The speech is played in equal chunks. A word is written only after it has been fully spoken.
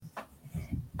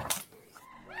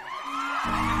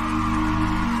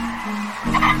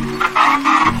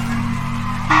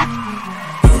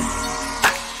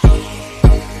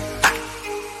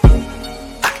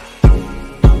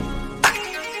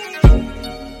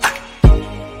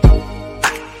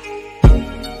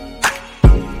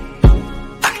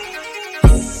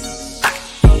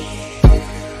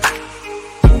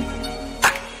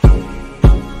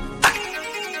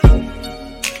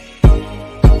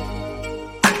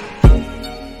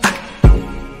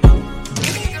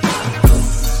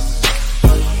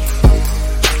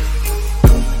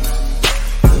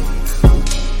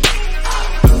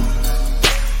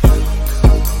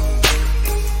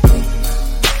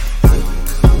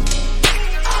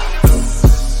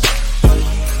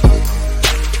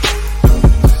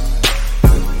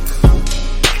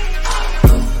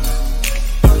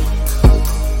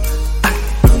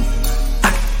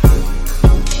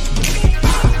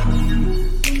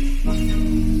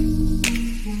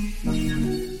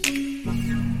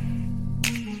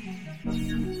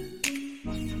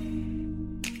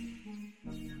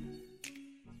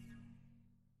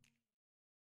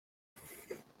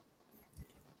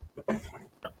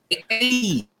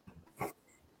Hey,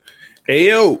 hey,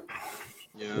 yo,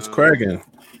 what's Yo, cracking?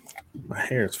 My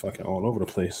hair is fucking all over the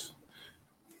place.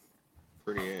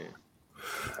 pretty ass.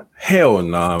 Hell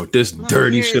nah, with this My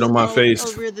dirty hair shit is on my all face.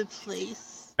 over the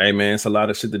place. Hey man, it's a lot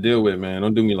of shit to deal with, man.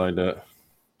 Don't do me like that.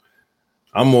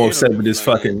 I'm more Yeah, don't upset do with me this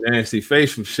like that. fucking nasty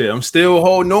facial shit. I'm still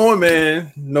holding on,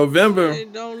 man. November.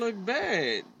 It don't look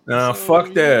bad. Nah, So fuck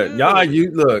you that. Y'all, good.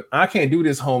 you look. I can't do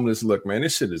this homeless look, man.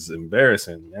 This shit is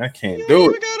embarrassing. I can't You ain't do it,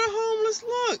 even got a homeless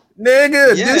look nigga.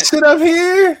 This yet. shit up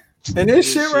here and this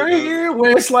This shit shit right up. here,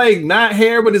 where it's like not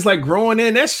hair, but it's like growing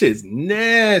in. That shit's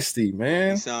nasty, You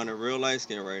man. sounding real light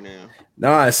skin right now.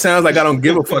 Nah, it sounds like I don't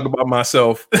give a fuck about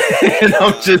myself. And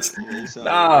I'm just Yeah, you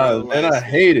sounding nah, real man. light I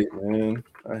hate skin. it, man.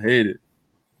 I hate it.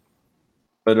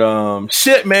 But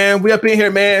shit, man. We up in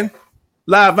here, man.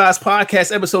 Live Vibes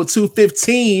Podcast, episode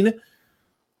 215.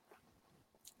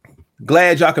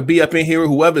 Glad y'all could be up in here.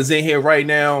 Whoever's in here right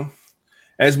now,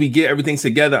 as we get everything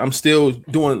together, I'm still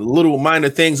doing little minor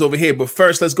things over here. But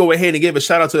first, let's go ahead and give a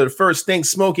shout out to the first thing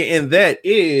smoking, and that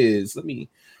is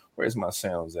where's my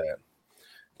sounds at?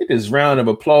 Get this round of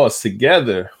applause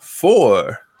together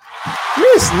for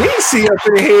Miss Nisi up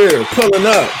in here pulling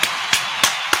up.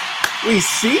 We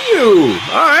see you.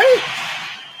 All right.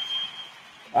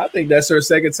 I think that's her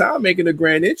second time making a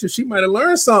grand entrance. She might have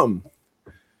learned something.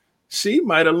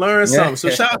 So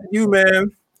shout out to you,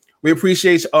 man. We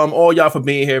appreciate all y'all for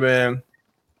being here, man.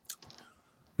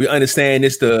 We understand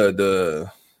this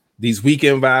these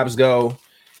weekend vibes go.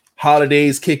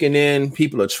 Holidays kicking in.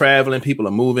 People are traveling. People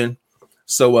are moving.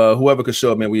 So whoever could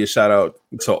show up, man, we a shout out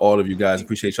to all of you guys.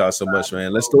 Appreciate y'all so much,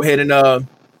 man. Let's go ahead and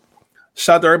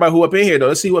shout out to everybody who up in here, though.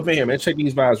 Let's see who up in here, man. Check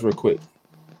these vibes real quick.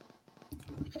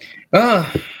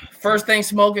 First thing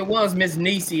smoking was Miss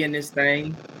Nisi in this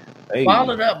thing. Hey.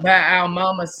 Followed up by our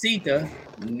mama Sita.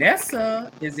 Nessa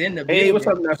is in the building. Hey, what's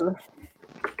up, Nessa?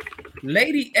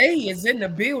 Lady A is in the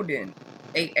building.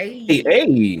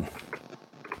 Hey.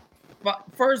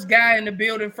 First guy in the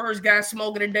building, first guy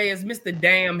smoking today is Mr.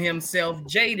 Damn himself.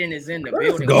 Jaden is in the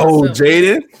building. Go,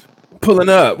 Jaden. Pulling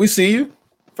up. We see you.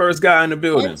 First guy in the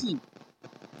building.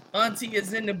 Auntie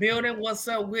is in the building. What's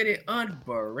up with it? Aunt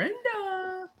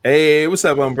Brenda. Hey, what's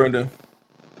up, Aunt Brenda?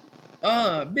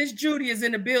 Miss Judy is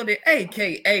in the building,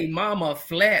 aka Mama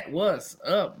Flat. What's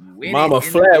up with Mama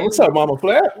Flat? What's up, Mama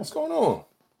Flat? What's going on?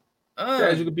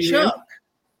 Chuck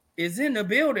is in the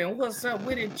building. What's up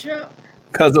with it, Chuck?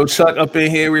 Cuzzo Chuck up in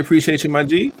here. We appreciate you, my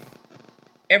G.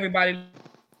 Everybody.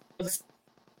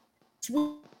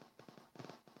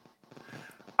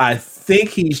 I think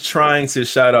he's trying to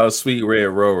shout out Sweet Red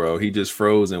Roro. He just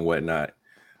froze and whatnot.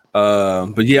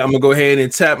 But yeah, I'm gonna go ahead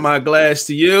and tap my glass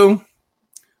to you.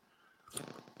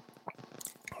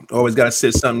 Always gotta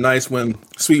sit something nice when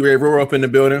Sweet Red Roro up in the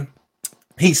building.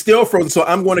 He's still frozen, so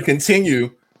I'm going to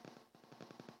continue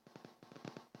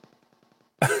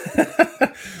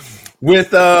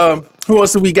with who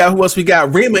else do we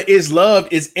got? Rima is Love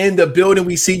is in the building.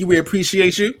 We see you. We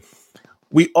appreciate you.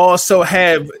 We also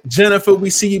have Jennifer. We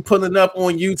see you pulling up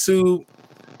on YouTube.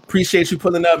 Appreciate you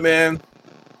pulling up, man.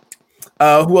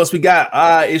 Who else we got?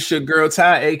 It's your girl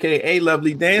Ty, aka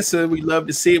Lovely Dancer. We love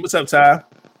to see it. What's up, Ty?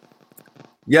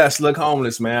 Yes, look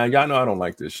homeless, man. Y'all know I don't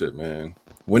like this shit, man.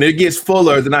 When it gets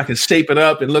fuller, then I can shape it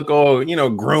up and look all,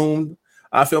 groomed.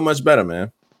 I feel much better,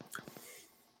 man.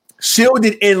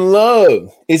 Shielded in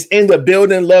Love is in the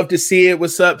building. Love to see it.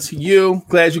 What's up to you?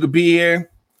 Glad you could be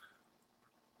here.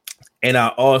 And I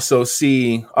also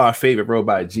see our favorite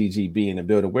robot, GGB, in the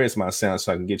building. Where's my sound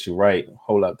so I can get you right?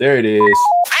 Hold up. There it is.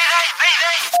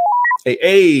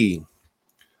 Hey.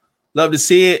 Love to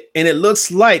see it. And it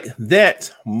looks like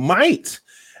that might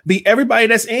be everybody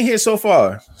that's in here so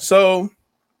far. So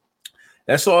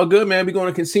that's all good, man. We're going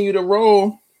to continue to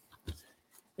roll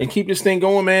and keep this thing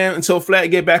going, man, until Flat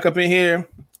get back up in here.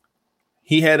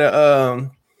 He had a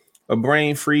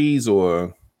brain freeze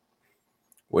or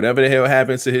whatever the hell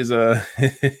happens to his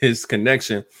his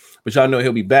connection, but y'all know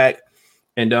he'll be back.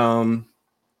 And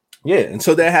yeah,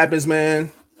 until that happens,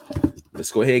 man,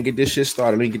 let's go ahead and get this shit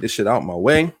started. Let me get this shit out my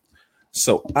way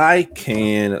so I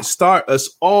can start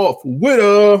us off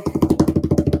with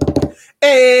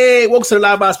hey, welcome to the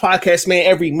Live Vibes Podcast, man.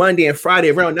 Every Monday and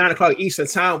Friday around 9 o'clock Eastern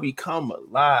time, we come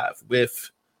alive with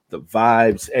the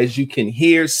vibes, as you can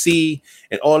hear, see,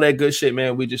 and all that good shit,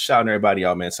 man. We just shouting everybody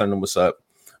out, man. Telling them what's up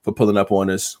for pulling up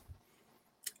on us.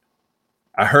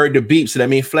 I heard the beep, so that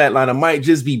means Flatliner might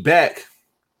just be back.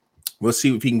 We'll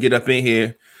see if he can get up in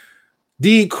here.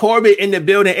 D Corbett in the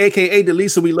building, aka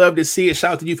Delisa. We love to see it.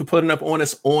 Shout out to you for putting up on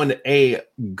us on a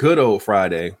good old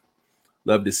Friday.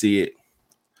 Love to see it.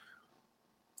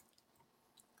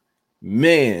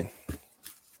 Man,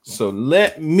 So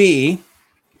let me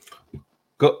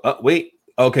go. Wait.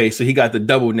 Okay, so he got the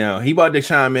double now. He about to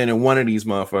chime in one of these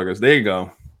motherfuckers. There you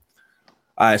go.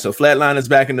 All right, so Flatliner's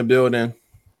back in the building.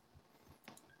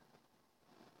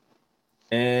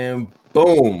 And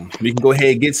boom, we can go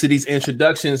ahead and get to these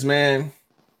introductions, man.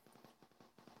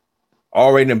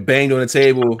 Already done banged on the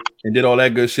table and did all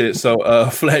that good shit. So,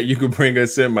 Flat, you can bring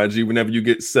us in, my G, whenever you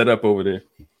get set up over there.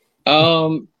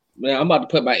 Man, I'm about to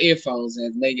put my earphones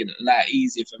in, make it a lot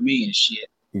easier for me and shit.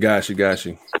 Got you.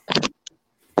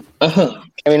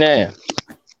 Coming now.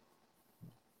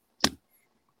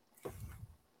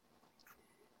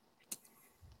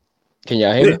 Can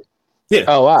y'all hear me? Yeah.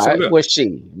 Oh, all right. What's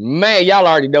she? Man, y'all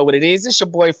already know what it is. It's your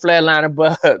boy Flatliner,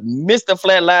 but Mr.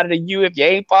 Flatliner to you if you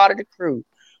ain't part of the crew.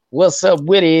 What's up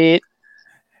with it?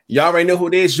 Y'all already know who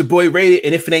it is. Your boy Rated.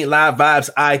 And if it ain't live vibes,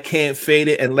 I can't fade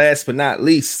it. And last but not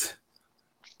least,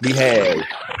 we have.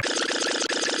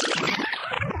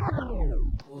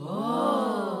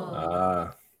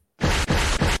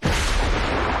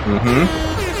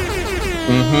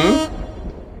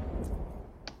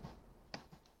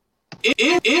 It's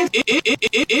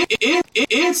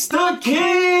the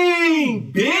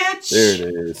king, bitch. There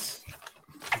it is.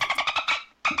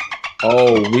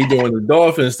 Oh, we doing the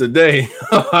Dolphins today.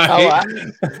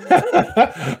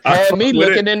 Had me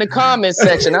looking in the comment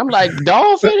section. I'm like,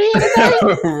 Dolphin here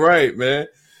today? Right, man.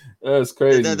 That's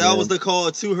crazy. That was the call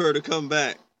to her to come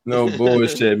back. No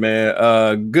bullshit,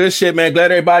 man. Good shit, man.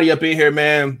 Glad everybody up in here,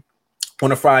 man.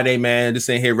 On a Friday, man. Just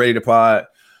in here ready to pod.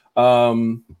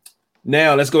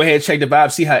 Now let's go ahead and check the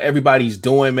vibe, see how everybody's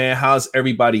doing, man. How's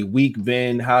everybody week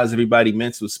been? How's everybody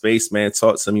mental space, man?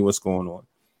 Talk to me what's going on.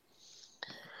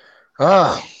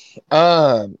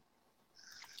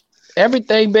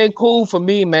 Everything been cool for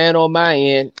me, man, on my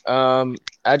end.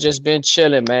 I just been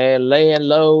chilling, man, laying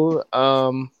low,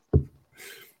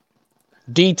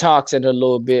 detoxing a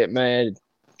little bit, man.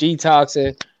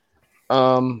 Detoxing.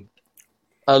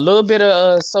 A little bit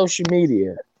of social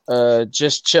media.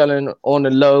 Just chilling on the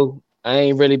low. I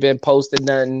ain't really been posting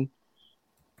nothing,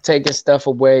 taking stuff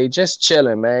away, just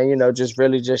chilling, man. You know, just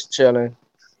really just chilling.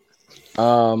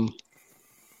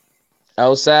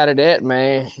 Outside of that,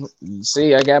 man, you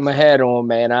see, I got my hat on,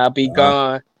 man. I'll be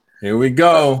gone. Here we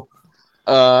go.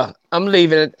 I'm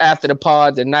leaving after the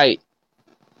pod tonight.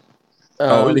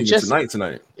 We're leaving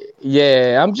tonight.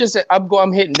 Yeah, I'm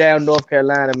hitting down North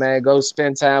Carolina, man. Go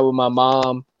spend time with my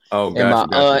mom and my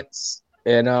aunts.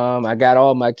 And I got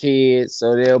all my kids,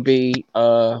 so it'll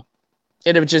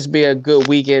just be a good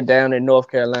weekend down in North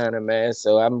Carolina, man.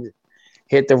 So I'm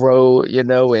hit the road, you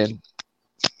know, and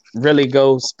really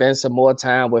go spend some more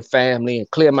time with family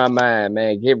and clear my mind,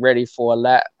 man. Get ready for a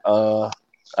lot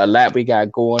we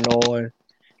got going on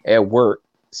at work.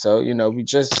 So, you know, we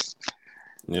just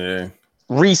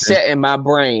resetting my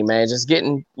brain, man. Just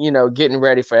getting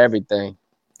ready for everything.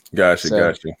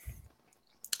 Gotcha.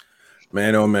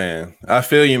 Man, oh man, I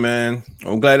feel you, man.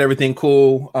 I'm glad everything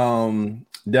cool.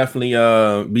 Definitely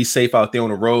be safe out there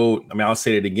on the road. I mean, I'll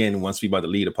say it again once we about to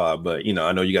lead a pod, but you know,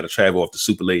 I know you got to travel off the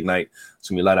super late night. It's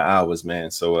gonna be a lot of hours, man.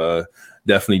 So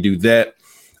definitely do that.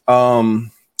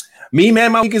 Me,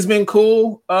 man, my week has been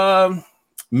cool.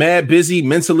 Mad busy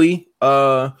mentally.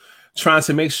 Trying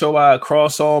to make sure I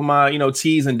cross all my,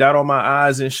 T's and dot all my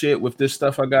I's and shit with this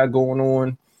stuff I got going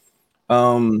on.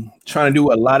 Trying to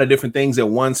do a lot of different things at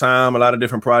one time, a lot of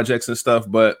different projects and stuff,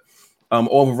 but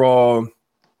overall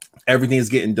everything's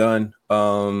getting done.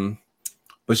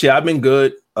 But yeah, I've been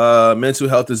good. Mental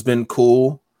health has been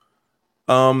cool.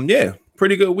 Yeah,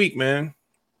 pretty good week, man.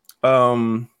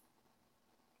 No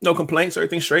complaints,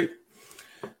 everything straight.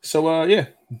 So yeah,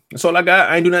 that's all I got.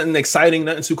 I ain't do nothing exciting,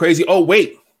 nothing too crazy. Oh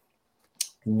wait,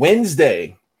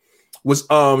 Wednesday was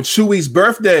Chewy's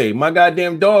birthday. My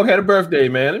goddamn dog had a birthday,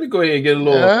 man. Let me go ahead and get a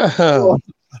little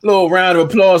round of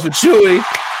applause for Chewy.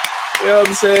 You know what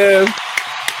I'm saying?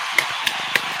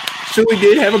 Chewy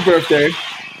did have a birthday.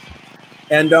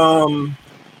 And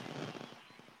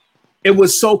it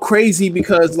was so crazy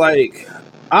because like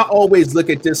I always look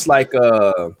at this like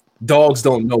dogs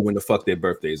don't know when the fuck their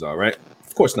birthdays are, right?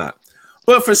 Of course not.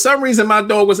 But for some reason my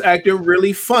dog was acting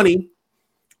really funny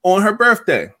on her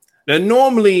birthday. Now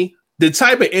normally the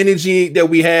type of energy that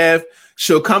we have,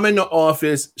 she'll come in the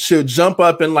office, she'll jump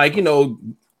up and like,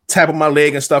 tap on my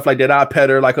leg and stuff like that. I pet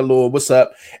her like a little, what's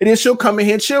up? And then she'll come in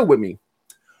here and chill with me.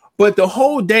 But the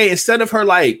whole day, instead of her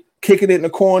like kicking it in the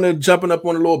corner, jumping up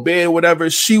on a little bed or whatever,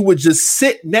 she would just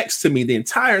sit next to me the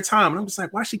entire time. And I'm just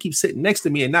like, why she keep sitting next to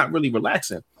me and not really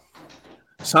relaxing?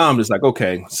 So I'm just like,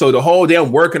 okay. So the whole day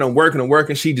I'm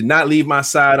working. She did not leave my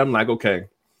side. I'm like, okay.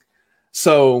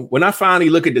 So when I finally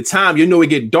look at the time, you know, it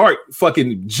get dark,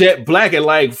 fucking jet black at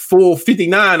like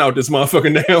 4:59 out this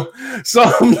motherfucker now. So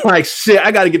I'm like, shit,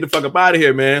 I got to get the fuck up out of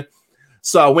here, man.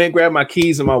 So I went, grabbed my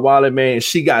keys and my wallet, man. And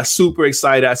she got super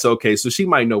excited. I said, okay, so she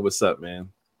might know what's up, man.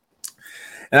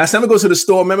 And I said, I'm gonna go to the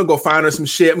store, man. I'm gonna go find her some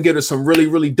shit. I'm gonna get her some really,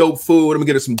 really dope food. I'm gonna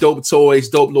get her some dope toys,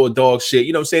 dope little dog shit.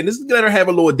 You know what I'm saying? This is let her have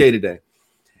a little day today.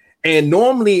 And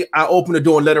normally I open the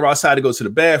door and let her outside to go to the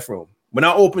bathroom. When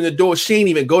I opened the door, she didn't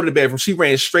even go to the bathroom. She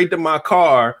ran straight to my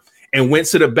car and went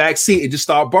to the back seat and just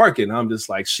started barking. I'm just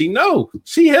like, she knows.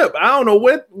 She hip. I don't know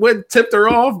what tipped her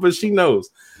off, but she knows.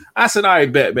 I said, all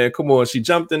right, bet, man. Come on. She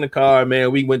jumped in the car,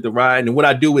 man. We went to ride. And what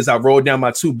I do is I roll down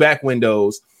my 2 back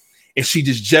windows and she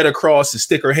just jet across and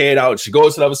stick her head out. She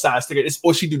goes to the other side, stick it.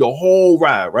 Or she do the whole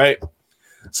ride, right?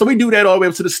 So we do that all the way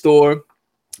up to the store.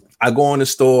 I go in the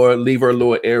store, leave her a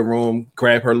little air room,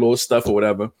 grab her little stuff or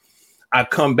whatever. I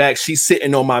come back. She's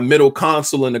sitting on my middle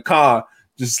console in the car,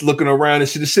 just looking around. And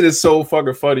this shit is so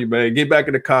fucking funny, man. Get back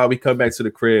in the car. We come back to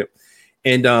the crib.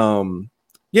 And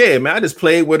yeah, man, I just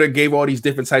played with her, gave all these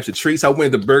different types of treats. I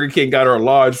went to Burger King, got her a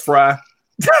large fry.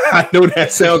 I know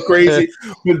that sounds crazy,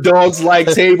 but dogs like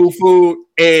table food.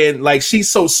 And like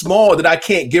she's so small that I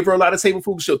can't give her a lot of table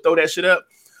food. She'll throw that shit up.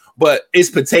 But it's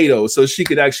potatoes, so she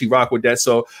could actually rock with that.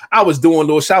 So I was doing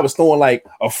little shit. I was throwing like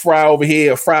a fry over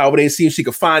here, a fry over there, see if she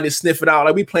could find it, sniff it out.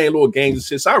 Like we playing little games and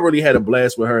shit. So I really had a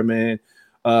blast with her, man.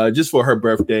 Just for her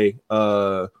birthday.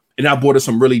 And I bought her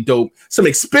some really dope, some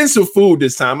expensive food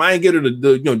this time. I ain't get her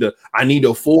the I need to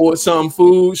afford some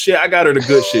food shit. I got her the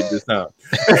good shit this time.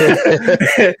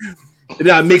 And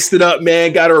then I mixed it up,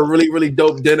 man. Got her a really, really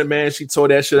dope dinner, man. She tore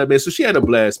that shit up, man. So she had a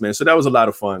blast, man. So that was a lot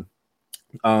of fun.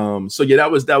 So yeah, that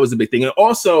was the big thing. And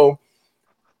also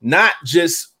not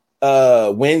just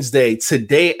Wednesday,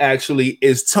 today actually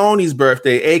is Tony's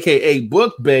birthday, aka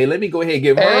Book Bay. Let me go ahead and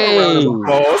give her a round of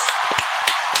applause.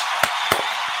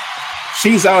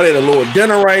 She's out at a little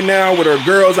dinner right now with her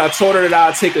girls. I told her that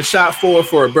I'll take a shot for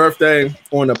her birthday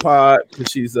on the pod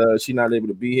because she's not able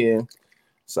to be here.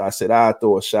 So I said I'll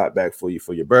throw a shot back for you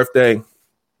for your birthday.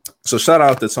 So shout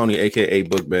out to Tony, aka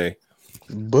Book Bay.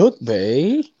 Book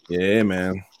Bay. Yeah,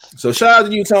 man. So shout out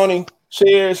to you, Tony.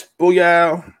 Cheers.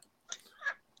 Booyah.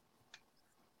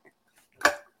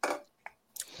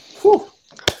 Whew.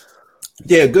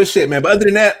 Yeah, good shit, man. But other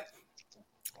than that,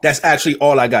 that's actually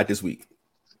all I got this week.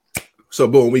 So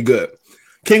boom, we good.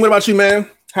 King, what about you, man?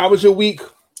 How was your week?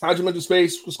 How's your mental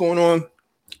space? What's going on?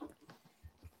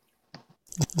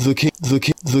 The king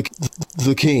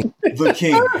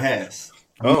has.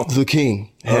 Oh, The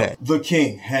king has. The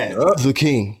king has. The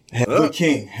king has. The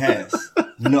king has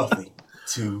nothing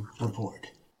to report.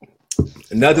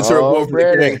 nothing to report from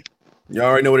the king. You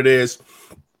already know what it is.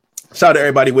 Shout out to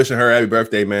everybody wishing her happy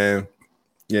birthday, man.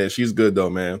 Yeah, she's good though,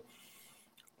 man.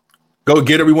 Go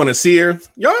get her. We want to see her.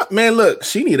 Y'all, man, look,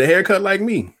 she need a haircut like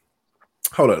me.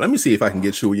 Hold on. Let me see if I can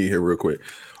get you in here real quick.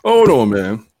 Hold on,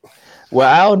 man. Well,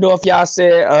 I don't know if y'all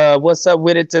said what's up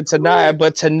with it to Tanaya,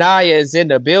 but Tanaya is in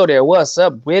the building. What's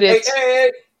up with it?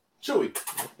 Hey, Chewy.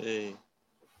 Hey.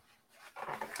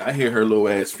 I hear her little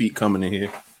ass feet coming in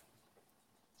here.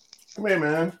 Come here,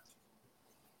 man.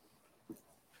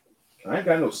 I ain't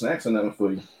got no snacks or nothing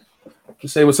for you.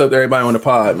 Just say what's up to everybody on the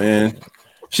pod, man.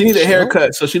 She needs a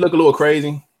haircut, so she look a little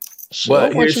crazy.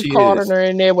 But here she calling is. her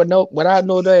in there without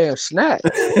no damn snack.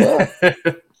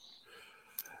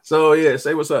 So yeah,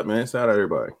 say what's up, man. Shout out to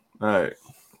everybody. All right,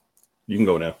 you can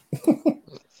go now.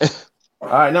 All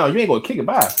right, no, you ain't gonna kick it.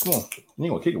 Bye. Come on, you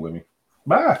ain't gonna kick it with me.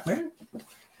 Bye, man.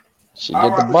 She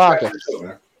get the barking.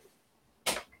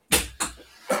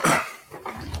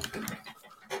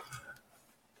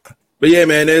 But yeah,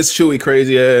 man, that's Chewy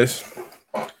crazy ass.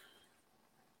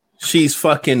 She's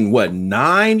fucking what,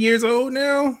 9 years old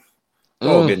now?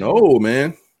 Oh, getting old,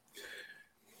 man.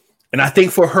 And I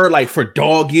think for her, like for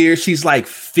dog years, she's like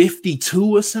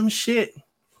 52 or some shit.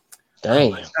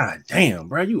 Damn. Oh God damn,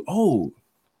 bro, you old.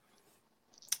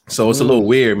 So it's a little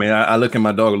weird, man. I look at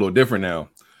my dog a little different now.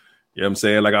 You know what I'm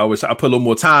saying? Like I put a little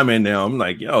more time in now. I'm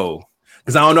like, yo,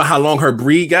 because I don't know how long her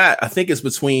breed got. I think it's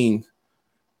between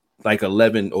like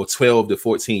 11 or 12 to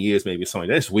 14 years, maybe something.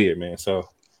 That's weird, man. So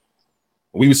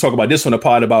we was talking about this on the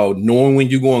pod about knowing when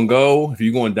you're going to go, if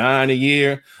you're going to die in a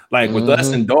year. Like with us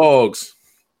and dogs,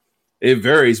 it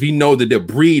varies. We know that the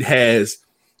breed has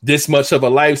this much of a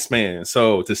lifespan.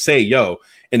 So to say, yo,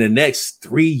 in the next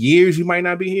 3 years, you might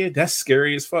not be here. That's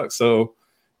scary as fuck. So,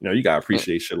 you know, you got to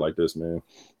appreciate shit like this, man.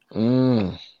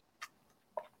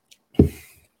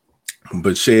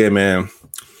 But shit, man.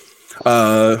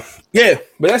 Yeah,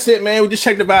 but that's it, man. We just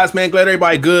checked the vibes, man. Glad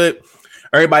everybody good.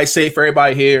 Everybody safe.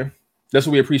 Everybody here. That's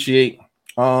what we appreciate.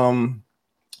 And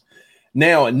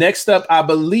Now, next up, I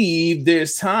believe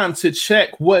there's time to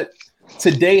check what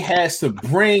today has to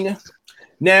bring.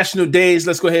 National days.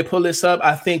 Let's go ahead and pull this up.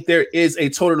 I think there is a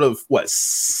total of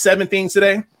 7 things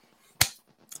today.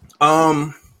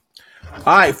 All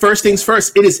right. First things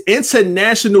first. It is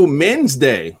International Men's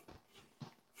Day.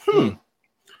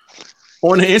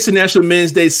 On the International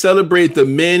Men's Day, celebrate the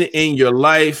men in your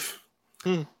life.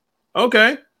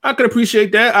 Okay, I can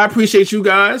appreciate that. I appreciate you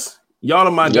guys. Y'all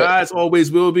are my guys.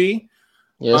 Always will be.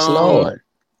 Yes, Lord.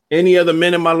 Any other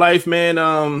men in my life, man?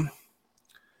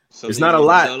 It's not a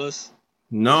lot.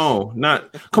 No,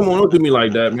 not. Come on, don't do me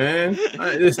like that, man.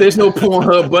 There's no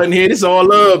Pornhub button here. This is all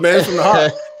love, man. It's from the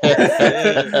heart.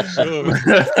 Yeah, sure.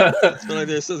 I feel like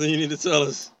there's something you need to tell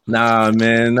us. Nah,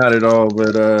 man, not at all.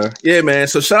 But yeah, man.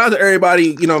 So shout out to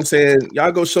everybody. You know what I'm saying?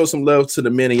 Y'all go show some love to the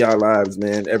men in y'all lives,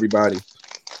 man. Everybody.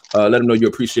 Let them know you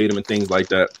appreciate them and things like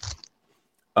that.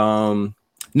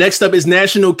 Next up is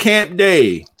National Camp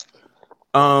Day.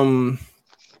 I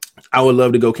would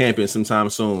love to go camping sometime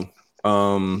soon.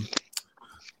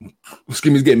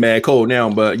 Excuse me, it's getting mad cold now,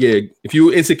 but yeah, if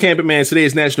you into camping, man, today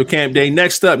is National Camp Day.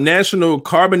 Next up, National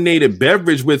Carbonated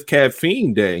Beverage with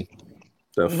Caffeine Day.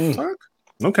 The fuck?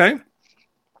 Okay.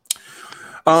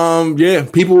 Yeah,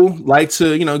 people like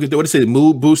to, get what it says,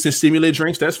 mood boosting stimulant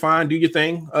drinks. That's fine. Do your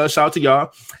thing. Shout out to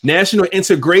y'all. National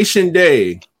Integration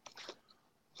Day.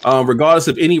 Regardless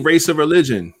of any race or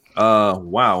religion.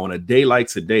 Wow, on a day like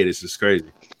today, this is crazy.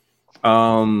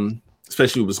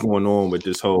 Especially what's going on with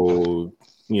this whole,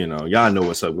 y'all know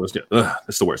what's up.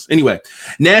 That's the worst. Anyway,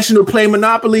 National Play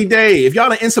Monopoly Day. If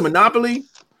y'all are into Monopoly,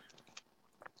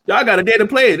 y'all got a day to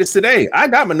play it. It's today. I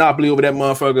got Monopoly over that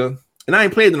motherfucker, and I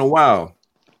ain't played in a while.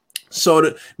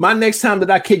 So my next time that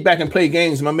I kick back and play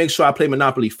games, I'm gonna make sure I play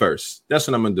Monopoly first. That's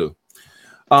what I'm gonna do.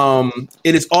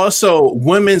 It is also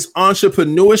Women's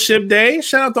Entrepreneurship Day.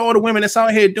 Shout out to all the women that's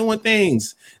out here doing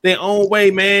things their own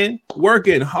way, man.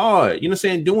 Working hard. You know what I'm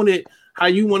saying? Doing it how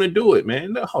you want to do it,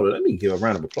 man. Hold on, let me give a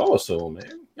round of applause to them,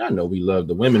 man. Y'all know we love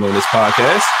the women on this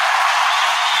podcast.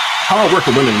 Hard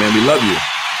working women, man. We love you.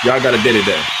 Y'all got a day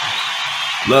today.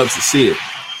 Love to see it.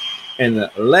 And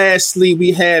lastly,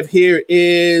 we have here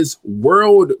is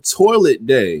World Toilet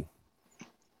Day.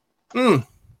 All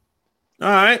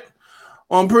right.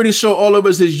 I'm pretty sure all of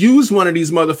us has used one of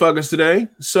these motherfuckers today.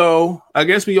 So I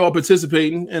guess we all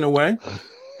participating in a way.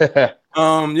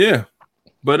 Yeah.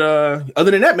 But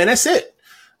other than that, man, that's it.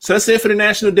 So that's it for the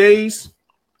national days.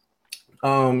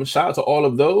 Shout out to all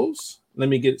of those. Let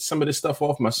me get some of this stuff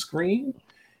off my screen.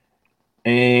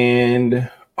 And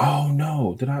oh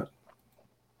no, did I?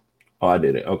 Oh, I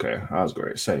did it. Okay. I was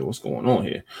going to say what's going on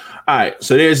here. All right.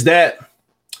 So there's that.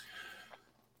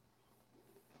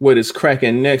 What is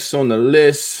cracking next on the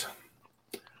list?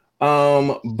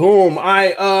 Boom.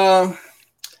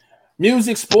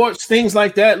 Music, sports, things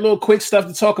like that. Little quick stuff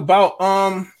to talk about.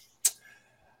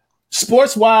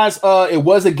 Sports wise, it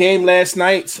was a game last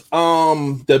night.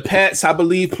 The Pats, I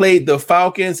believe, played the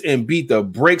Falcons and beat the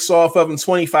brakes off of them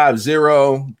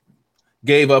 25-0.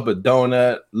 Gave up a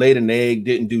donut, laid an egg,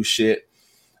 didn't do shit.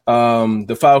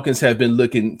 The Falcons have been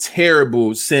looking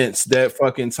terrible since that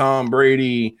fucking Tom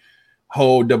Brady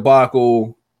whole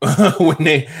debacle when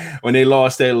they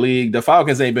lost that league. The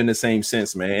Falcons ain't been the same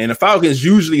since, man. And the Falcons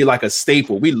usually like a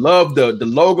staple. We love the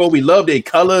logo. We love their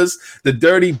colors, the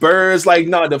dirty birds. Like,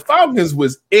 no, the Falcons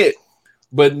was it.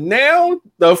 But now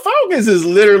the Falcons is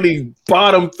literally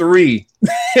bottom 3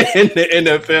 in the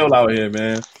NFL out here,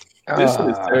 man. This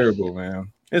is terrible,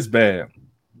 man. It's bad.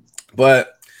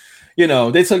 But,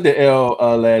 they took the L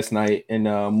last night, and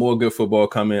more good football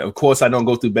coming. Of course, I don't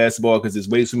go through basketball because there's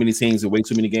way too many teams and way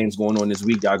too many games going on this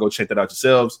week. Y'all go check that out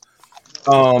yourselves.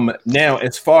 Now,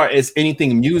 as far as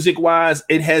anything music-wise,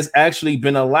 it has actually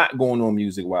been a lot going on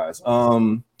music-wise.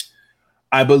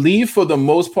 I believe for the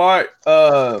most part,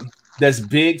 that's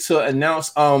big to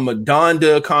announce.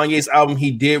 Donda, Kanye's album,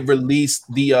 he did release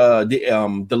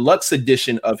the deluxe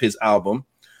edition of his album.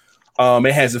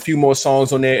 It has a few more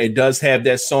songs on there. It does have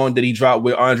that song that he dropped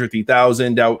with Andre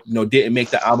 3000 that didn't make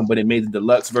the album, but it made the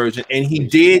deluxe version. And he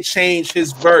did change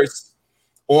his verse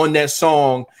on that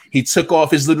song. He took off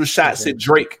his little shots at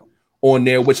Drake on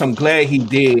there, which I'm glad he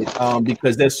did,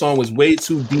 because that song was way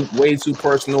too deep, way too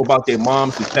personal about their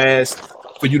moms who passed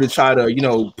for you to try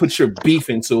to, put your beef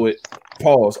into it.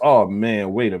 Pause. Oh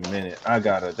man, wait a minute.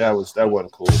 That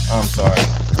wasn't cool. I'm sorry.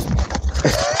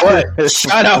 But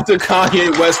shout out to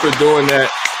Kanye West for doing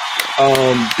that,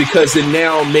 because it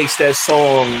now makes that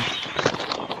song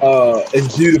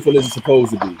as beautiful as it's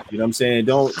supposed to be. You know what I'm saying?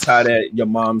 Don't tie that your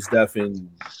mom's death and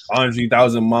Andre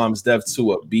 3000 mom's death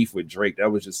to a beef with Drake.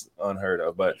 That was just unheard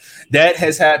of. But that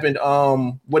has happened.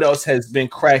 What else has been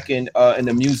cracking in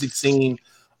the music scene?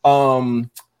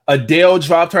 Adele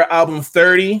dropped her album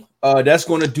 30. That's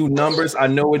going to do numbers. I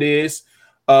know it is.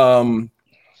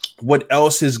 What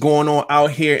else is going on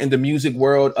out here in the music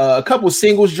world? A couple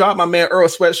singles dropped. My man Earl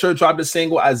Sweatshirt dropped a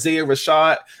single. Isaiah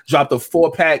Rashad dropped a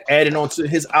 4-pack added onto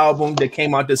his album that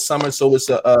came out this summer. So it's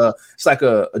like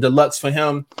a deluxe for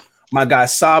him. My guy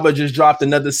Saba just dropped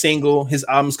another single. His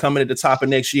album's coming at the top of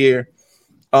next year.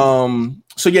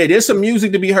 So yeah, there's some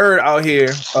music to be heard out here.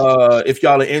 If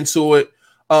y'all are into it.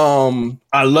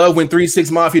 I love when 3 Six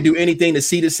Mafia do anything. The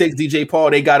C to 6 DJ Paul,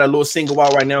 they got a little single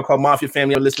out right now called Mafia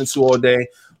Family. I'm listening to all day.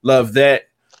 Love that.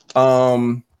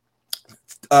 Tory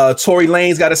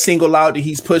Lanez got a single out that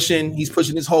he's pushing. He's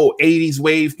pushing this whole 80s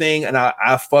wave thing, and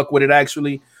I fuck with it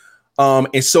actually. And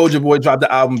Soulja Boy dropped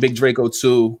the album Big Draco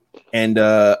 2. And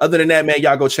other than that, man,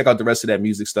 y'all go check out the rest of that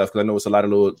music stuff because I know it's a lot of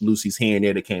little loosies here and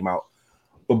there that came out.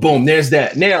 But boom, there's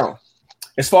that. Now,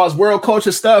 as far as world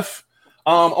culture stuff,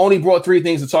 only brought 3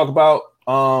 things to talk about.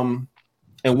 And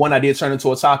one I did turn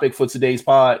into a topic for today's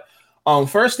pod.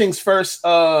 First things first,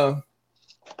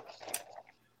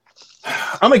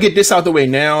 I'm gonna get this out the way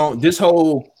now. This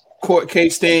whole court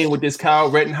case thing with this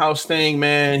Kyle Rittenhouse thing,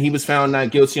 man, he was found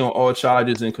not guilty on all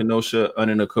charges in Kenosha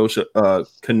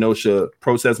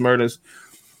protest murders.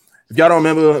 If y'all don't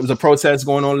remember, it was a protest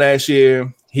going on last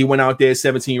year. He went out there,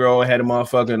 17-year-old, had a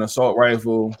motherfucking assault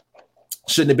rifle.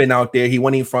 Shouldn't have been out there. He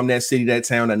wasn't even from that city, that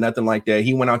town, or nothing like that.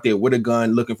 He went out there with a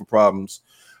gun looking for problems.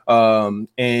 And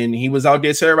he was out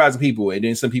there terrorizing people. And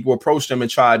then some people approached him and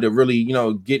tried to really,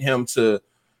 get him to,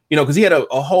 because he had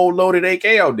a whole loaded AK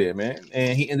out there, man.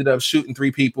 And he ended up shooting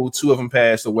 3 people. 2 of them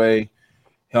passed away.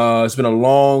 It's been a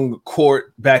long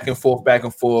court back and forth.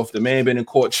 The man been in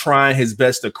court trying his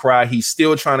best to cry. He's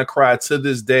still trying to cry to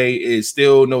this day. It's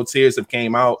still no tears have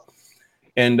came out.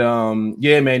 And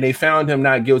yeah, man, they found him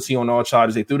not guilty on all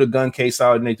charges. They threw the gun case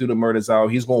out and they threw the murders out.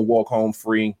 He's going to walk home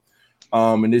free.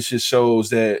 And this just shows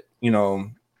that,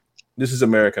 this is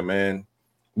America, man.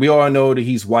 We all know that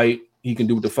he's white. He can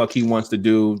do what the fuck he wants to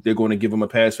do. They're going to give him a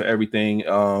pass for everything.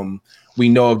 We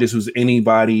know if this was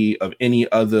anybody of any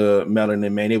other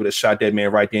melanin, man, they would have shot that man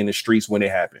right there in the streets when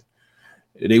it happened.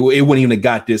 It wouldn't even have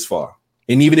got this far.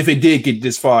 And even if it did get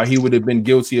this far, he would have been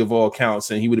guilty of all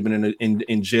counts and he would have been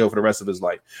in jail for the rest of his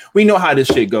life. We know how this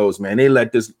shit goes, man. They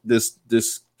let this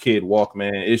kid walk,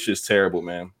 man. It's just terrible,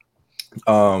 man.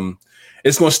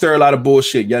 It's going to stir a lot of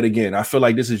bullshit yet again. I feel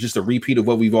like this is just a repeat of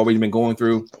what we've already been going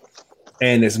through.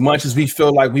 And as much as we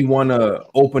feel like we want to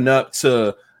open up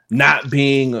to not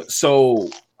being so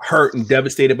hurt and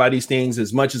devastated by these things,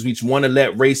 as much as we want to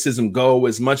let racism go,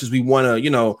 as much as we want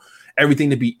to, everything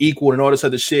to be equal and all this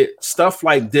other shit, stuff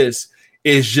like this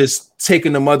is just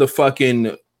taking the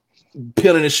motherfucking,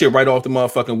 peeling the shit right off the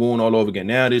motherfucking wound all over again.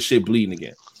 Now this shit bleeding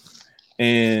again.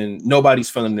 And nobody's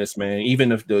feeling this, man.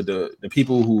 Even if the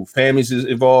people who families is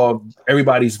involved,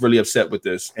 everybody's really upset with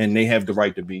this and they have the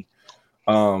right to be.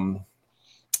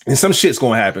 And some shit's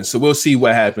going to happen. So we'll see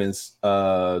what happens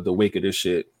the wake of this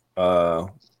shit.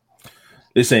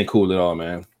 This ain't cool at all,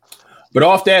 man. But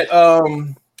off that,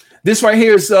 this right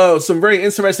here is some very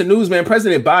interesting news, man.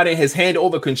 President Biden has handed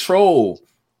over control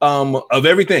of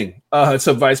everything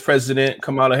to Vice President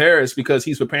Kamala Harris because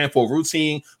he's preparing for a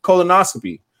routine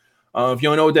colonoscopy. If you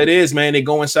don't know what that is, man, they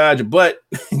go inside your butt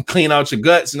and clean out your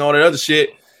guts and all that other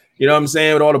shit. You know what I'm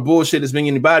saying? With all the bullshit that's been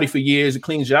in your body for years, it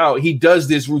cleans you out. He does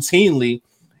this routinely.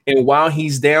 And while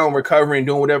he's down recovering,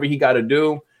 doing whatever he got to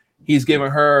do, he's giving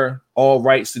her all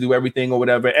rights to do everything or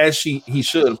whatever, as he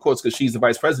should, of course, because she's the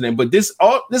vice president. But this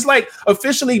like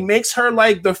officially makes her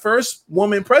like the first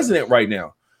woman president right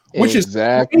now, which is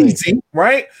crazy,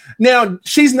 right? Now,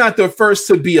 she's not the first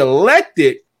to be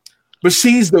elected, but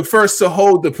she's the first to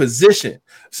hold the position.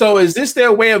 So is this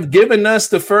their way of giving us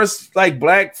the first like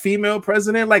black female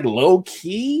president, like low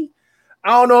key?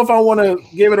 I don't know if I want to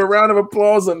give it a round of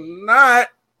applause or not.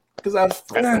 Because I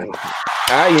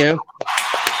am.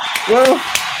 Well,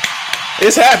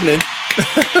 it's happening.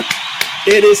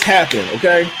 It is happening.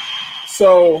 Okay.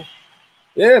 So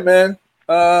yeah, man.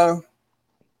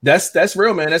 That's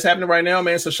real, man. That's happening right now,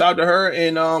 man. So shout out to her.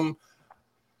 And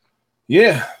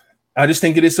yeah, I just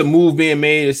think it is a move being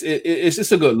made. It's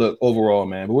just a good look overall,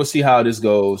 man. But we'll see how this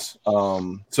goes.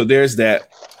 So there's that.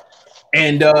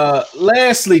 And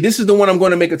lastly, this is the one I'm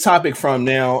going to make a topic from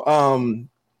now.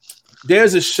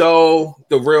 There's a show,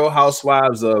 The Real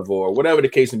Housewives of, or whatever the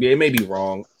case may be. It may be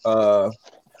wrong.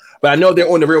 But I know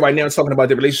they're on the real right now talking about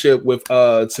their relationship with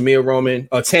Tammy Roman,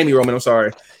 I'm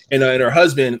sorry, and her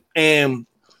husband. And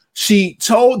she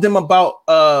told them about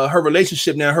her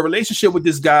relationship. Now, her relationship with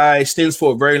this guy extends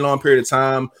for a very long period of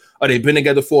time. They've been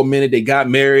together for a minute. They got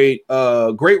married.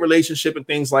 Great relationship and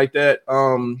things like that.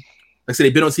 Like I said,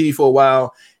 they've been on TV for a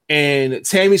while. And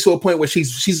Tammy's to a point where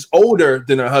she's older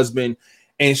than her husband.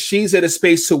 And she's at a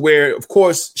space to where, of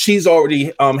course, she's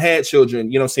already had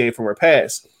children, you know what I'm saying, from her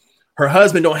past. Her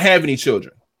husband don't have any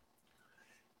children.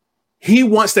 He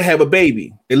wants to have a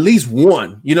baby, at least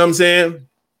one, you know what I'm saying?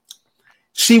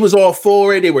 She was all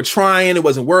for it. They were trying. It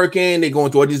wasn't working. They're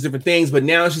going through all these different things. But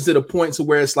now she's at a point to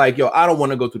where it's like, yo, I don't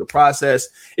want to go through the process.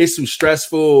 It's too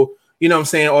stressful. You know what I'm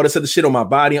saying? All this other shit on my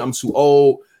body. I'm too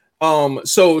old.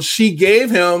 So she gave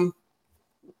him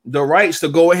the rights to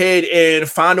go ahead and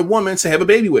find a woman to have a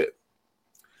baby with.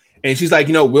 And she's like,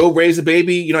 you know, we'll raise a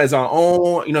baby, you know, as our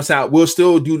own, you know, so we'll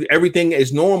still do everything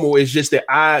as normal. It's just that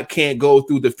I can't go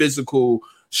through the physical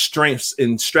strengths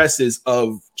and stresses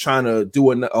of trying to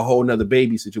do a whole nother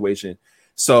baby situation.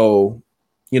 So,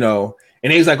 you know,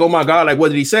 and he's like, oh my God, like, what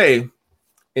did he say?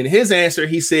 In his answer,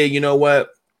 he said, you know what?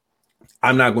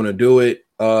 I'm not going to do it.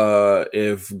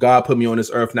 If God put me on this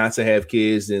earth not to have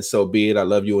kids, then so be it. I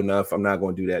love you enough. I'm not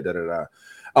going to do that.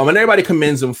 And everybody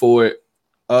commends him for it.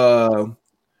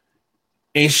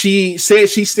 And she said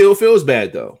she still feels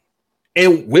bad though.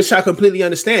 And which I completely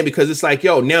understand, because it's like,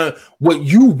 yo, now what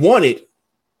you wanted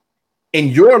in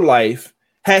your life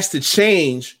has to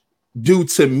change due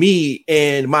to me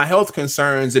and my health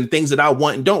concerns and things that I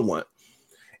want and don't want.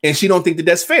 And she don't think that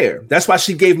that's fair. That's why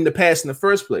she gave him the pass in the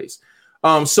first place.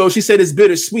 So she said it's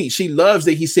bittersweet. She loves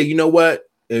that he said, you know what,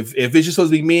 if it's just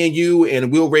supposed to be me and you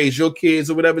and we'll raise your kids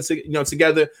or whatever,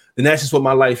 together, then that's just what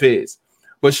my life is.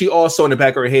 But she also in the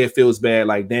back of her head feels bad,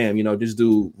 like, damn, you know, this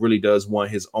dude really does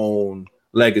want his own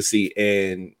legacy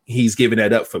and he's giving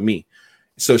that up for me.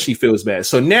 So she feels bad.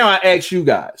 So now I ask you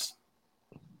guys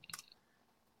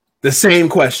the same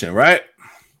question, right?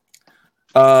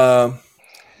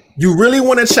 You really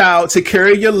want a child to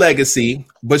carry your legacy,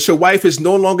 but your wife is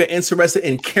no longer interested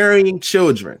in carrying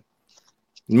children.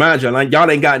 Mind you, like,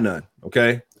 y'all ain't got none,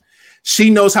 okay?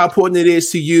 She knows how important it is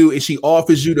to you, and she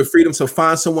offers you the freedom to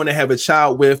find someone to have a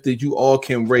child with that you all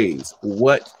can raise.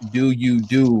 What do you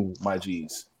do, my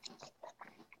G's?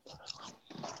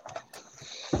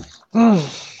 The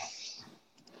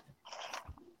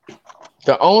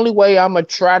only way I'm going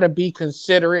to try to be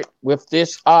considerate with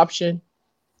this option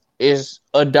is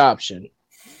adoption.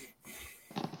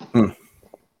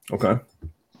 Okay.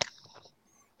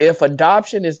 If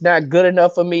adoption is not good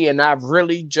enough for me and I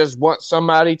really just want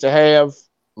somebody to have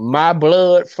my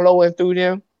blood flowing through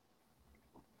them,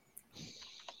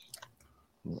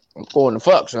 I'm going to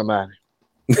fuck somebody.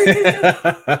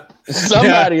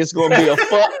 Somebody is going to be a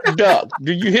fuck duck.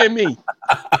 Do you hear me?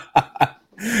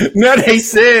 No, they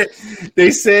said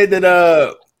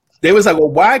that they was like, well,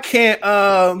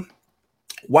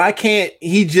 why can't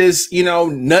he just, you know,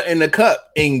 nut in the cup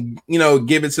and, you know,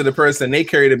 give it to the person they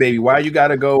carry the baby? Why you got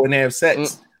to go and have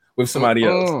sex with somebody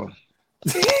else?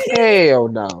 Hell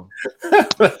no.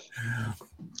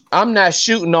 I'm not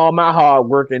shooting all my hard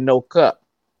work in no cup.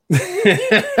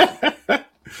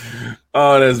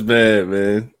 Oh, that's bad,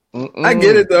 man. I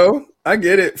get it though. I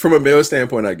get it from a male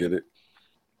standpoint. I get it.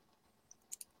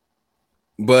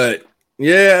 But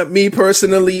yeah, me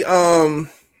personally, that's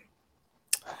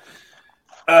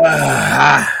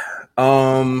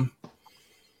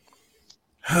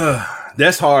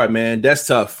hard, man. That's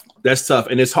tough.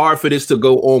 And it's hard for this to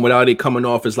go on without it coming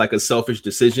off as like a selfish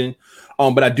decision.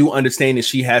 But I do understand that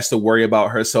she has to worry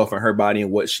about herself and her body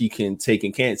and what she can take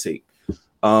and can't take.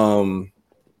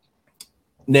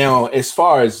 Now, as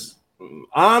far as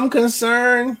I'm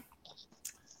concerned,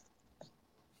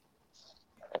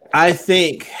 I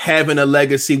think having a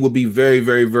legacy would be very,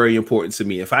 very, very important to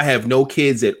me. If I have no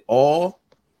kids at all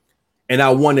and I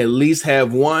want to at least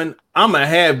have one, I'm going to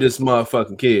have this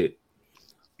motherfucking kid.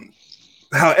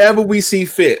 However we see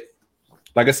fit.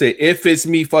 Like I said, if it's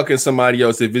me fucking somebody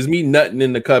else, if it's me nutting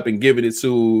in the cup and giving it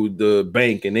to the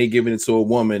bank and they giving it to a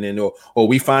woman, and or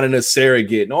we finding a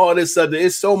surrogate and all this stuff,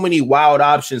 there's so many wild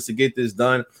options to get this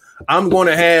done. I'm going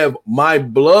to have my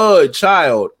blood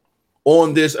child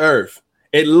on this earth.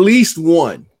 At least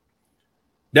one.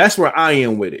 That's where I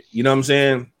am with it. You know what I'm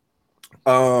saying?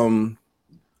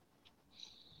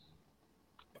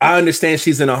 I understand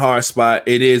she's in a hard spot.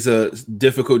 It is a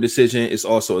difficult decision. It's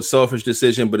also a selfish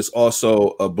decision, but it's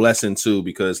also a blessing too,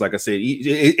 because like I said,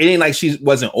 it ain't like she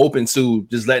wasn't open to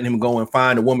just letting him go and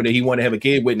find a woman that he wanted to have a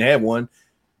kid with and have one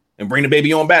and bring the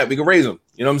baby on back. We can raise him.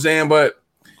 You know what I'm saying? But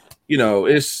you know,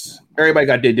 it's everybody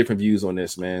got their different views on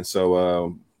this, man.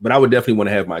 So, but I would definitely want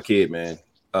to have my kid, man.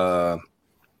 How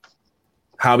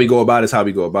we go about it is how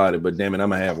we go about it. But damn it,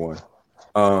 I'm gonna have one.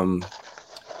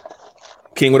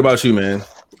 King, what about you, man?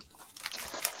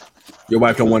 Your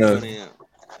wife don't want to.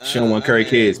 She don't want to carry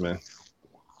kids, man.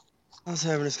 I was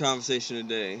having this conversation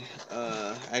today.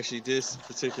 Actually, this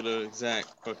particular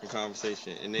exact fucking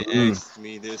conversation, and they asked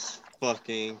me this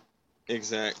fucking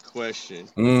exact question.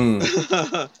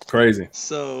 Crazy.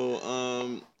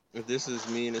 So, if this is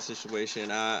me in a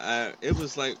situation, it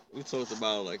was like we talked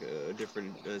about like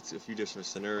a few different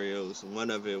scenarios. One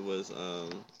of it was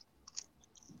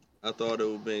I thought it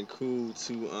would have been cool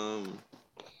to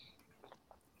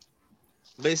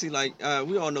basically like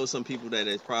we all know some people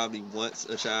that probably wants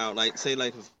a child. Like say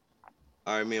like if,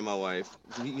 all right, me and my wife,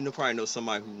 probably know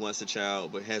somebody who wants a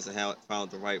child but hasn't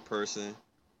found the right person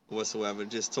whatsoever.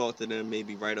 Just talk to them,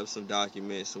 maybe write up some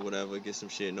documents or whatever, get some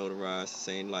shit notarized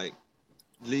saying like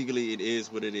legally it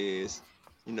is what it is.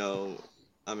 You know,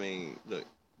 I mean, look,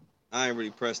 I ain't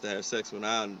really pressed to have sex when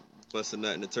I bust a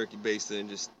nut in the turkey baster and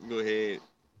just go ahead,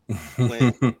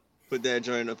 put that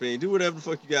joint up in, do whatever the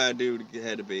fuck you gotta do to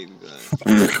have the baby.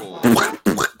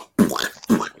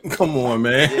 Come on,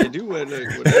 man. Yeah, do whatever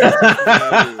you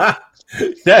gotta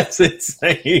do. That's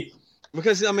insane.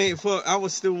 Because I mean, I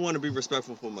would still want to be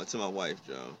respectful to my wife,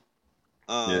 Joe.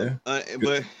 But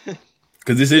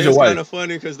because this is your wife. It's kind of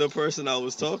funny because the person I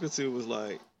was talking to was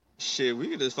like, "Shit, we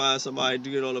could just find somebody to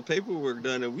get all the paperwork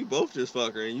done, and we both just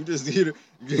fuck her, and you just get it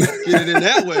in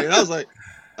that way." And I was like,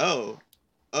 "Oh,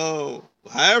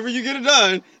 however you get it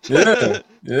done."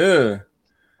 Yeah.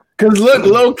 Because look,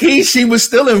 low key, she was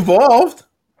still involved.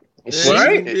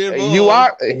 Right?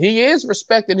 He is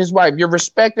respecting his wife. You're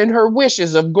respecting her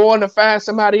wishes of going to find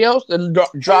somebody else and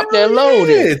drop that load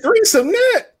in. Threesome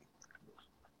net.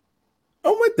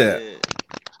 I'm with that.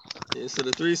 Yeah, so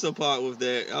the threesome part with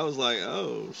that, I was like,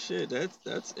 oh shit,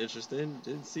 that's interesting.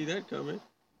 Didn't see that coming.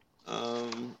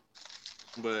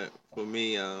 But for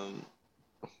me,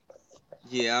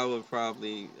 yeah, I would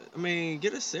probably,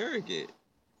 get a surrogate.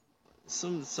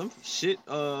 Some shit,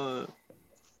 I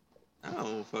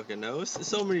don't fucking know. It's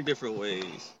so many different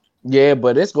ways. Yeah,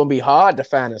 but it's gonna be hard to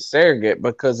find a surrogate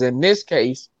because in this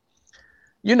case,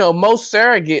 most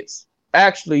surrogates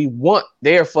actually want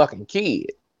their fucking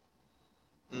kid.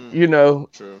 True.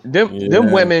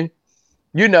 Them women,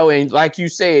 and like you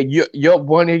said, your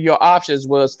one of your options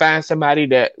was find somebody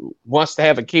that wants to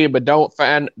have a kid but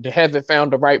haven't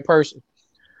found the right person.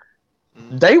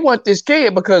 They want this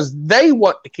kid because they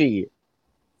want the kid.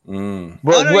 But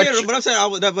I'm saying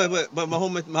but my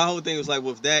whole thing was like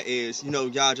with that is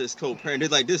y'all just co-parent.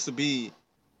 It's like this would be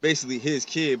basically his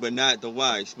kid, but not the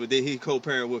wife's. But then he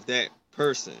co-parent with that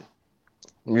person.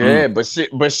 Yeah, but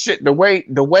shit. The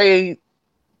way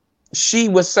she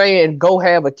was saying, go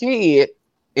have a kid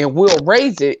and we'll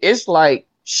raise it. It's like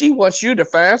she wants you to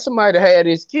find somebody to have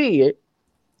this kid,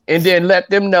 and then let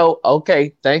them know,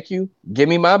 okay, thank you, give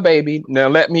me my baby, now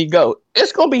let me go.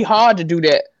 It's gonna be hard to do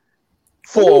that.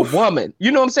 For a woman,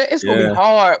 you know what I'm saying? It's gonna be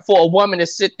hard for a woman to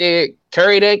sit there,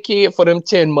 carry that kid for them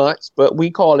 10 months, but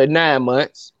we call it 9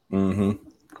 months. Mm-hmm.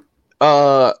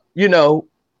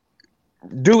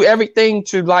 Do everything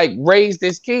to like raise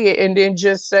this kid and then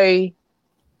just say,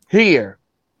 here,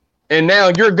 and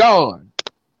now you're gone.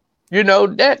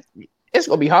 That it's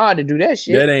gonna be hard to do that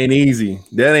shit. That ain't easy.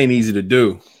 That ain't easy to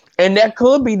do. And that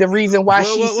could be the reason why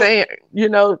she's saying,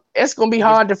 it's gonna be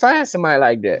hard to find somebody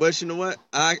like that. But you know what?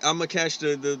 I'm gonna catch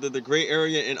the gray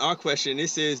area in our question. It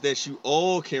says that you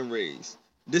all can raise.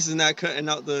 This is not cutting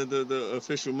out the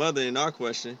official mother in our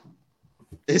question.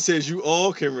 It says you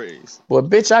all can raise. Well,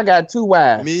 bitch, I got 2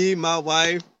 wives. Me, my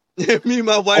wife. Or you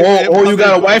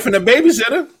got a wife and a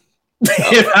babysitter.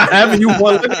 However you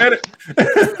want to look at it.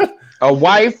 A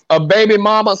wife, a baby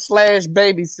mama /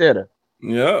 babysitter.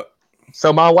 Yeah.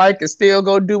 So my wife can still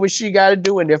go do what she got to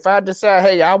do. And if I decide,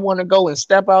 hey, I want to go and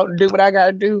step out and do what I got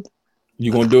to do.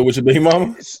 You going to do it with your baby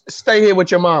mama? Stay here with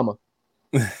your mama.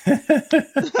 I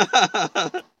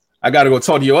got to go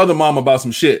talk to your other mama about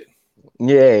some shit.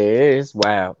 Yeah, it's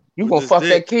wild. You going to fuck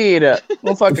that kid up. You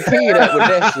going to fuck the kid up with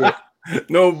that shit.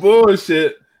 No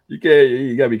bullshit.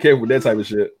 You got to be careful with that type of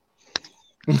shit.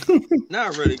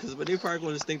 Not really, but they probably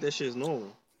going to just think that shit is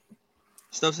normal.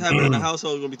 Stuff's happening in the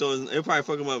household gonna be throwing. It'll probably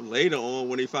fuck them up later on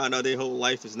when they find out their whole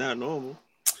life is not normal.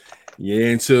 Yeah,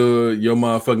 until your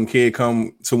motherfucking kid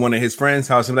come to one of his friends'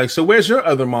 house and be like, so where's your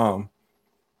other mom?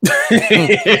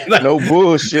 Like, no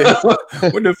bullshit.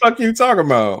 What the fuck are you talking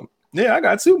about? Yeah, I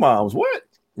got 2 moms. What?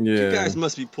 Yeah, you guys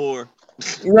must be poor.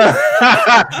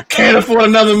 Can't afford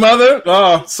another mother.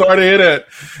 Oh, sorry to hear that.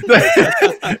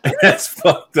 That's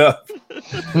fucked up.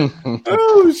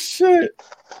 Oh shit,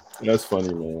 that's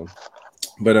funny, man.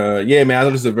 But yeah, man, I thought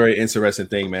it was a very interesting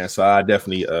thing, man. So I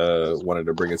definitely wanted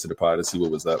to bring it to the pod to see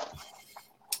what was up.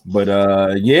 But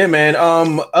yeah, man.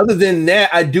 Other than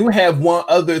that, I do have one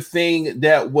other thing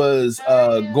that was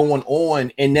going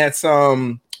on, and that's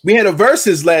we had a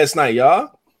versus last night,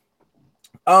 y'all.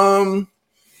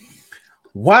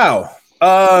 Wow.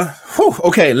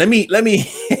 Okay, let me let me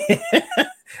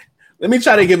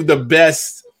try to give the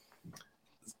best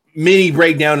mini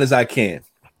breakdown as I can.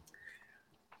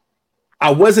 I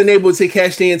wasn't able to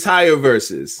catch the entire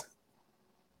verses,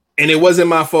 and it wasn't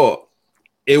my fault.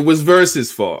 It was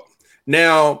Versus' fault.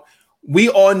 Now, we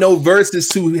all know Versus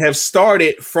to have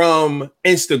started from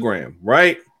Instagram,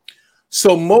 right?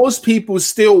 So most people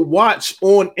still watch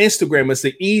on Instagram. It's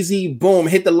an easy boom,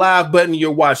 hit the live button,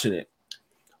 you're watching it.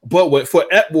 But for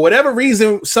whatever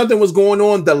reason, something was going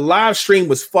on. The live stream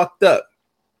was fucked up.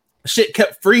 Shit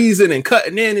kept freezing and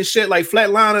cutting in and shit like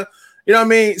Flatliner. You know what I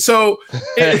mean? So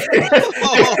like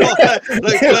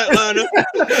Flatliner.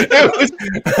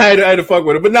 I had to fuck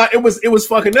with it, but no, it was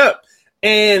fucking up.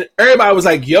 And everybody was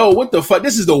like, yo, what the fuck?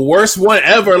 This is the worst one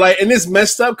ever. Like, and it's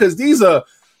messed up because these are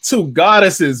two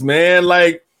goddesses, man.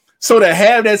 Like, so to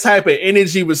have that type of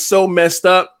energy was so messed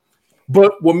up.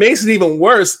 But what makes it even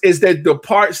worse is that the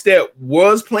parts that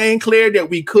was playing clear that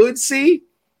we could see,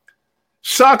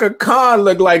 Shaka Khan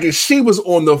looked like she was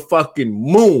on the fucking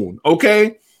moon.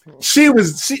 Okay. She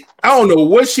I don't know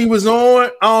what she was on.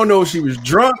 I don't know if she was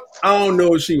drunk. I don't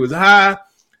know if she was high,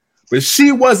 but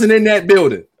she wasn't in that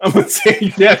building. I'm gonna tell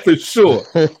you that for sure.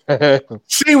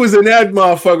 She was in that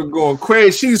motherfucker going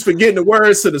crazy. She was forgetting the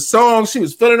words to the song. She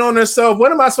was feeling on herself.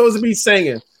 What am I supposed to be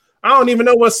singing? I don't even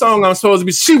know what song I'm supposed to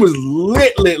be. She was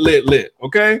lit.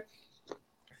 Okay.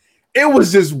 It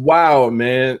was just wild,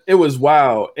 man. It was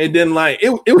wild. And then like it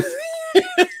was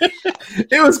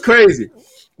it was crazy.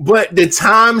 But the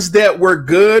times that were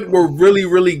good were really,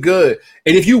 really good.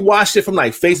 And if you watched it from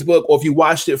like Facebook or if you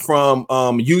watched it from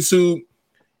YouTube,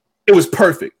 it was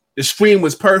perfect. The stream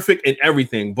was perfect and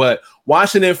everything. But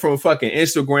watching it from fucking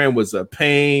Instagram was a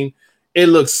pain. It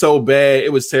looked so bad.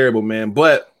 It was terrible, man.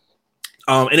 But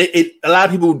and it a lot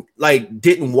of people like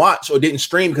didn't watch or didn't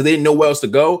stream because they didn't know where else to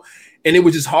go, and it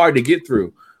was just hard to get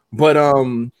through. But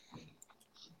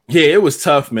yeah, it was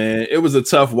tough, man. It was a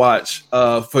tough watch.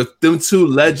 For them two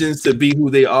legends to be who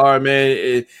they are,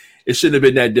 man. It shouldn't have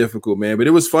been that difficult, man. But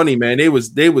it was funny, man. They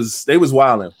was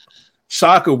wilding.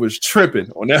 Shaka was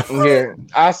tripping on that. Yeah,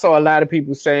 I saw a lot of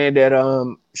people saying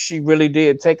that she really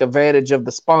did take advantage of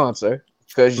the sponsor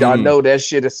because y'all know that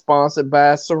shit is sponsored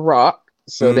by Ciroc.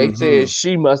 So they said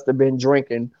she must have been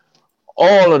drinking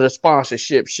all of the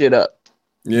sponsorship shit up.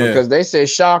 Yeah, because they said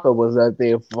Shaka was up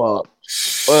there for.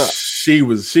 She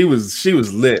was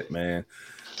lit, man.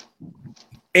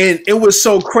 And it was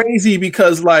so crazy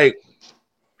because like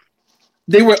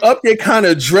they were up there kind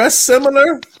of dressed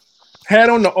similar, had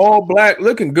on the all black,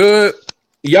 looking good.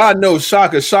 Y'all know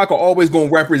Shaka always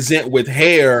gonna represent with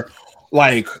hair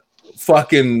like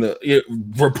fucking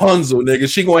Rapunzel,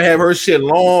 nigga. She gonna have her shit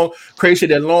long, crazy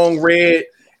that long red,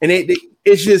 and it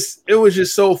was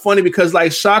just so funny because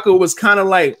like Shaka was kind of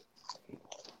like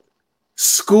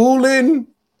schooling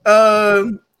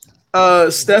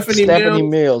Stephanie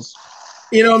Mills.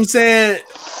 You know what I'm saying?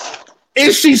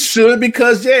 And she should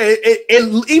because it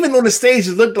even on the stage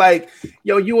it looked like,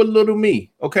 yo, you a little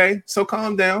me, okay? So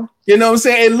calm down. You know what I'm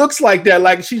saying? It looks like that,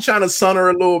 like she's trying to sun her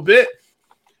a little bit.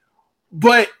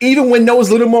 But even when those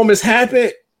little moments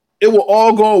happen, it will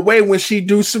all go away when she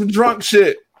do some drunk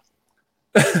shit.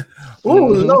 Oh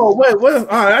no! What?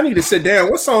 All right, I need to sit down.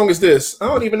 What song is this? I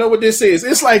don't even know what this is.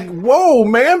 It's like, whoa,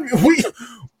 man, we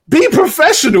be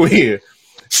professional here.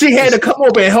 She had to come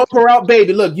over and help her out,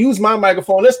 baby. Look, use my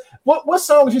microphone. What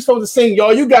song is you supposed to sing,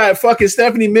 y'all? You got fucking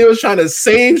Stephanie Mills trying to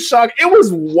save Shock. It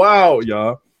was wild,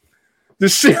 y'all. The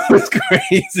shit was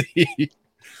crazy.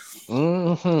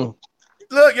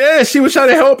 Look, yeah, she was trying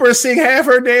to help her sing half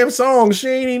her damn song. She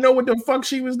didn't even know what the fuck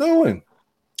she was doing.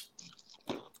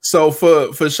 So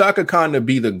for Shaka Khan to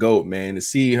be the GOAT, man, to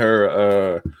see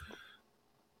her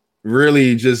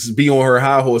really just be on her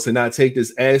high horse and not take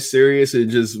this as serious, it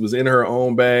just was in her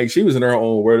own bag. She was in her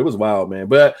own world. It was wild, man.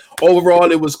 But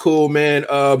overall, it was cool, man.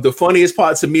 The funniest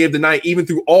part to me of the night, even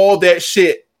through all that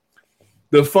shit,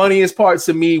 the funniest part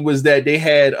to me was that they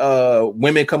had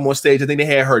women come on stage. I think they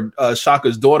had her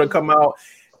Shaka's daughter come out.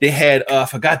 They had I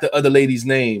forgot the other lady's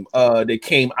name. They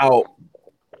came out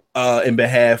in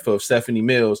behalf of Stephanie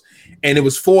Mills, and it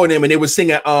was for them, and they were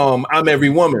singing "I'm Every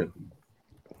Woman."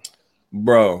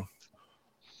 Bro,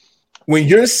 when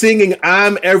you're singing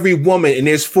I'm Every Woman and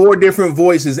there's 4 different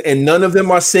voices and none of them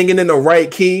are singing in the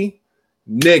right key,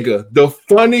 nigga, the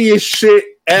funniest shit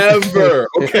ever.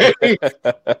 Okay.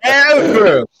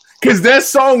 Ever. Because that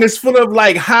song is full of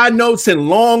like high notes and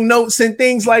long notes and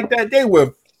things like that. They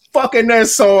were fucking that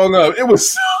song up. It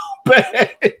was so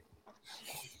bad.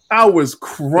 I was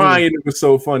crying. It was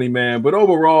so funny, man. But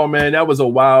overall, man, that was a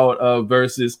wild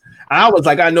versus. I was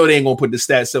like, I know they ain't gonna put the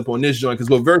stats up on this joint because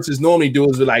what versus normally do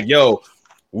is like, yo,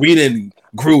 we didn't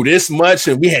grew this much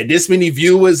and we had this many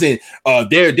viewers and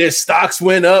their stocks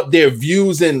went up, their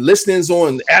views and listenings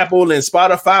on Apple and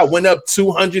Spotify went up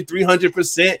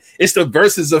 200-300%. It's the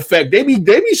versus effect. They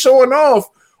be showing off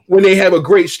when they have a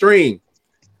great stream.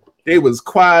 They was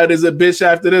quiet as a bitch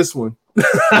after this one.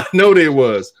 I know they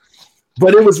was.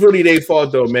 But it was really their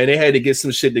fault though, man. They had to get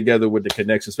some shit together with the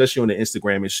connection, especially on the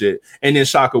Instagram and shit. And then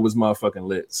Shaka was motherfucking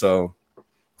lit. So,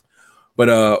 but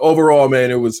overall,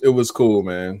 man, it was cool,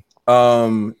 man.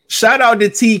 Shout out to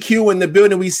TQ in the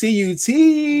building. We see you,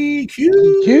 TQ.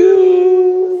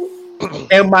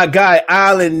 And my guy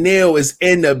Island Neil is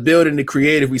in the building. The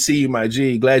creative. We see you, my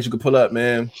G. Glad you could pull up,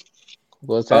 man.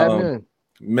 What's happening,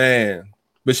 man?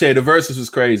 But yeah, the verses was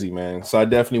crazy, man. So I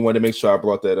definitely wanted to make sure I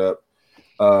brought that up.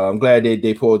 I'm glad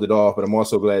they pulled it off, but I'm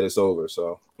also glad it's over.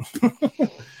 So,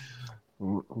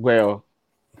 well,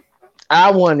 I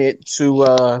wanted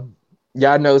to,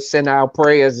 y'all know, send our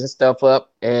prayers and stuff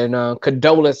up and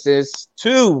condolences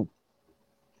to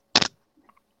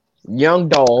Young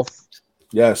Dolph,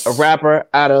 yes, a rapper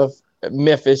out of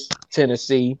Memphis,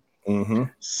 Tennessee,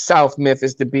 South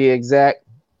Memphis to be exact.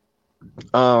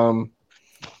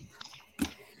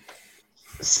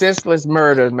 Senseless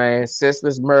murder, man.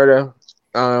 Senseless murder.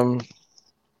 Going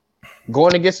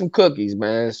to get some cookies,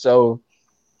 man. So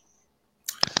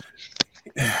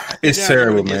it's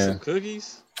terrible, man. Some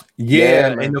cookies?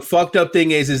 Yeah, and the fucked up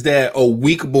thing is that a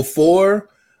week before,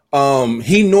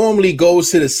 he normally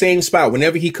goes to the same spot.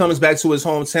 Whenever he comes back to his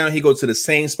hometown, he goes to the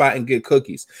same spot and get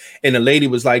cookies. And the lady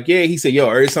was like, yeah, he said, yo,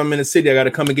 every time I'm in the city, I got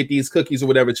to come and get these cookies or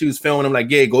whatever. She was filming him like,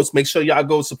 yeah, go make sure y'all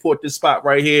go support this spot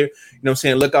right here. You know what I'm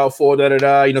saying? Look out for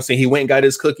da-da-da. You know what I'm saying? He went and got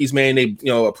his cookies, man. They,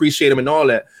 appreciate him and all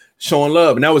that, showing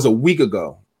love. And that was a week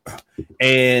ago.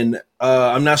 And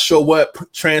I'm not sure what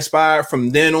transpired from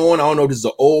then on. I don't know if this is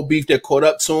an old beef that caught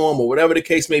up to him or whatever the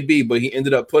case may be, but he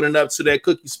ended up putting up to that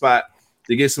cookie spot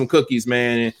to get some cookies,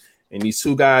 man. And these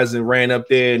 2 guys and ran up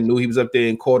there and knew he was up there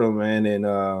and caught him, man.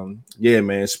 And yeah,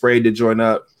 man, sprayed the joint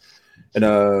up.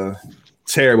 And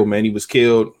terrible, man. He was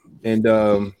killed. And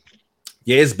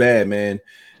yeah, it's bad, man.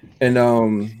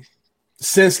 And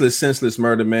senseless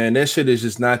murder, man. That shit is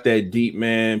just not that deep,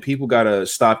 man. People gotta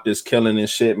stop this killing and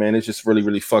shit, man. It's just really,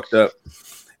 really fucked up.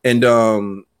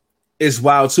 And it's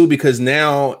wild too, because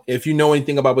now, if you know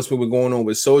anything about what's been going on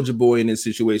with Soulja Boy in this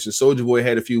situation, Soulja Boy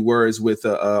had a few words with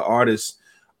artist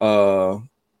of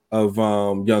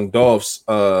Young Dolph's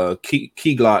Key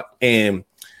Glock, and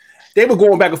they were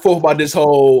going back and forth about this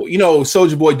whole,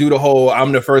 Soulja Boy do the whole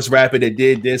I'm the first rapper that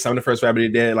did this, I'm the first rapper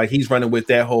that did that. Like, he's running with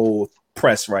that whole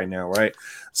press right now, right?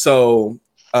 So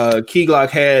Key Glock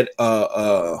had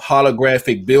a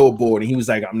holographic billboard, and he was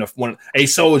like, I'm the one, hey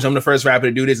Soulja, I'm the first rapper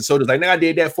to do this. And Soulja's like, nigga, I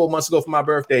did that 4 months ago for my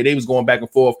birthday. They was going back and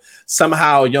forth.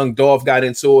 Somehow Young Dolph got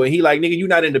into it. He like, nigga, you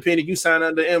not independent, you signed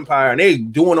under Empire. And they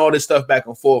doing all this stuff back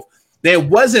and forth. There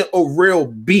wasn't a real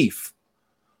beef,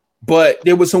 but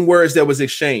there was some words that was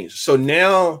exchanged. So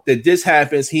now that this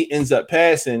happens, he ends up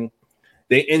passing.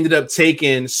 They ended up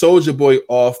taking Soulja Boy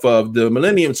off of the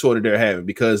Millennium Tour that they're having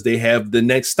because they have the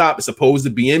next stop is supposed to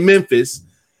be in Memphis,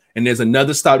 and there's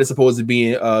another stop that's supposed to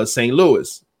be in St.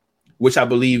 Louis, which I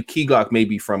believe Key Glock may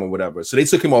be from or whatever. So they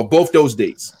took him off both those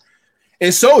dates.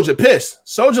 And Soulja pissed.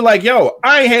 Soulja like, yo,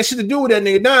 I ain't had shit to do with that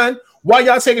nigga Don. Why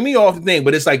y'all taking me off the thing?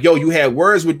 But it's like, yo, you had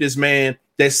words with this man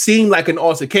that seemed like an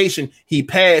altercation. He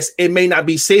passed. It may not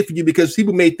be safe for you because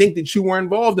people may think that you were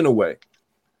involved in a way.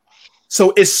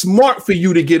 So it's smart for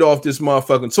you to get off this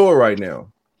motherfucking tour right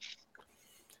now.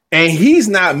 And he's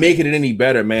not making it any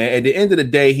better, man. At the end of the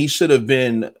day, he should have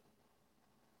been,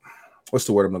 what's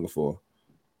the word I'm looking for?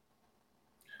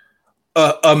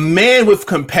 A man with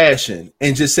compassion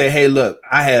and just say, hey, look,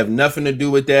 I have nothing to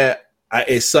do with that.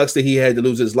 It sucks that he had to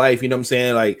lose his life. You know what I'm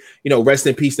saying? Like, rest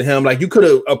in peace to him. Like, you could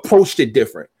have approached it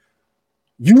different.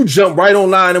 You jumped right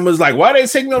online and was like, why they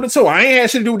take me on the tour? I ain't had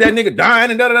shit to do with that nigga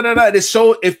dying and da-da-da-da.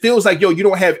 It feels like, yo, you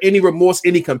don't have any remorse,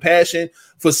 any compassion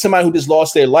for somebody who just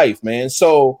lost their life, man.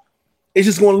 So it's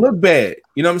just going to look bad.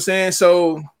 You know what I'm saying?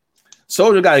 So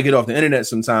Soulja got to get off the internet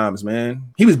sometimes, man.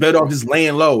 He was better off just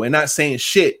laying low and not saying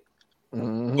shit.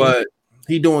 But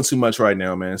he doing too much right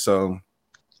now, man. So,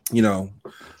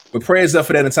 But prayers up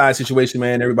for that entire situation,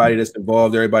 man. Everybody that's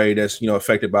involved, everybody that's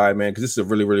affected by it, man. Because this is a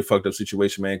really, really fucked up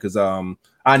situation, man. Because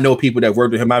I know people that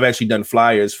worked with him. I've actually done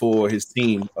flyers for his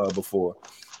team before,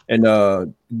 and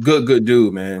good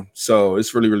dude, man. So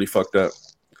it's really, really fucked up.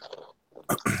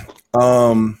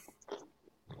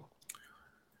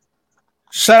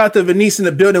 Shout out to Venice in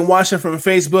the building watching from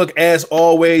Facebook. As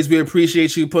always, we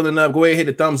appreciate you pulling up. Go ahead, hit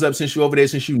the thumbs up since you're over there,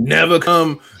 since you never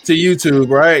come to YouTube,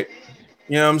 right?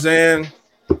 You know what I'm saying?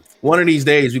 One of these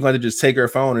days, we're going to just take her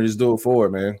phone and just do it for her,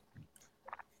 man.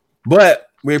 But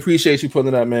we appreciate you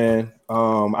pulling up, man.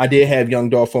 I did have Young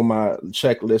Dolph on my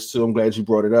checklist, so I'm glad you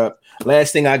brought it up.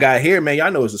 Last thing I got here, man,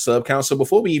 y'all know it's a sub count. So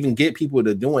before we even get people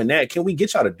to doing that, can we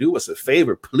get y'all to do us a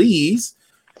favor, please?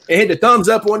 And hit the thumbs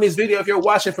up on this video if you're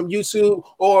watching from YouTube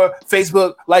or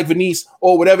Facebook, like Venice,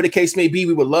 or whatever the case may be.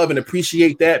 We would love and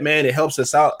appreciate that, man. It helps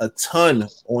us out a ton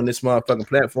on this motherfucking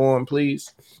platform,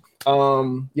 please.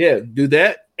 Yeah, do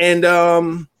that. And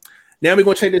now we're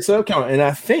gonna check the sub count. And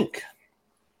I think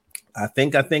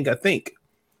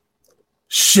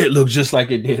shit looks just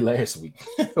like it did last week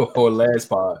or last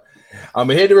pod. I'm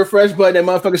gonna hit the refresh button. That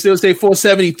motherfucker still say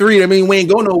 473. I mean, we ain't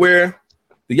go nowhere.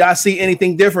 Do y'all see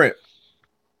anything different?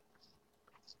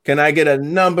 Can I get a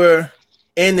number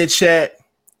in the chat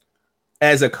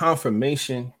as a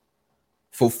confirmation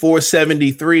for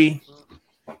 473?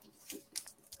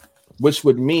 Which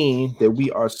would mean that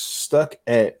we are stuck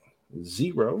at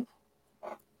 0.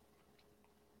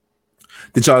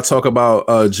 Did y'all talk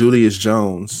about Julius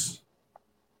Jones?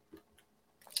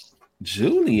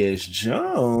 Julius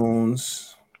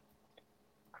Jones.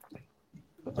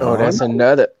 Oh, that's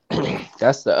another.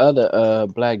 That's the other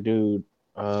black dude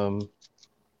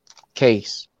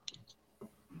case.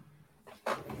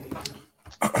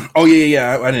 Oh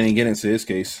yeah. I didn't get into his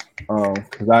case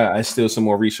because I still some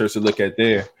more research to look at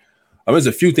there. There's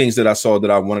a few things that I saw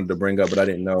that I wanted to bring up, but I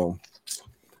didn't know.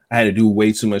 I had to do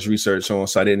way too much research on,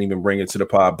 so I didn't even bring it to the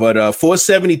pod. But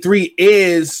 473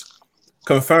 is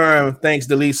confirmed. Thanks,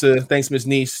 Delisa. Thanks, Miss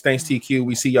Niece. Thanks, TQ.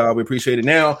 We see y'all. We appreciate it.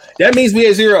 Now, that means we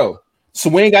at 0. So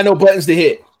we ain't got no buttons to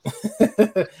hit.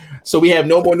 So we have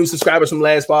no more new subscribers from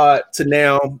last pod to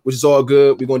now, which is all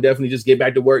good. We're going to definitely just get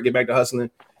back to work, get back to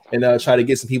hustling, and try to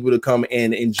get some people to come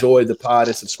and enjoy the pod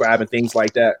and subscribe and things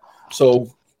like that.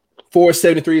 So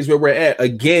 473 is where we're at.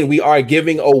 Again, we are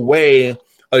giving away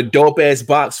a dope ass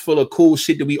box full of cool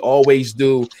shit that we always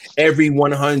do every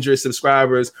 100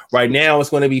 subscribers. Right now, it's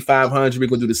going to be 500. We're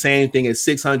going to do the same thing at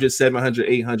 600, 700,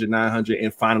 800, 900,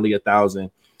 and finally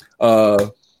 1,000.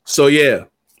 So yeah,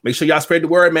 make sure y'all spread the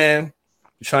word, man.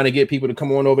 We're trying to get people to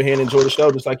come on over here and enjoy the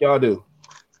show just like y'all do.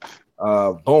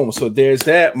 Boom. So there's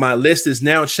that. My list is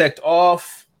now checked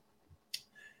off.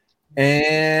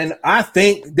 And I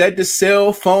think that the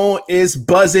cell phone is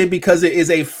buzzing because it is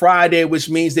a Friday, which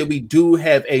means that we do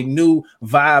have a new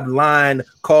Vibe line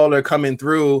caller coming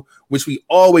through, which we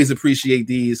always appreciate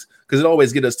these because it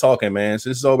always get us talking, man.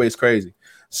 So this is always crazy.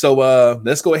 So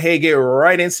let's go ahead and get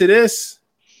right into this.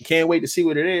 Can't wait to see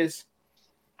what it is.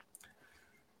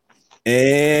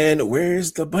 And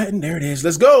where's the button? There it is.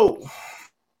 Let's go.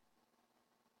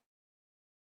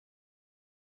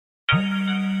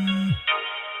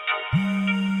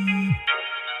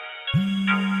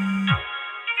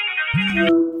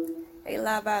 Hey,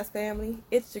 Live Vibes family,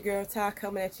 it's your girl Ty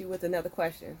coming at you with another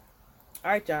question.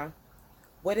 All right, y'all.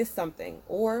 What is something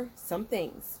or some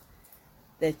things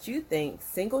that you think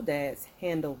single dads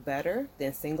handle better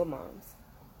than single moms?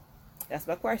 That's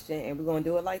my question, and we're going to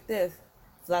do it like this.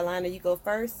 Flatliner, you go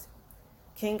first,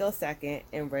 King go second,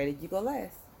 and Ready, you go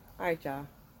last. All right, y'all.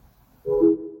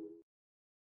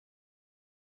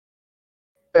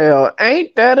 Well,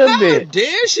 ain't that a bit?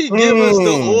 Dare she give us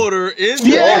the order in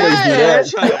the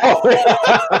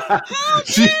How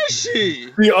dare she?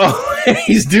 We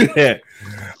always do that.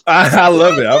 I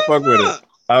love it. I fuck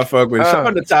with it. Shout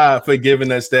out to Ty for giving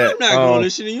us that. I'm not going to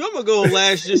listen to you. I'm going to go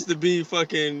last just to be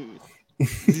fucking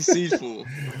deceitful.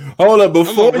 Hold up.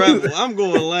 I'm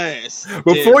going last.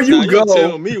 Before you go.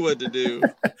 Tell me what to do.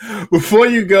 Before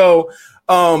you go,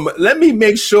 let me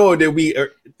make sure that we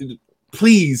are...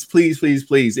 Please,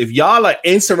 if y'all are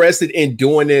interested in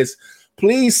doing this,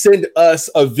 please send us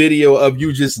a video of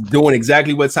you just doing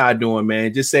exactly what Ty doing,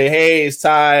 man. Just say, hey, it's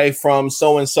Ty from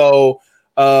so-and-so.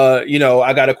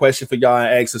 I got a question for y'all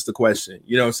and ask us the question.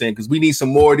 You know what I'm saying? Because we need some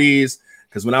more of these.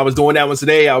 Because when I was doing that one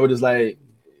today, I was just like,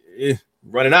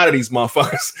 running out of these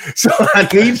motherfuckers. So I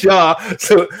need y'all.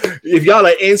 So if y'all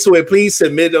are into it, please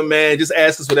submit them, man. Just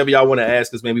ask us whatever y'all want to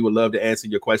ask us. Man, we would love to answer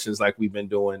your questions like we've been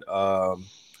doing.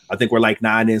 I think we're like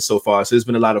 9 in so far. So it's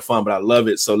been a lot of fun, but I love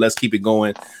it. So let's keep it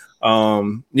going.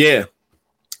 Yeah.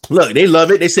 Look, they love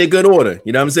it. They say good order.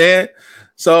 You know what I'm saying?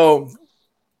 So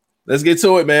let's get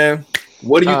to it, man.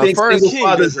 What do you think first, single King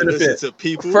fathers doesn't listen benefit? to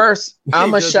people. First, I'm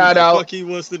King a does shout what the out. fuck he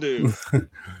wants to do.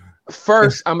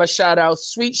 First, I'm a shout out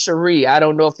Sweet Cherie. I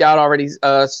don't know if y'all already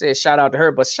said shout out to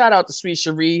her, but shout out to Sweet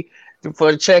Cherie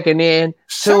for checking in,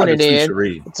 Shout out to tuning Sweet in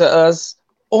Cherie. to us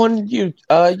on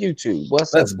YouTube.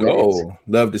 What's Let's up? go.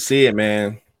 Love to see it,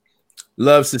 man.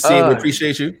 Loves to see it. We Uh,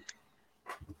 appreciate you.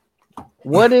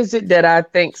 What is it that I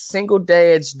think single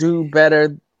dads do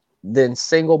better than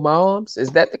single moms?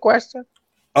 Is that the question?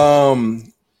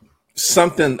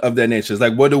 Something of that nature. It's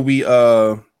like, what do we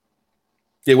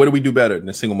what do we do better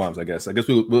than single moms? I guess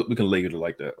we can label it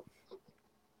like that.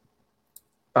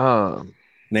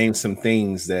 Name some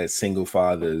things that single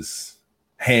fathers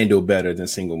handle better than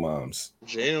single moms.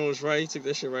 Jalen was right. He took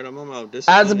that shit right out my mouth.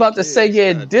 I was about to say,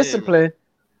 yeah, God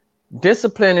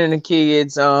disciplining the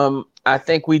kids. I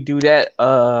think we do that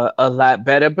a lot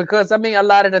better because I mean, a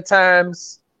lot of the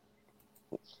times,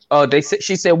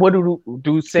 she said, what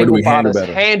do single fathers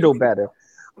handle better?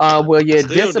 Well, yeah,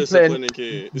 discipline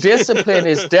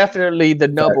is definitely the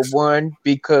number one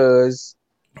because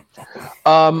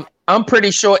I'm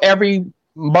pretty sure every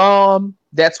mom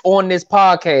that's on this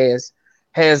podcast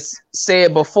has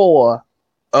said before,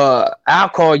 I'll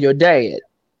call your dad,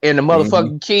 and the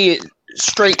motherfucking kid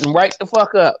straighten right the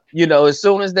fuck up. You know, as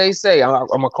soon as they say, I'm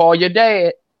gonna call your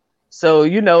dad. So,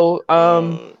 you know,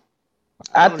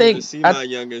 I think see my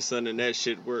youngest son and that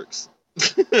shit works.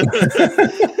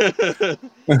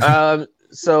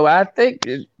 So I think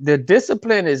the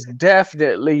discipline is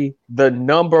definitely the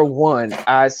number one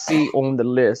I see on the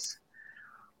list.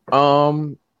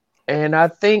 And I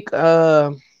think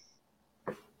I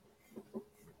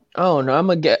don't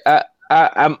know.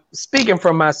 I'm speaking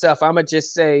from myself. I'm gonna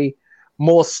just say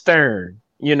more stern.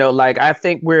 You know, like I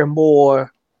think we're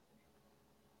more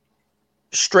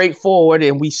straightforward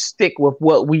and we stick with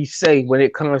what we say when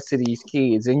it comes to these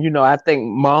kids. And you know, I think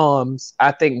moms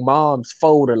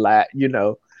fold a lot. You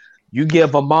know, you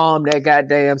give a mom that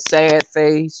goddamn sad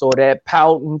face or that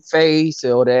pouting face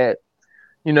or that,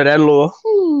 you know, that little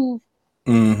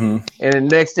and the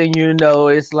next thing you know,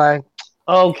 it's like,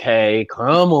 okay,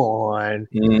 come on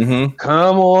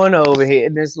over here.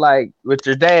 And it's like with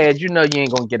your dad, you know, you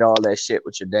ain't gonna get all that shit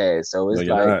with your dad. So it's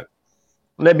like,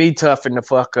 let me toughen the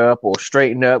fuck up or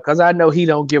straighten up, because I know he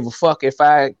don't give a fuck if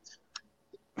I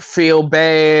feel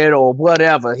bad or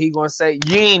whatever. He gonna say,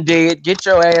 you ain't dead, get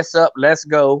your ass up, let's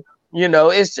go. You know,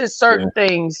 it's just certain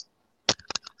things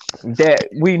that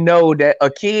we know that a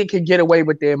kid can get away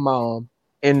with their mom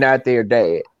and not their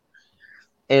dad.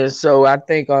 And so I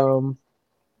think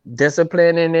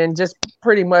disciplining and just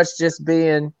pretty much just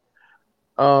being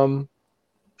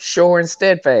sure and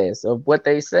steadfast of what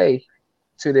they say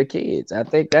to the kids. I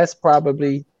think that's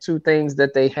probably two things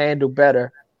that they handle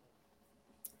better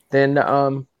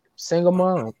than single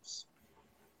moms.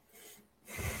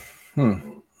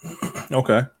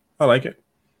 Okay, I like it.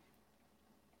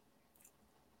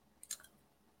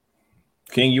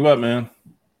 King, you up, man?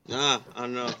 Nah, I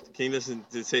don't know. King doesn't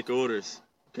take orders.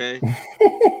 Okay,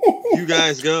 you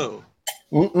guys go.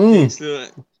 I'm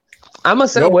gonna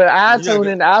say, I'll tune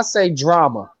in. I'll say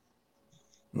drama.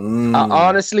 I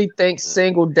honestly think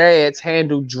single dads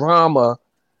handle drama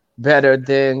better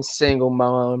than single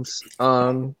moms.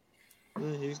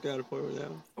 He's got a point with that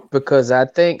one. Because I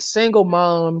think single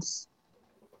moms,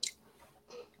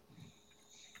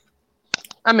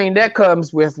 I mean, that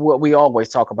comes with what we always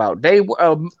talk about.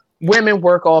 Women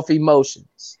work off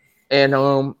emotions, and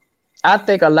I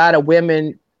think a lot of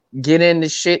women get into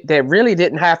shit that really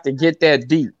didn't have to get that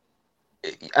deep.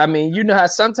 I mean, you know how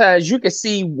sometimes you can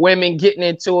see women getting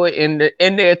into it, and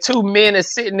there are two men are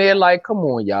sitting there like, come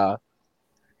on, y'all.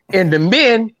 And the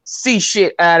men see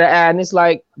shit eye to eye, and it's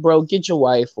like, bro, get your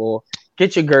wife or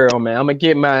get your girl, man. I'm gonna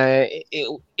get mine.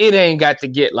 It ain't got to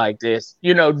get like this.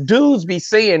 You know, dudes be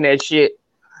seeing that shit,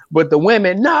 but the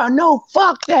women, no,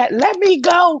 fuck that. Let me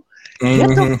go.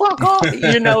 Get the fuck off.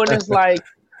 You know, and it's like,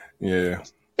 yeah.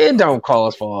 It don't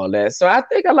cause for all that. So I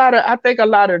think a lot of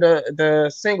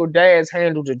the single dads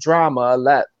handle the drama a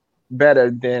lot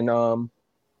better than them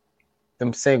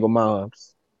single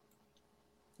moms.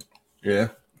 Yeah.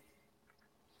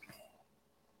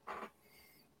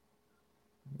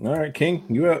 All right, King,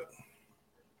 you up?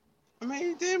 I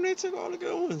mean, damn, they took all the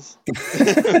good ones.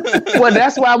 Well,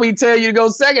 that's why we tell you to go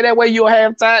second. That way you'll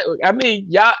have time. I mean,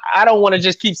 y'all, I don't want to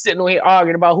just keep sitting on here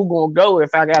arguing about who gonna go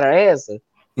if I got an answer.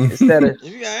 Instead of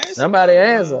somebody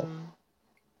answer. I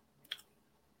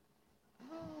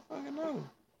don't fucking know.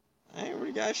 I ain't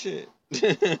really got shit.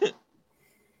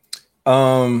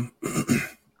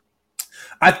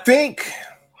 I think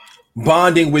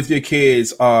bonding with your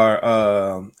kids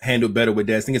are handled better with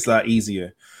dads. I think it's a lot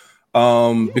easier.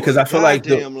 Because I feel like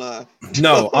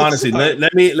no, honestly,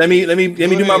 let me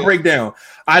do my breakdown.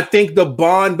 I think the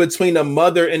bond between the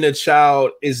mother and the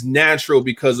child is natural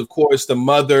because, of course, the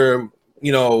mother,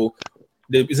 you know,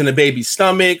 is in the baby's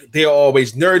stomach. They're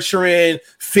always nurturing,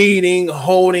 feeding,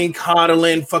 holding,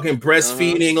 coddling, fucking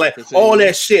breastfeeding, like all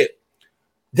that shit.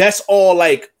 That's all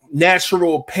like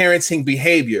natural parenting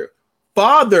behavior.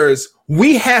 Fathers,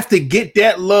 we have to get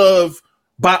that love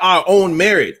by our own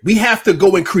merit. We have to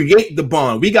go and create the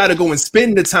bond. We got to go and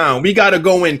spend the time. We got to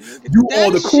go and do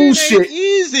all the cool shit.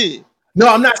 Easy. No,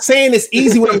 I'm not saying it's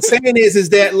easy. What I'm saying is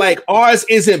that like ours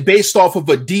isn't based off of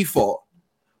a default.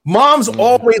 Mom's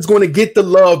always going to get the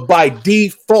love by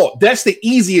default. That's the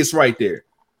easiest right there.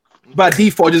 By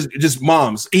default, just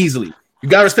moms easily. You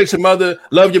gotta respect your mother,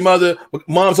 love your mother.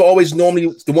 Moms are always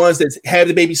normally the ones that have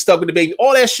the baby, stuck with the baby,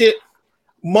 all that shit.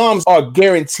 Moms are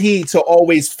guaranteed to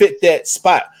always fit that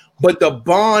spot. But the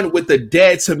bond with the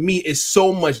dad to me is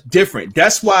so much different.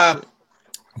 That's why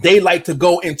they like to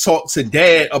go and talk to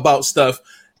dad about stuff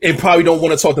and probably don't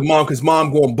want to talk to mom because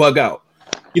mom going to bug out.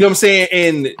 You know what I'm saying?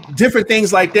 And different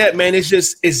things like that, man. It's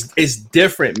just it's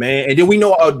different, man. And then we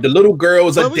know the little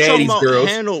girls are daddy's girls.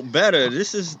 Handled better.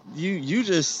 This is you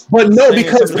just. But no,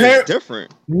 because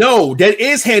different. No, that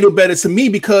is handled better to me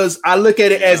because I look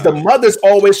at it as the mothers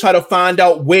always try to find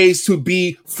out ways to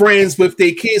be friends with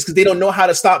their kids because they don't know how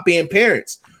to stop being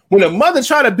parents. When a mother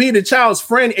try to be the child's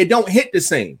friend, it don't hit the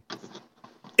same.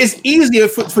 It's easier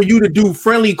for you to do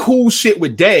friendly, cool shit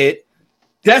with dad.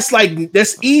 That's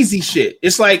easy shit.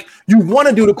 It's like you want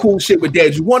to do the cool shit with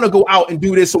dad. You want to go out and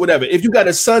do this or whatever. If you got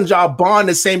a son, y'all bond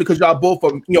the same because y'all both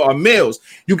are males.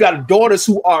 You got daughters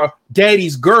who are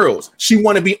daddy's girls. She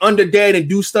want to be under dad and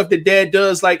do stuff that dad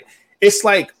does. It's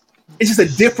just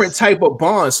a different type of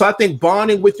bond. So I think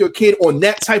bonding with your kid on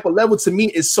that type of level to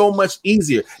me is so much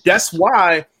easier. That's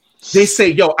why they say,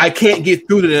 yo, I can't get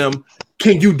through to them.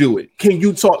 Can you do it? Can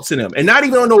you talk to them? And not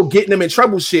even on no getting them in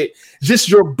trouble shit. Just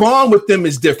your bond with them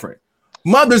is different.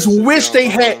 Mothers wish they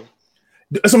had.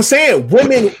 That's what I'm saying.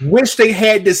 Women wish they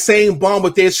had the same bond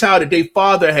with their child that their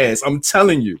father has. I'm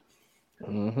telling you.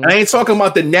 Mm-hmm. I ain't talking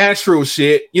about the natural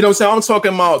shit. You know what I'm saying? I'm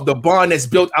talking about the bond that's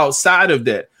built outside of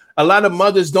that. A lot of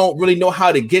mothers don't really know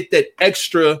how to get that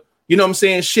extra, you know what I'm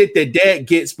saying, shit that dad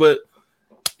gets, but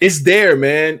it's there,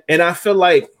 man. And I feel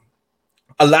like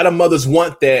a lot of mothers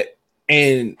want that.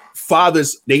 And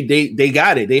fathers, they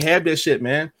got it. They have that shit,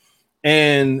 man.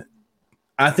 And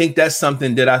I think that's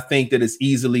something that I think that is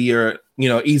easier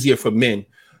for men.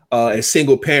 As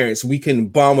single parents, we can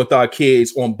bond with our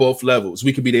kids on both levels.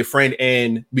 We could be their friend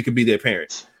and we could be their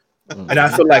parents. And I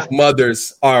feel like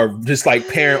mothers are just like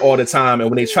parent all the time. And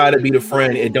when they try to be the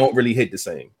friend, it don't really hit the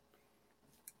same.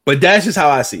 But that's just how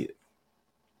I see it.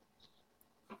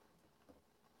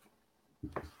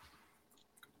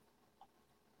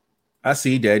 I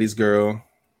see daddy's girl.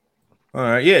 All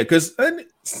right. Yeah. Because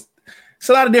it's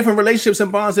a lot of different relationships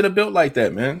and bonds that are built like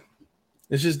that, man.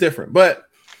 It's just different. But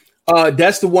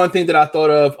that's the one thing that I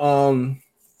thought of.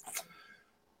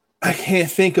 I can't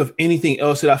think of anything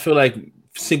else that I feel like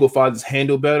single fathers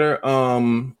handle better.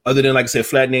 Other than, like I said,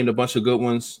 Flat named a bunch of good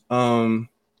ones.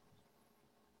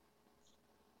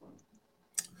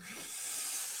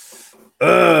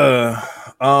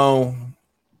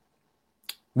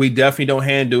 We definitely don't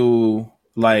handle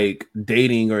like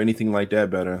dating or anything like that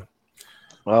better.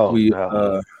 How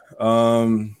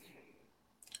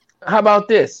about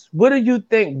this? What do you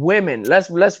think women?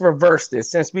 Let's reverse this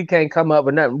since we can't come up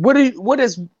with nothing. What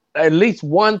is at least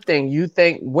one thing you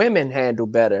think women handle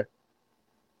better?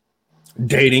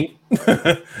 Dating.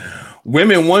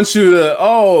 Women want you to,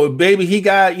 oh baby, he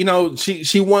got,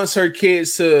 she wants her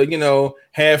kids to,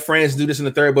 have friends, do this and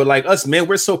the third, but like us men,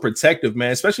 we're so protective,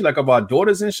 man, especially like of our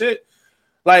daughters and shit.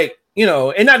 Like,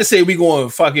 and not to say we going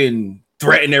to fucking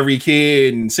threaten every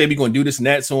kid and say we going to do this and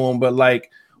that to them, but like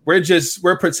we're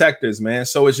protectors, man.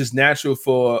 So it's just natural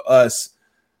for us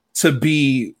to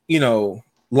be,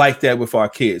 like that with our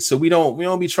kids. So we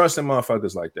don't be trusting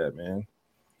motherfuckers like that, man.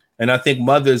 And I think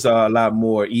mothers are a lot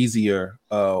more easier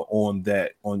on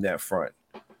that front.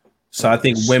 So I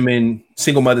think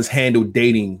single mothers handle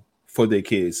dating for their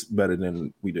kids better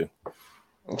than we do.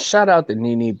 Shout out to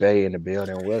Nene Bay in the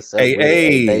building. What's up?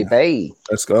 Hey, Bay.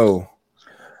 Let's go.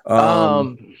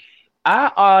 I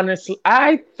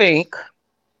think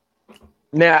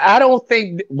now I don't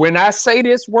think when I say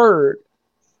this word,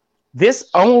 this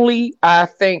only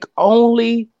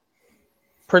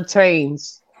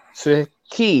pertains to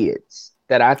kids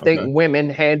that I think women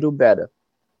handle better.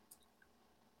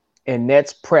 And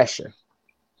that's pressure.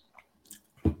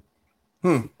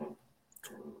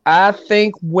 I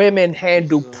think women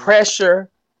handle pressure.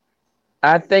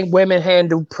 I think women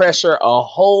handle pressure a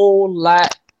whole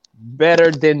lot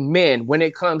better than men when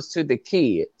it comes to the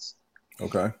kids.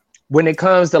 Okay. When it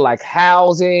comes to like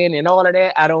housing and all of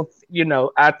that, I don't,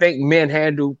 I think men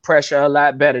handle pressure a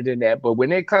lot better than that. But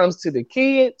when it comes to the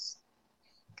kids,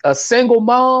 a single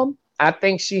mom, I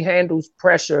think she handles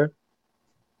pressure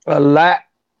a lot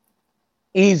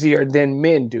easier than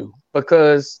men do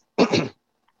because,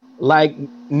 like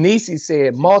Nisi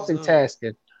said,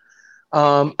 multitasking.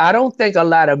 I don't think a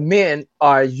lot of men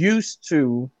are used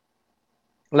to,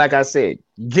 like I said,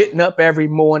 getting up every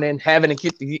morning, having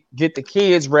to get the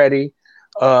kids ready,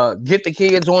 get the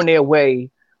kids on their way.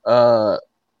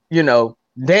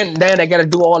 Then they got to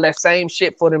do all that same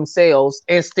shit for themselves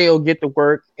and still get to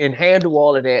work and handle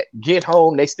all of that. Get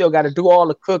home, they still got to do all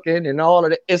the cooking and all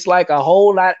of that. It's like a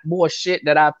whole lot more shit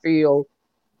that I feel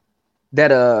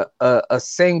that a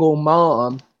single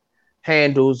mom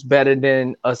handles better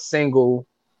than a single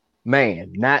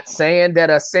man. Not saying that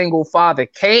a single father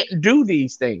can't do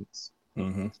these things.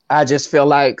 Mm-hmm. I just feel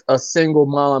like a single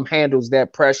mom handles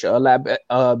that pressure a lot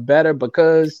better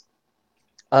because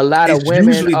a lot of women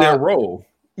usually their role.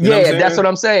 Yeah, that's what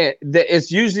I'm saying. It's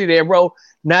usually their role.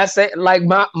 Not saying like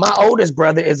my oldest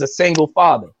brother is a single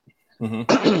father,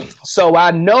 so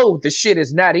I know the shit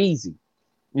is not easy,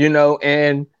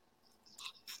 and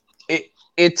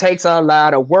it takes a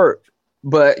lot of work.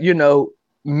 But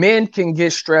men can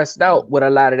get stressed out with a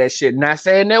lot of that shit. Not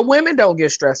saying that women don't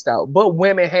get stressed out, but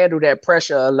women handle that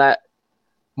pressure a lot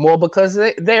more because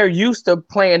they're used to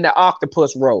playing the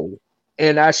octopus role.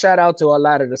 And I shout out to a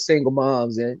lot of the single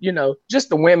moms and, just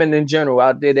the women in general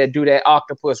out there that do that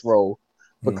octopus role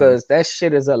because that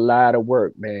shit is a lot of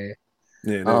work, man.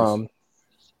 Yeah, it is.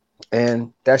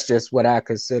 And that's just what I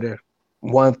consider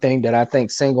one thing that I think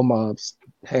single moms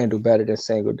handle better than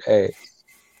single dads.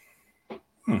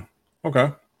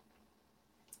 Okay.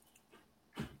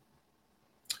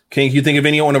 Can you think of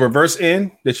any on the reverse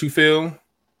end that you feel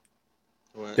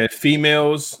that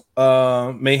females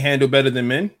may handle better than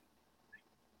men?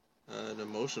 The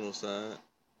emotional side,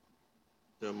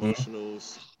 the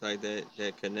emotionals like that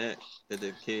connect that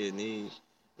the kid need.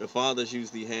 The fathers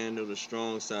usually handle the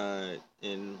strong side,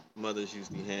 and mothers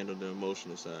usually handle the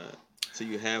emotional side. So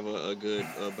you have a good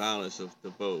balance of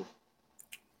the both.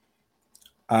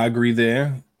 I agree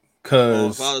there.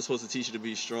 Because father's supposed to teach you to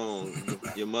be strong.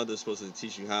 Your mother's supposed to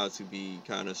teach you how to be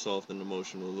kind of soft and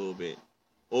emotional a little bit.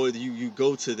 Or you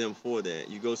go to them for that.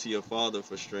 You go to your father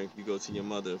for strength. You go to your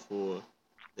mother for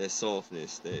that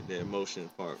softness, that emotion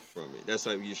part from it. That's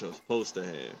what you're supposed to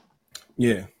have.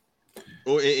 Yeah.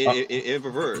 Or in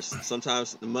reverse.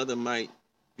 Sometimes the mother might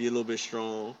be a little bit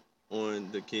strong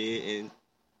on the kid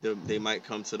and they might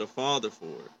come to the father for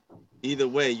it. Either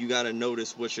way, you got to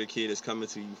notice what your kid is coming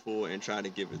to you for and try to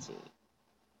give it to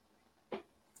him.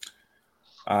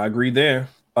 I agree there.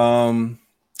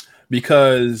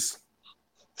 Because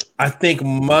I think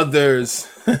mothers,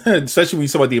 especially when you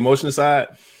talk about the emotional side,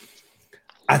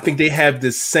 I think they have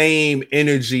the same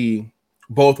energy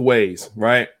both ways,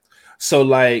 right? So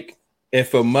like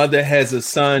if a mother has a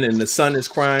son and the son is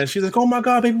crying, she's like, oh my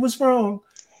God, baby, what's wrong?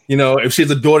 If she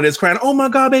has a daughter that's crying, oh my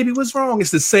God, baby, what's wrong?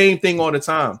 It's the same thing all the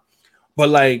time. But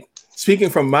like speaking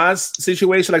from my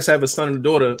situation, like I have a son and a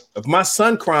daughter, if my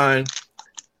son crying,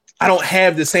 I don't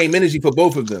have the same energy for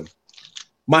both of them.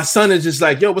 My son is just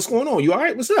like, yo, what's going on? You all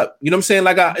right? What's up? You know what I'm saying?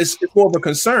 Like it's more of a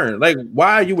concern. Like,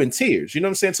 why are you in tears? You know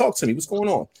what I'm saying? Talk to me. What's going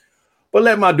on? But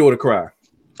let my daughter cry.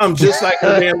 I'm just like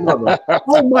her damn mother.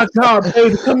 Oh my God,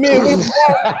 baby, come here.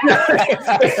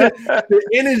 The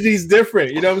energy's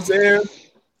different. You know what I'm saying?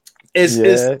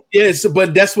 It's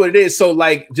but that's what it is. So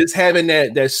like just having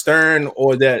that stern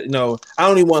or that, I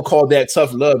don't even want to call that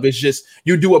tough love. It's just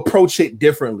you do approach it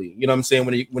differently. You know what I'm saying?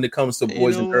 When it comes to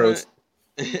boys and girls.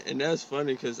 And that's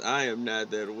funny because I am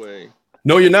not that way.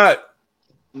 No, you're not.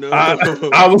 No,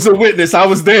 I was a witness. I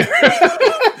was there.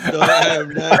 No, I am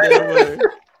not that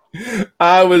way.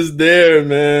 I was there,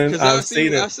 man. I see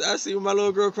my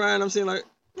little girl crying. I'm saying like,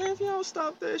 man, if you don't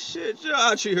stop that shit,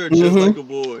 I'll treat her just like a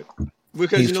boy.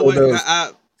 Because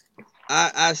what?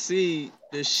 I see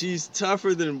that she's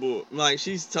tougher than boy. Like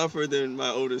she's tougher than my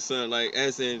oldest son. Like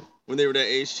as in when they were that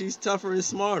age, she's tougher and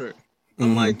smarter.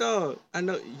 I'm like, dog, I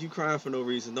know you crying for no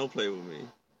reason. Don't play with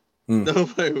me. Don't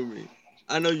play with me.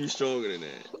 I know you're stronger than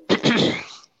that.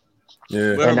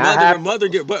 Yeah. But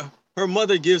her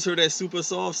mother gives her that super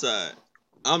soft side.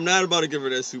 I'm not about to give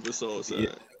her that super soft side.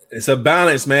 Yeah. It's a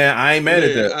balance, man. I ain't mad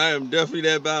at that. I am definitely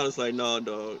that balance. Like, nah,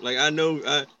 dog. Like I know,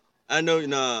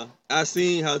 I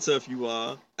seen how tough you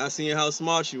are. I seen how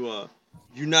smart you are.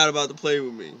 You're not about to play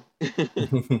with me.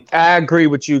 I agree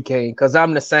with you, King, because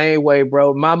I'm the same way,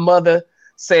 bro. My mother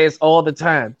says all the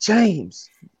time, James,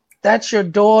 that's your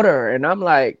daughter. And I'm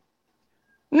like,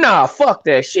 nah, fuck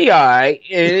that. She all right.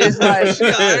 And it's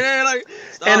like,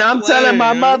 and I'm telling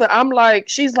my mother, I'm like,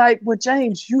 she's like, well,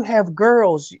 James, you have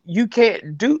girls. You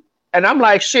can't do. And I'm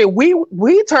like, shit,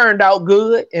 we turned out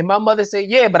good. And my mother said,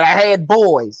 yeah, but I had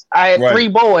boys. I had 3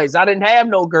 boys. I didn't have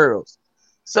no girls.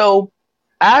 So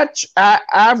I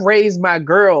raised my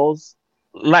girls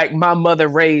like my mother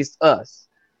raised us.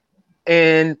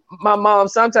 And my mom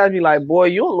sometimes be like, boy,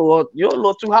 you're a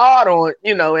little too hard on,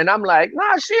 and I'm like,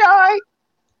 nah, she all right.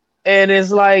 And it's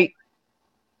like,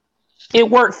 it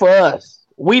worked for us.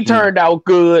 We turned out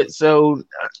good. So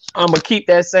I'm going to keep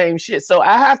that same shit. So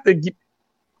I have to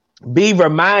be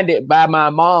reminded by my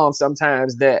mom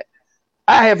sometimes that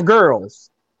I have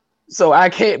girls. So I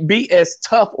can't be as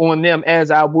tough on them as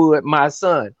I would my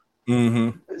son.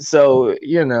 Mm-hmm. So,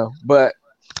 but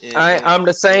I'm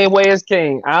the same way as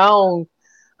King.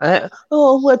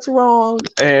 What's wrong?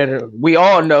 And we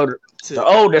all know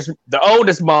the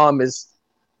oldest mom is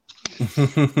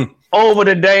over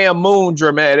the damn moon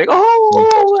dramatic.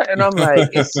 And I'm like,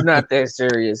 it's not that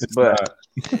serious, but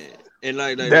and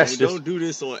like don't do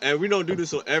this on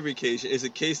every case. It's a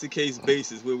case-to-case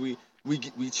basis where we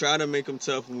try to make them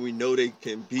tough when we know they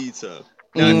can be tough.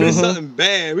 Now, if it's something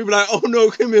bad, we be like, oh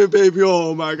no, come here, baby.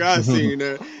 Oh my God, I seen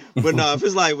that. But nah, if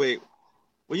it's like, wait,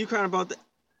 were you crying about that?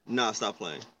 Nah, stop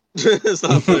playing.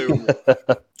 Stop playing with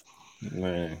me.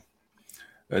 Man.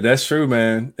 That's true,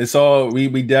 man. It's all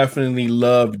we definitely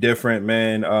love different,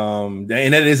 man. And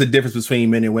that is a difference between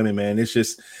men and women, man.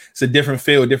 It's a different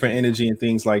feel, different energy, and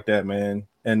things like that, man.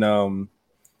 And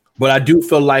but I do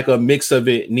feel like a mix of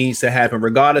it needs to happen,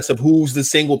 regardless of who's the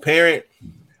single parent.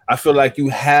 I feel like you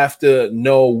have to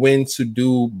know when to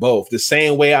do both. The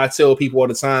same way I tell people all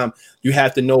the time, you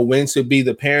have to know when to be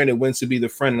the parent and when to be the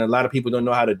friend. And a lot of people don't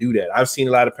know how to do that. I've seen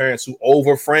a lot of parents who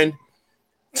over-friend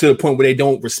to the point where they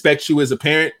don't respect you as a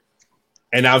parent.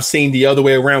 And I've seen the other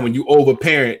way around when you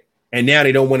over-parent and now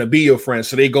they don't want to be your friend.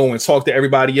 So they go and talk to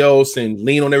everybody else and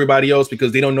lean on everybody else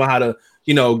because they don't know how to,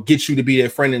 get you to be their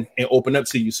friend and open up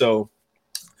to you. So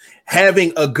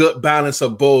having a good balance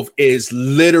of both is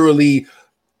literally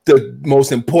the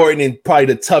most important and probably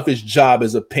the toughest job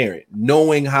as a parent,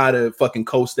 knowing how to fucking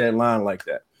coast that line like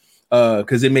that.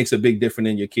 Because it makes a big difference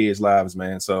in your kids' lives,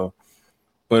 man. So,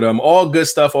 but all good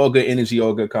stuff, all good energy,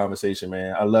 all good conversation,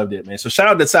 man. I loved it, man. So shout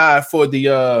out to Ty for the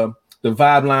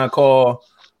vibe line call.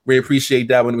 We appreciate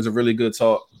that one. It was a really good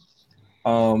talk.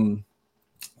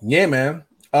 Yeah, man.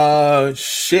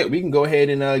 Shit, we can go ahead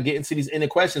and get into these inner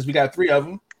questions. We got 3 of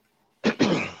them.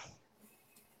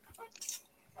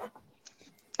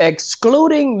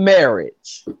 Excluding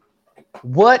marriage,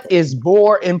 what is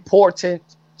more important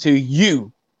to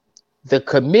you, the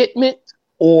commitment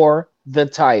or the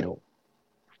title?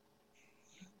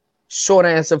 Short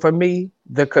answer for me,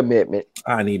 the commitment.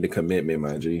 I need the commitment,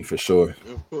 my G, for sure.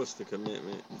 Of course, the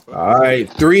commitment. All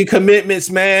right, 3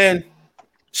 commitments, man.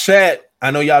 Chat.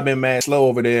 I know y'all been mad slow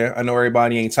over there. I know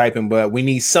everybody ain't typing, but we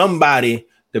need somebody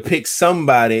to pick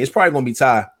somebody. It's probably gonna be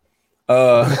Ty.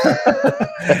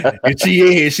 And she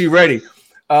in here, she ready.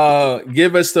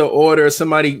 Give us the order.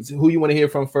 Somebody who you want to hear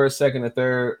from first, second, or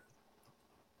third.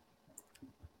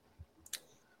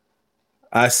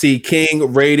 I see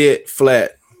King rated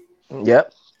flat.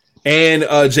 Yep. And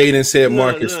Jaden said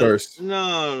Marcus first.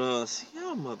 No. See,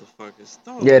 y'all motherfuckers.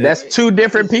 That's 2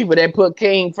 different people that put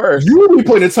King first. You be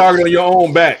putting a target on your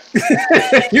own back.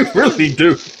 You really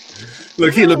do.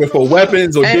 Look, he looking for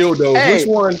weapons or dildos. Which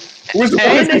one? Which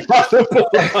one is possible?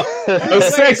 A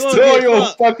sex toy or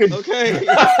fucking? Okay.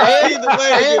 Either way,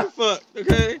 they get fucked.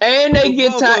 Okay. And they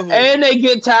get tired. And they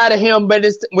get tired of him. But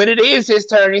when it is his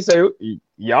turn, he say,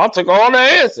 "Y'all took all the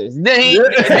answers." Then he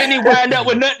wind up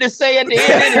with nothing to say at the end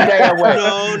any damn way.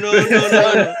 No.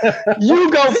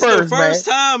 You go first, man. The first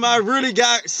time I really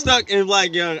got stuck in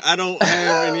like, young, I don't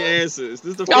have any answers.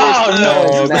 This is the first time.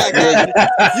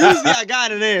 Usually I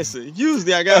got an answer.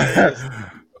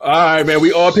 All right, man.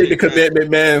 We all picked the commitment,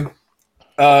 man.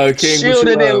 King,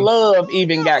 Shielded in Love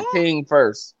even got King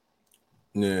first.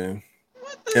 Yeah.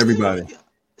 Everybody.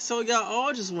 So y'all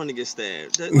all just want to get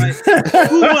stabbed. Like,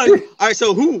 who won? All right,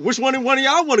 so which one of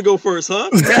y'all want to go first,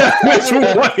 huh? Which one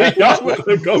of y'all want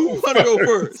to go Who want to go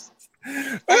first?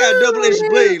 I got a double-edged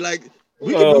blade. Like,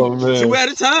 we can do 2 at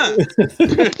a time.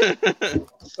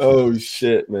 Oh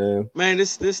shit, man. Man,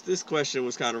 this question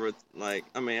was kind of like,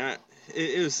 I mean,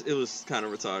 it was kind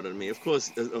of retarded to me. Of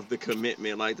course, of the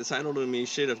commitment. Like, the title doesn't mean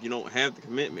shit if you don't have the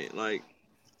commitment. Like,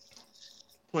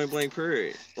 point blank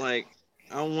period. Like,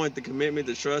 I want the commitment,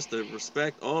 the trust, the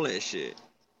respect, all that shit.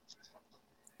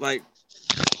 Like,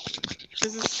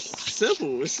 this is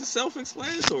simple. It's just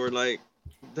self-explanatory. Like,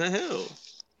 the hell.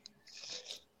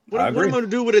 What am I going to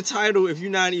do with a title if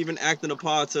you're not even acting a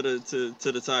part to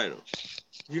the title?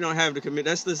 You don't have to commit.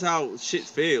 That's just how shit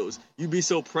fails. You be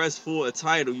so pressed for a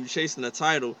title, you chasing a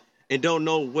title, and don't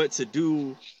know what to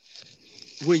do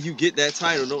when you get that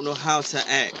title. Don't know how to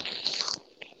act.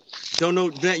 Don't know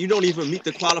that you don't even meet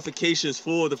the qualifications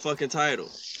for the fucking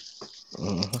title.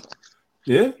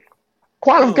 Yeah.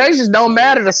 Qualifications don't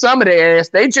matter to some of their ass.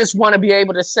 They just want to be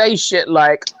able to say shit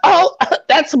like, "Oh,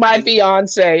 that's my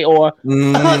fiance," or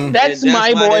 "That's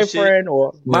my boyfriend,"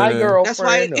 or "My girlfriend." That's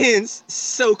why it ends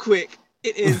so quick.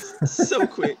 It ends so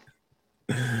quick.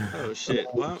 Oh shit!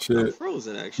 Well, I'm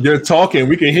frozen. Actually, you're talking.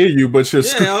 We can hear you, but your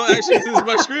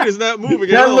my screen is not moving.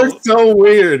 That looks so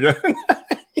weird.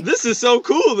 This is so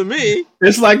cool to me.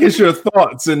 It's like it's your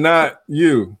thoughts and not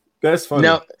you. That's funny.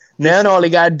 Now all he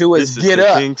gotta do is get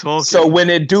up. So when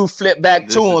it do flip back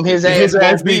to him, his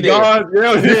ass be gone.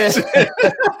 Yeah.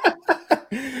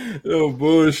 Oh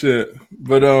bullshit.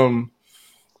 But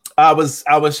I was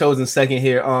chosen second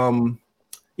here.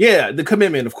 Yeah, the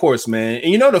commitment, of course, man.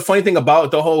 And you know the funny thing about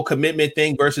the whole commitment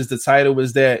thing versus the title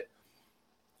is that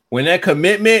when that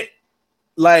commitment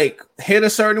like hit a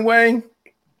certain way,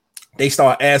 they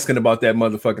start asking about that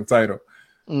motherfucking title.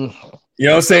 You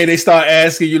know what I'm saying? They start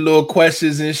asking you little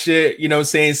questions and shit. You know what I'm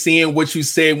saying? Seeing what you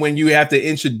say when you have to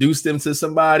introduce them to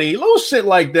somebody, little shit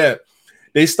like that.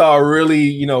 They start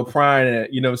really, prying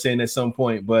at, you know what I'm saying, at some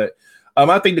point. But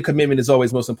I think the commitment is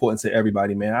always most important to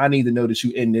everybody, man. I need to know that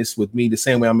you in this with me the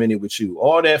same way I'm in it with you.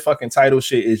 All that fucking title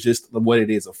shit is just what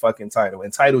it is, a fucking title.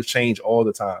 And titles change all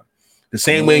the time. The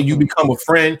same way you become a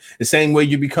friend, the same way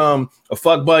you become a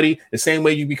fuck buddy, the same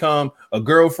way you become a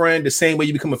girlfriend, the same way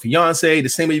you become a fiance, the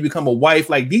same way you become a wife.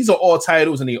 Like these are all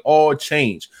titles and they all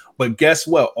change. But guess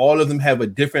what? All of them have a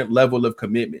different level of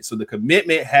commitment. So the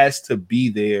commitment has to be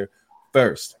there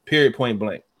first, period, point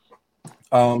blank.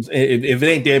 If it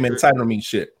ain't there, man, the title don't mean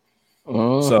shit.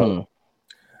 So,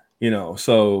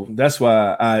 so that's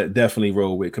why I definitely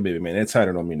roll with commitment, man. That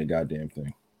title don't mean the goddamn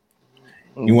thing.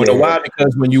 You want to know why?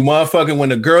 Because when you motherfucking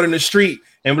when a girl in the street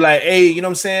and be like, hey, you know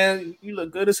what I'm saying? You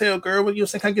look good as hell, girl. What you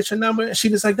saying? Can I get your number? And she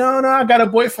just like, no, I got a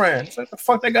boyfriend. It's like, the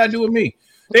fuck that got to do with me?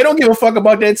 They don't give a fuck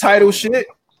about that title shit.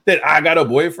 That I got a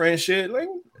boyfriend shit. Like,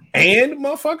 and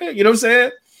motherfucker, you know what I'm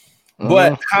saying?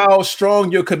 But how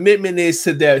strong your commitment is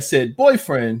to that said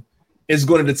boyfriend is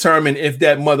going to determine if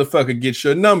that motherfucker gets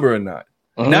your number or not.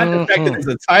 Not the fact that there's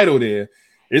a title there.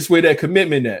 It's where that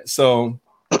commitment at. So,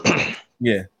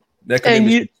 yeah.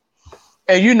 And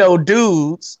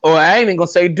dudes, or I ain't even gonna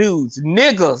say dudes,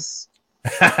 niggas.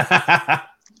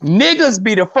 Niggas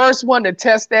be the first one to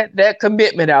test that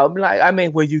commitment out.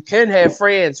 Like, you can have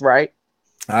friends, right?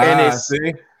 And it's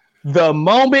the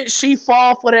moment she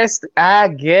fall for that, I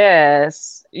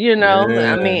guess,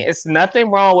 it's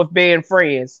nothing wrong with being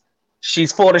friends.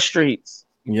 She's for the streets.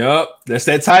 Yup, that's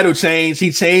that title change.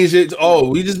 He changed it. Oh,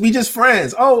 we just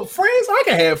friends. Oh, friends? I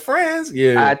can have friends.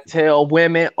 Yeah. I tell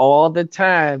women all the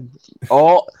time,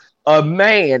 a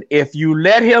man, if you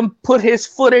let him put his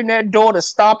foot in that door to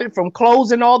stop it from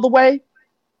closing all the way,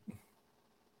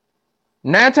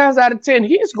 9 times out of 10,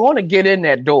 he's going to get in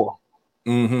that door.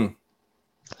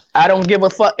 I don't give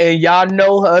a fuck. And y'all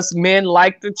know us men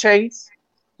like to chase.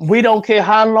 We don't care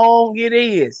how long it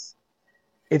is.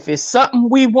 If it's something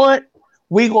we want,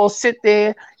 we gonna sit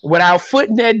there with our foot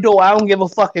in that door. I don't give a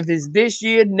fuck if it's this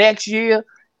year, next year,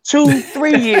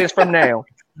 2-3 years from now.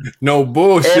 No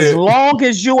bullshit. As long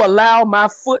as you allow my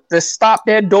foot to stop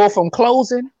that door from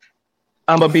closing,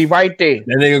 I'm gonna be right there.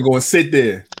 That nigga gonna sit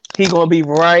there. He gonna be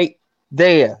right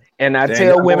there. And I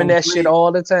tell women that shit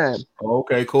all the time.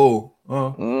 Okay, cool.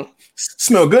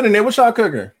 Smell good in there. What y'all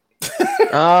cooking?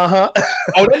 Oh, that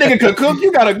nigga can cook.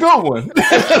 You got a good one.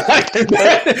 That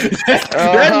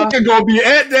nigga gonna be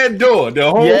at that door the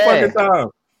whole fucking time.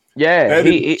 Yeah, that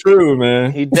is true,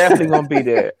 man. He definitely gonna be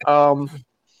there.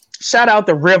 Shout out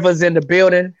to Rivers in the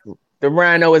building. The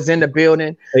Rhino is in the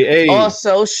building. Hey.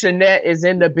 Also, Shanette is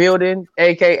in the building,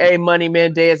 aka Money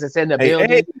Mendez is in the building.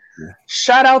 Hey.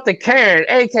 Shout out to Karen,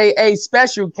 aka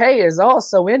Special K, is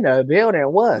also in the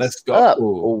building. What's up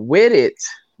with it?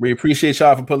 We appreciate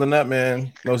y'all for pulling up,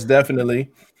 man. Most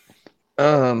definitely.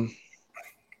 But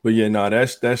yeah, no,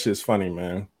 that's just funny,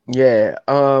 man. Yeah.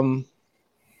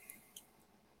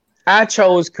 I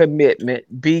chose commitment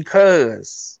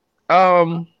because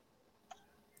that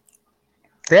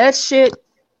shit,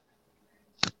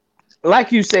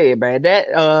 like you said, man,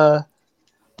 that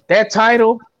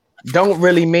title don't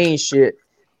really mean shit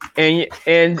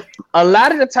And a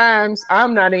lot of the times,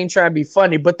 I'm not even trying to be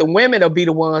funny, but the women will be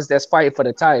the ones that's fighting for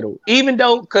the title, even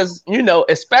though, because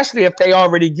especially if they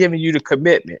already giving you the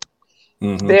commitment.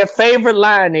 Mm-hmm. Their favorite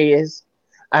line is,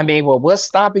 I mean, well, what's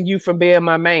stopping you from being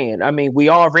my man? I mean, we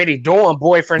already doing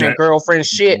boyfriend and girlfriend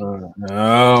shit.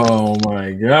 Oh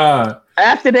my God.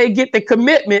 After they get the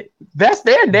commitment, that's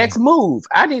their next move.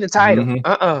 I need a title.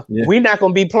 Mm-hmm. Yeah. We're not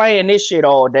going to be playing this shit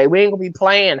all day. We ain't going to be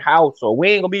playing house, or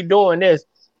we ain't going to be doing this.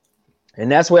 And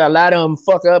that's where a lot of them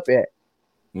fuck up at.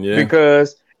 Yeah.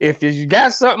 Because if you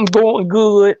got something going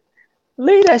good,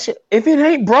 leave that shit. If it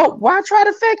ain't broke, why try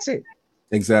to fix it?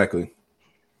 Exactly.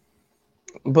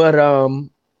 But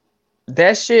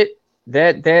that shit,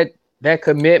 that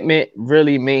commitment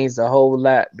really means a whole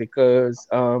lot, because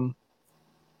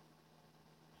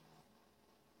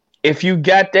if you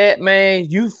got that, man,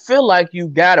 you feel like you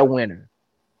got a winner.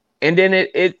 And then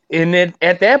it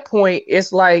at that point,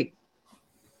 it's like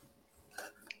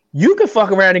you can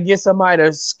fuck around and get somebody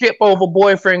to skip over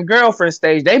boyfriend girlfriend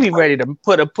stage. They be ready to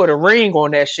put a ring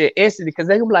on that shit instantly, because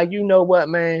they can be like, you know what,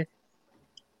 man,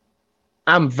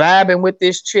 I'm vibing with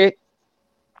this chick.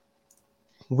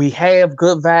 We have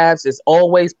good vibes. It's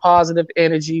always positive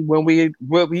energy when we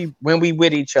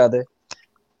with each other.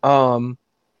 I'd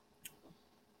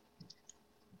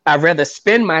rather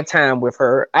spend my time with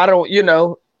her. I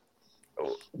don't,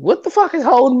 what the fuck is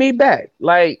holding me back?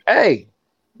 Like, hey,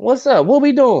 what's up? What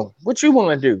we doing? What you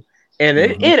want to do? And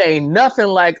it ain't nothing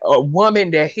like a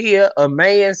woman to hear a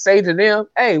man say to them,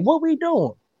 hey, what we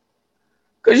doing?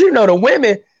 Because, the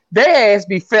women, they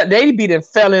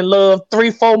fell in love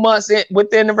 3-4 months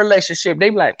within the relationship. They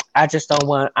be like, I don't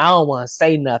want to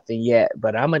say nothing yet,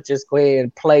 but I'm going to just go ahead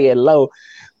and play it low.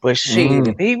 But shit,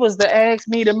 if he was to ask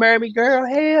me to marry me, girl,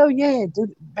 hell yeah,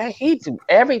 dude, man, he do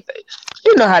everything.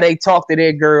 You know how they talk to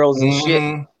their girls and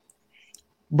shit.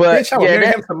 But bitch, I will marry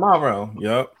him tomorrow.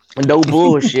 Yep. No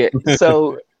bullshit.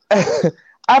 So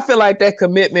I feel like that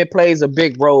commitment plays a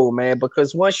big role, man,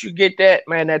 because once you get that,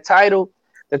 man, the title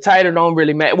don't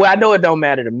really matter. Well, I know it don't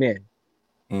matter to men.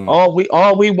 All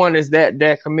we want is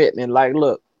that commitment. Like,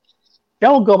 look,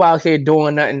 don't go out here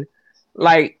doing nothing.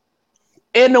 Like,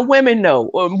 and the women know,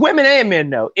 women and men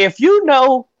know, if you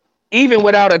know, even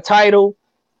without a title,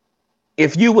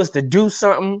 if you was to do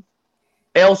something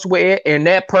elsewhere and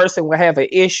that person will have an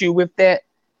issue with that,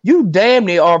 you damn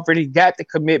near already got the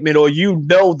commitment, or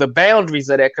the boundaries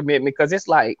of that commitment. Because it's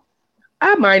like,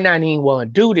 I might not even want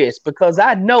to do this, because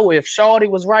I know if Shawty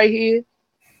was right here,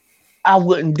 I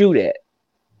wouldn't do that.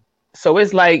 So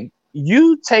it's like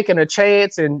you taking a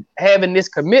chance and having this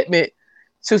commitment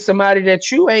to somebody that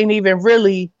you ain't even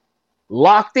really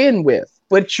locked in with,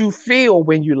 but you feel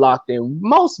when you locked in.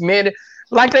 Most men,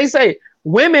 like they say,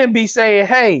 women be saying,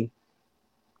 hey,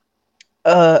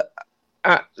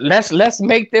 let's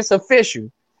make this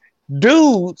official.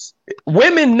 Dudes,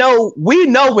 women know, we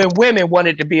know when women want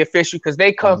it to be official because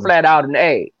they come flat out and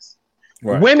ask.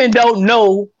 Right. Women don't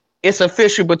know it's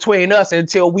official between us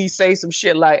until we say some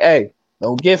shit like, hey,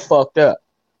 don't get fucked up.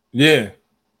 Yeah.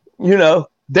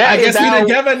 That I guess we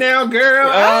together now, girl.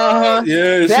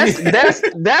 Yeah.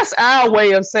 That's our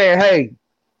way of saying, hey,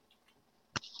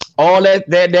 all that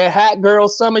hot girl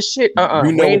summer shit,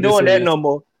 we ain't doing that no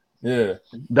more. Yeah.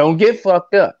 Don't get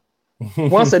fucked up.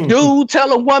 Once a dude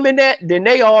tell a woman that, then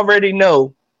they already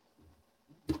know.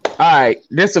 All right,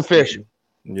 this official.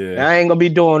 Yeah. I ain't gonna be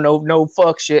doing no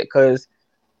fuck shit, because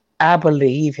I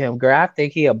believe him, girl. I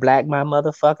think he'll black my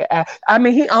motherfucker. I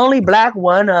mean, he only black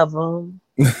one of them.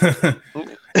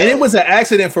 And it was an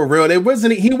accident for real. He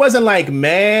wasn't like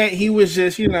mad. He was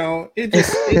just, it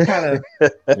kind of,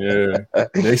 yeah.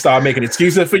 They started making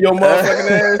excuses for your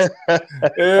motherfucking ass.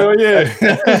 Hell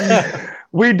yeah.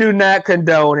 We do not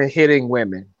condone hitting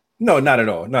women. No, not at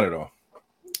all. Not at all.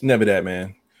 Never that,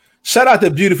 man. Shout out to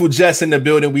beautiful Jess in the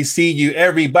building. We see you.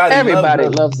 Everybody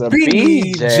loves a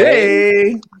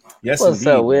BJ. Yes, what's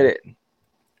indeed, up with it?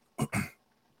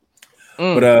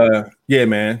 But yeah,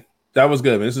 man. That was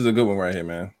good, man. This is a good one right here,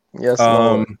 man. Yes,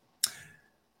 Lord.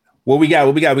 What we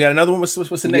got? We got another one. What's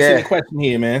the next question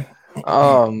here, man?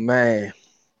 Oh, man.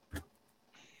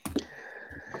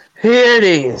 Here it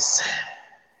is.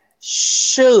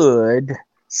 Should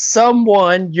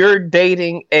someone you're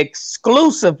dating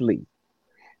exclusively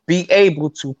be able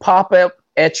to pop up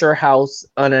at your house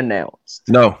unannounced?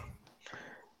 No.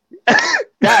 God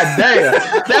damn.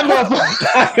 That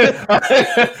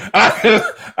motherfucker.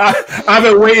 I've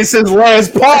been waiting since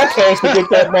last podcast to get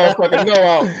that motherfucker no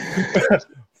out.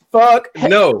 Fuck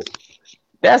no.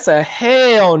 That's a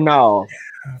hell no.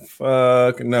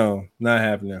 Fuck no. Not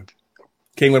happening.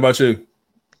 King, what about you?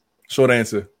 Short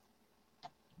answer.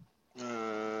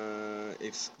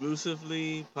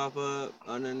 exclusively pop up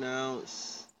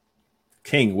unannounced.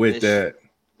 King with And that.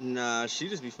 Nah, she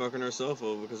just be fucking herself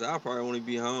over because I'll probably only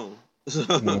be home. So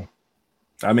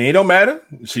I mean, it don't matter.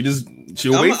 She'll wait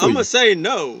for I'm you. gonna say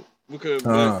no because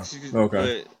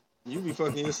okay. but you be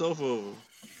fucking yourself over.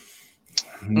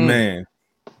 Man.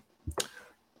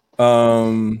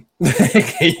 Can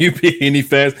you be any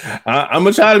fast? I'm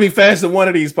gonna try to be fast in one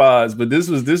of these pods, but this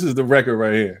is the record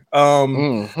right here.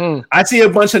 I see a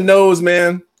bunch of no's,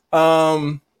 man.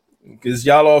 Because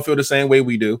y'all all feel the same way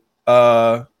we do.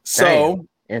 So Damn.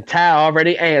 And Ty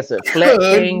already answered. Flat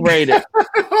King rated.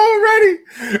 already.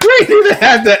 We didn't even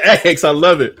have to ask. I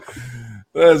love it.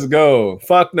 Let's go.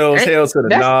 Fuck knows. Hell to the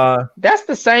nah. That's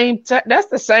the same. That's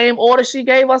the same order she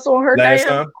gave us on her Last damn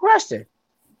time? question.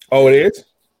 Oh, it is?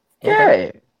 Yeah.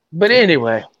 Okay. But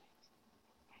anyway.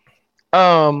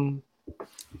 Man.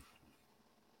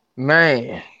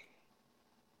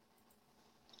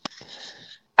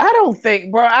 I don't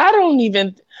think, bro. I don't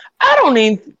even.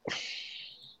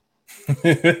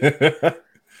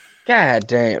 God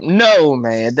damn. No,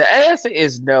 man. The answer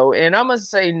is no. And I'm going to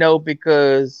say no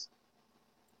because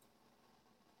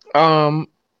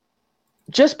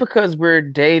just because we're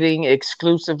dating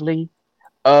exclusively,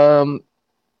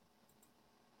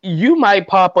 you might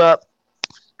pop up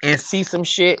and see some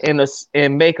shit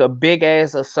and make a big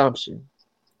ass assumption.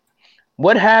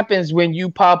 What happens when you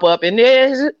pop up and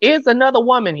there is another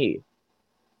woman here?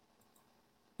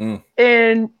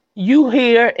 And you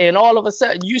hear, and all of a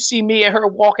sudden you see me and her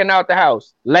walking out the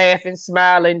house, laughing,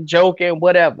 smiling, joking,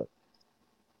 whatever.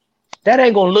 That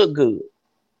ain't gonna look good.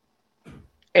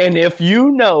 And if you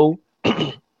know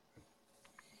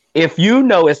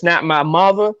it's not my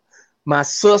mother, my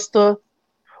sister,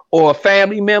 or a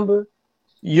family member,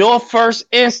 your first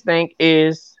instinct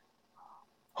is,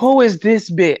 who is this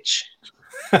bitch?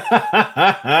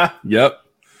 Yep.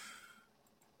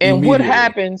 And what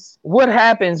happens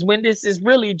when this is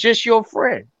really just your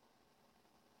friend?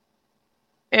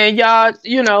 And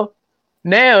y'all,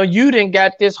 now you done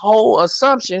got this whole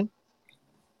assumption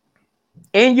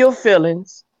in your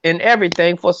feelings and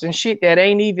everything for some shit that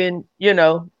ain't even,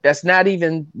 that's not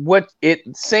even what it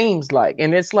seems like.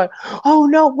 And it's like, oh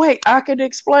no, wait, I can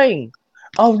explain.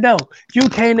 Oh no, you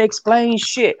can't explain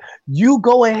shit. You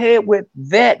go ahead with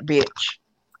that bitch.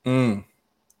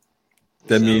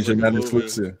 That means you're not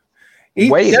exclusive.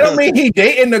 Wait, that don't mean he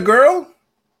dating the girl.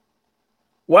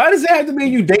 Why does it have to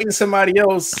mean you dating somebody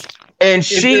else? And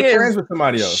she is friends with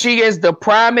somebody else. She is the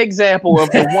prime example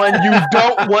of the one you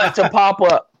don't want to pop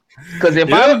up. Because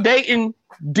if I'm dating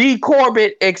D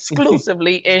Corbett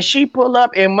exclusively and she pull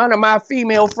up and one of my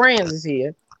female friends is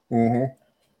here,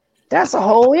 that's a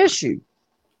whole issue.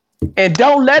 And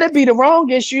don't let it be the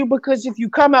wrong issue, because if you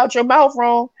come out your mouth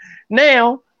wrong,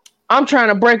 now I'm trying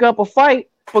to break up a fight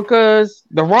because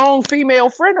the wrong female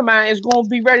friend of mine is going to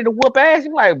be ready to whoop ass.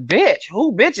 I'm like, bitch,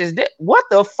 who bitch is that? What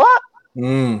the fuck?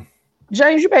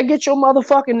 James, you better get your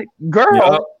motherfucking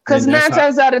girl, because 9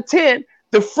 times out of 10,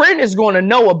 the friend is going to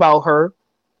know about her.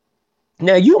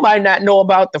 Now, you might not know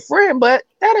about the friend, but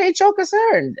that ain't your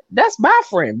concern. That's my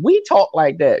friend. We talk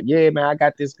like that. Yeah, man, I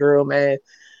got this girl, man.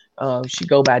 She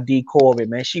go by D Corbett,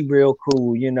 man. She real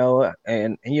cool,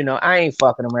 and I ain't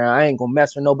fucking around. I ain't gonna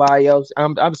mess with nobody else.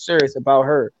 I'm serious about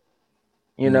her,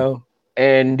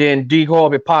 And then D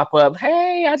Corbett pop up.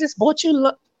 Hey, I just bought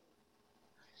you.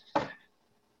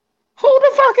 Who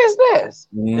the fuck is this?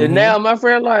 And now my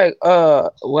friend like,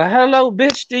 well, hello,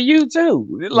 bitch, to you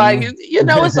too. Like,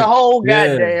 it's a whole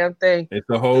goddamn thing. It's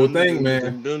a whole thing,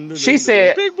 man. She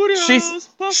said,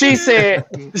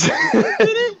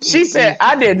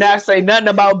 I did not say nothing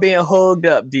about being hugged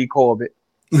up, D Corbett.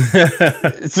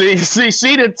 see,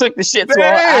 she done took the shit to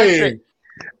her.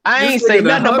 I ain't say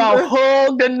nothing about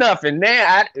hugged or nothing.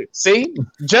 Now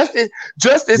just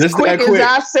as quick as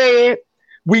I said,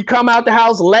 we come out the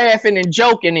house laughing and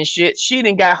joking and shit, she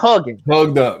done got hugged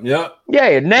up. Yep.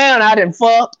 Yeah, now I done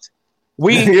fucked.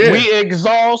 We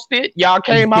exhausted. Y'all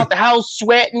came out the house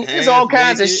sweating. It's all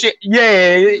kinds of shit.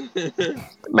 Yeah.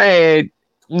 Man,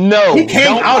 no. He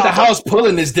came out the house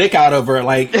pulling his dick out of her.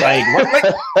 Like how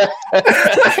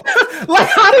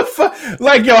the fuck?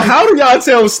 Like, yo, how do y'all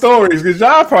tell stories? Because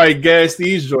y'all probably gas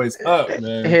these joints up,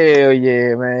 man. Hell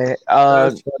yeah, man.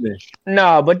 That's funny.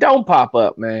 No, but don't pop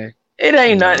up, man. It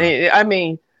ain't nothing. I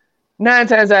mean, 9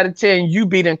 times out of 10, you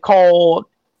been called,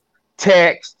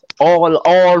 text,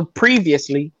 all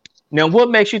previously. Now,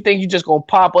 what makes you think you just gonna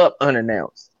pop up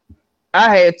unannounced?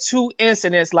 I had 2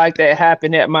 incidents like that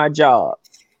happen at my job.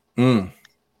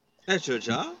 That's your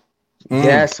job?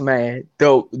 Yes, man.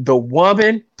 The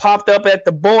woman popped up at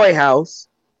the boy house.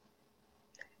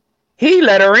 He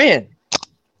let her in.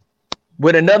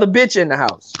 with another bitch in the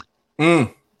house.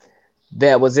 Mm.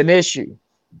 That was an issue.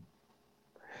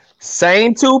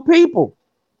 Same two people.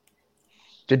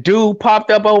 The dude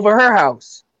popped up over her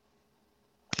house.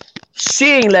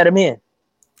 She ain't let him in.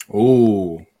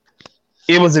 Ooh.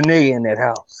 It was a nigga in that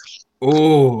house.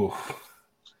 Ooh.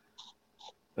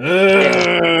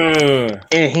 And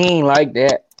he ain't like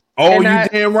that. Oh, And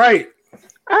you damn right.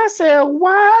 I said,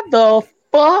 why the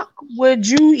fuck would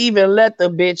you even let the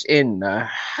bitch in the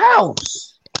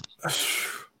house?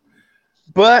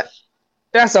 But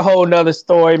that's a whole nother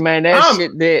story, man. That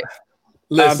shit that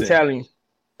Listen. I'm telling you.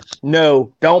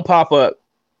 No, don't pop up.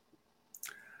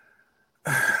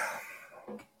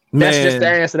 That's just the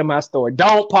answer to my story.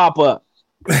 Don't pop up.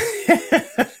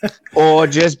 Or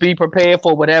just be prepared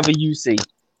for whatever you see.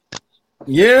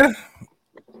 Yeah.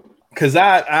 Cause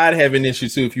I'd have an issue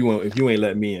too if you ain't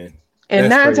let me in. And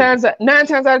That's nine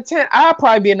times out of 10, I'll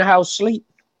probably be in the house sleep.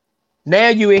 Now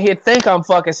you in here think I'm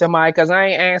fucking somebody because I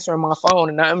ain't answering my phone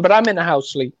or nothing, but I'm in the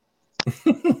house sleep.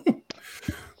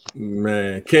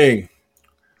 Man, King,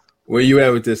 where you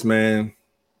at with this, man?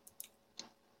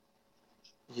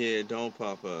 Yeah, don't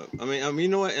pop up. I mean, you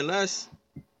know what? Unless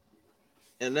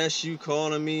you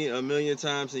calling me a million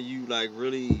times and you like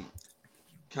really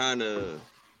kind of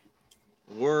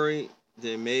worried,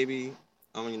 then maybe.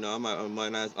 I mean, I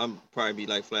might not. I'm probably be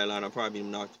like flatline. I'll probably be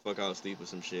knocked the fuck out of sleep or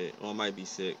some shit, or I might be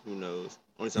sick. Who knows?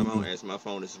 Only time I don't answer my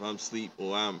phone is if I'm asleep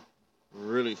or I'm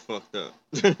really fucked up.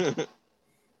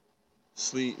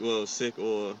 Sick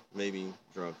or maybe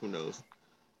drunk. Who knows?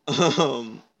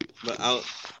 But out.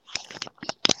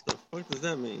 The fuck does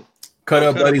that mean? Cut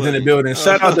up buddies in the building.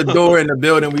 Shut out the door in the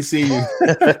building. We see you. I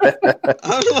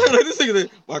was like, this nigga,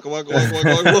 waka. I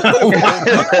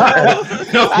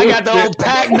got the old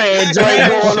Pac-Man joint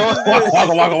going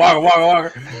on.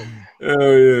 Waka.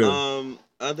 Oh yeah.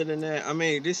 Other than that, I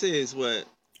mean, this is what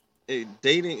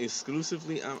dating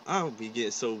exclusively. I'll be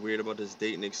getting so weird about this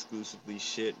dating exclusively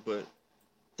shit, but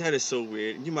that is so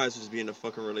weird. You might as well just be in a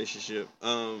fucking relationship.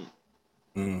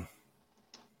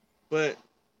 But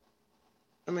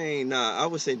I mean, nah, I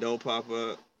would say don't pop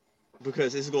up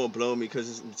because it's gonna blow me.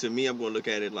 Because to me, I'm gonna look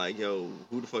at it like, yo,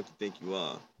 who the fuck you think you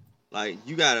are? Like,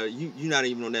 you're not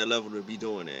even on that level to be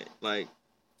doing that. Like,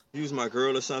 you was my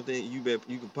girl or something, you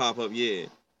can pop up, yeah.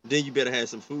 Then you better have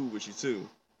some food with you too.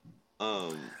 I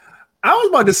was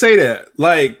about to say that.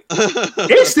 Like,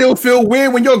 it still feel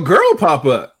weird when your girl pop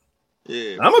up.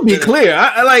 Yeah, I'm gonna be clear.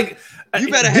 I like. You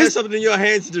better have something in your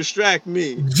hands to distract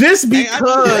me. Just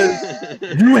because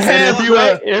you have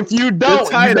if you don't,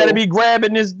 you better be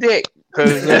grabbing this dick. So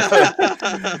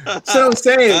I'm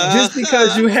saying, just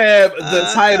because you have the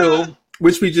title,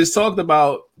 which we just talked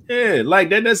about, yeah, like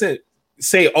that doesn't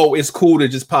say, oh, it's cool to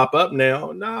just pop up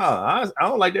now. Nah, I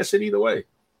don't like that shit either way.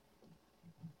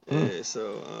 Yeah,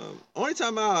 so only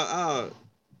time I'll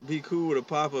be cool with a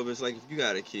pop up is like if you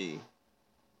got a key.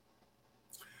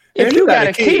 If you got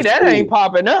a key, that ain't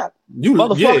popping up.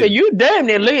 Motherfucker, you damn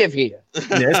near live here.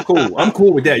 Yeah, that's cool. I'm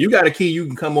cool with that. You got a key, you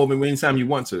can come over anytime you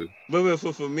want to. But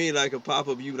for me, like a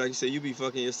pop-up, you like you said, you be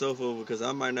fucking yourself over because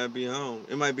I might not be home.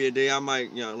 It might be a day I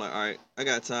might, like, all right, I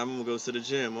got time. I'm gonna go to the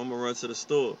gym. I'm gonna run to the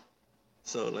store.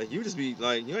 So like, you just be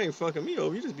like, you ain't fucking me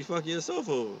over. You just be fucking yourself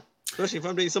over. Especially if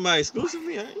I'm dating somebody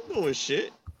exclusively, I ain't doing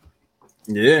shit.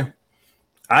 Yeah,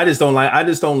 I just don't like.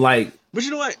 But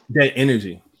you know what? That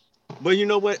energy. But you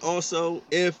know what? Also,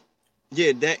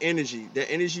 that energy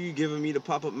you giving me to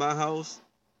pop up my house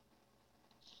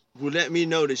will let me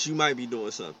know that you might be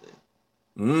doing something.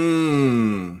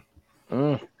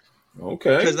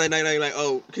 Okay. Because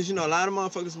because a lot of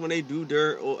motherfuckers when they do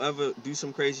dirt or ever do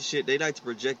some crazy shit, they like to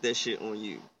project that shit on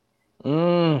you.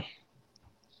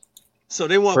 So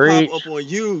they want to pop up on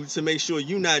you to make sure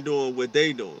you not doing what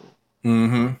they doing.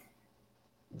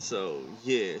 So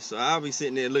yeah, I'll be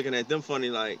sitting there looking at them funny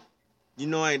like. I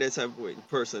ain't that type of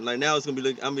person. Like now it's gonna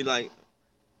be I'm be like,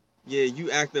 yeah, you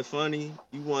acting funny.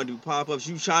 You want to do pop-ups.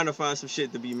 You trying to find some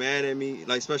shit to be mad at me.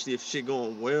 Like especially if shit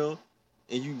going well,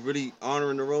 and you really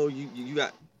honoring the role. You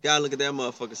gotta look at that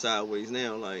motherfucker sideways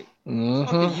now. Like,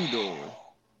 what are you doing?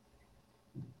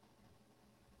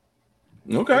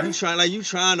 Okay. You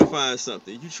trying to find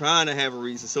something. You trying to have a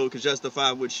reason so it can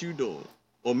justify what you doing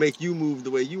or make you move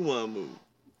the way you want to move.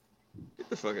 Get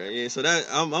the fuck out. Yeah. So that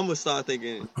I'm gonna start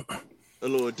thinking a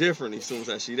little differently as soon as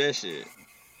I see that shit.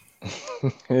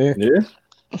 Yeah.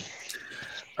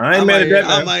 I ain't mad at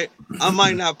that. I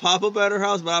might not pop up at her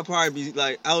house, but I'll probably be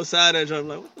like outside that joint,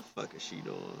 like, what the fuck is she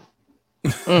doing?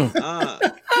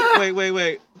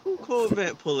 Wait. Who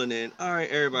Corvette pulling in? All right,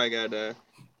 everybody got that.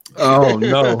 Oh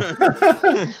no.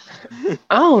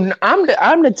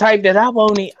 I'm the type that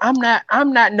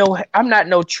I'm not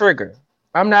no trigger.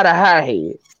 I'm not a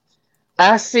hothead.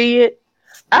 I see it.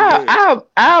 I'll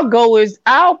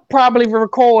probably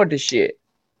record the shit.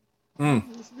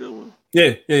 That's a good one.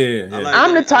 Yeah. Like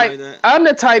I'm that. the type. I like that. I'm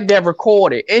the type that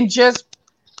record it and just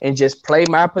play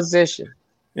my position.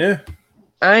 Yeah.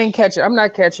 I'm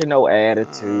not catching no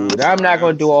attitude. I'm not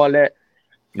gonna do all that.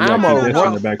 You gotta I'm keep a that shit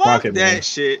in the back Fuck pocket, that man.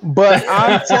 shit. But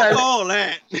I'm Fuck telling, all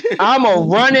that. I'm gonna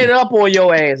run it up on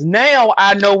your ass. Now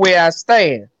I know where I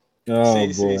stand.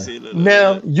 Oh boy. Look,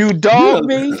 Now look. you dog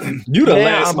me. You the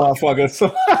Now last motherfucker.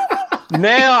 So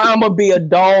Now I'm gonna be a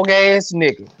dog ass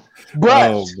nigga.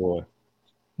 But oh boy.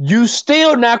 you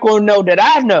still not gonna know that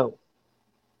I know.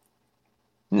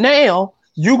 Now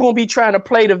you gonna be trying to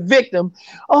play the victim.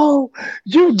 Oh,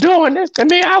 you doing this to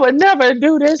me? I would never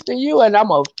do this to you. And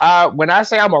when I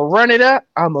say I'm gonna run it up,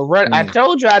 I'm gonna run. I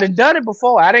told you I done it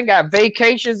before. I done got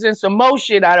vacations and some more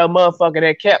shit out of a motherfucker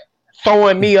that kept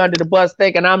throwing me under the bus,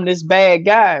 thinking I'm this bad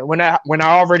guy when I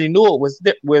already knew it was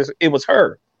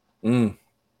her. Mm.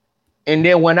 And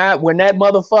then when that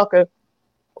motherfucker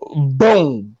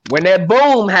boom, when that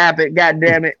boom happened,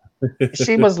 goddamn it,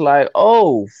 she was like,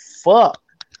 "Oh fuck."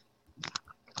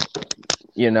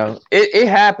 You know, it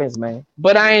happens, man.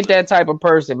 But I ain't that type of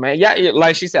person, man. Yeah,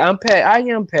 like she said, I'm petty. I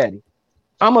am petty.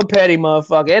 I'm a petty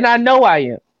motherfucker, and I know I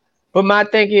am. But my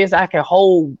thing is, I can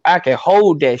hold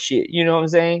that shit. You know what I'm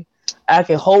saying? I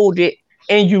can hold it,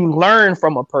 and you learn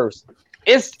from a person.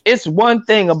 It's one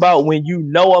thing about when you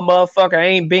know a motherfucker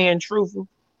ain't being truthful,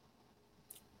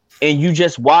 and you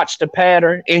just watch the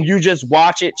pattern, and you just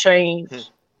watch it change,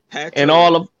 and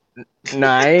all of.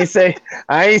 Nah, I ain't saying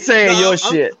your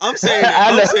shit. I'm saying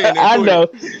I know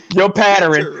your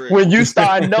pattern. When you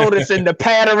start noticing the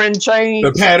pattern change.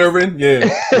 The pattern, yeah.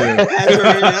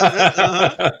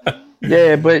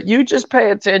 Yeah, but you just pay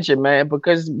attention, man,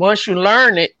 because once you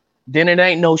learn it, then it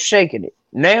ain't no shaking it.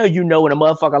 Now you know when a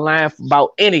motherfucker lying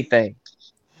about anything.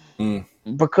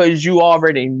 Because you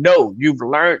already know. You've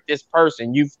learned this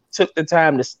person. You've took the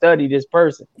time to study this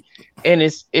person. And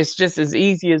it's just as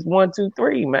easy as 1, 2,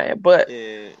 3, man. But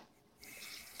yeah.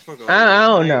 I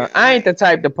don't know. I ain't the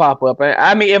type to pop up.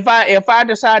 I mean, if I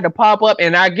decide to pop up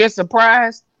and I get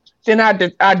surprised, then I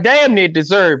damn near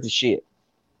deserve the shit.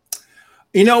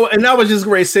 You know, and I was just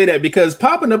going to say that because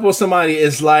popping up on somebody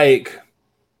is like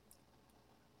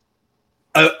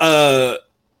another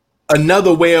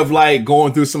way of like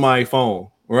going through somebody's phone,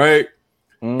 right?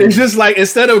 It's just like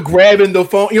instead of grabbing the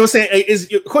phone, you know what I'm saying?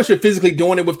 Of course, you're physically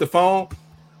doing it with the phone,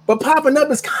 but popping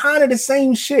up is kind of the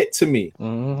same shit to me.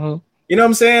 Mm-hmm. You know what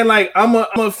I'm saying? Like I'm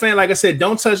a fan. Like I said,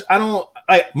 don't touch. I don't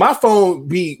like my phone.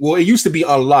 It used to be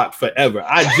unlocked forever.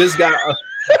 I just got.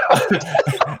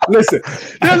 Listen,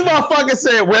 this motherfucker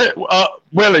said,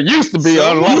 "Well, it used to be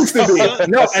unlocked." Used to be.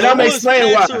 No, and I'm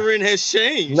explaining why. Has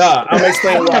changed. Nah, I'm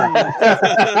explaining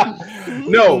why.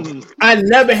 No, I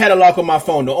never had a lock on my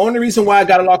phone. The only reason why I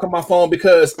got a lock on my phone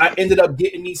because I ended up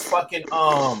getting these fucking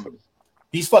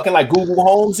like Google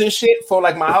Homes and shit for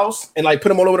like my house and like put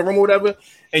them all over the room or whatever.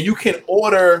 And you can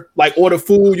order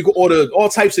food, you can order all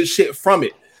types of shit from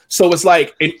it. So it's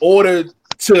like in order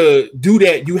to do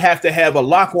that, you have to have a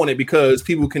lock on it because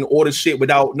people can order shit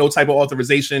without no type of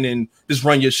authorization and just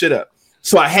run your shit up.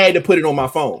 So I had to put it on my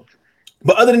phone.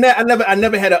 But other than that, I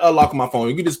never had to unlock my phone.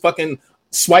 You can just fucking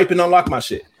swipe and unlock my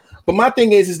shit. But my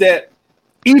thing is that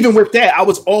even with that, I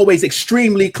was always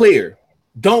extremely clear.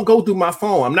 Don't go through my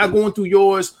phone. I'm not going through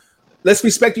yours. Let's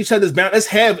respect each other's boundaries. Let's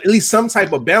have at least some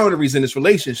type of boundaries in this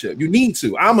relationship. You need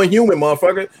to. I'm a human,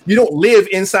 motherfucker. You don't live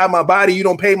inside my body. You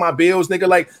don't pay my bills, nigga.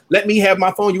 Like, let me have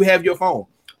my phone. You have your phone.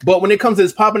 But when it comes to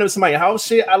this popping up somebody's house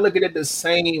shit, I look at it the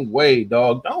same way,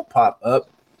 dog. Don't pop up.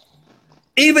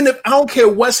 Even if I don't care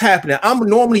what's happening, I'm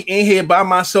normally in here by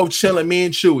myself chilling, me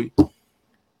and Chewy.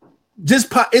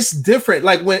 Just pop. It's different.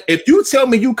 Like if you tell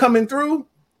me you coming through,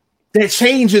 that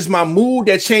changes my mood.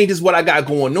 That changes what I got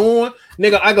going on.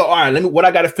 Nigga, I go, all right, what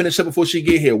I got to finish up before she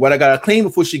get here. What I got to clean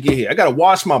before she get here. I got to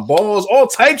wash my balls. All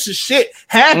types of shit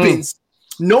happens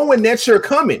knowing that you're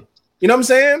coming. You know what I'm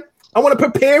saying? I want to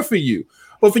prepare for you.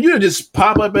 But for you to just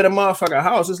pop up at a motherfucking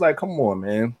house, it's like, come on,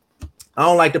 man. I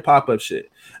don't like the pop-up shit.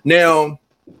 Now,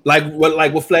 like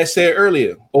what Flash said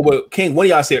earlier, or what King, one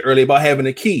of y'all said earlier about having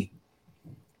a key.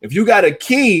 If you got a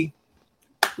key,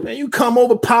 man, you come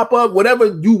over, pop up, whatever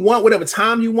you want, whatever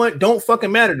time you want, don't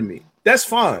fucking matter to me. That's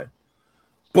fine.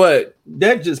 But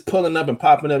that just pulling up and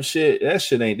popping up shit,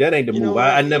 that ain't the move.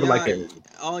 I never like that.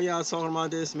 All y'all talking about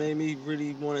this made me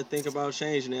really want to think about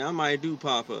changing it. I might do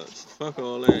pop-ups. Fuck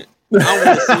all that.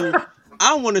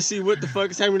 I want to see what the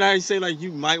fuck is happening. Now you say like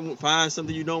you might find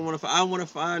something you don't want to find. I want to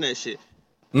find that shit.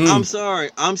 I'm sorry.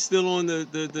 I'm still on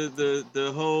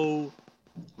the whole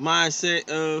mindset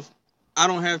of I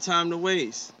don't have time to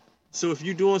waste. So if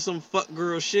you doing some fuck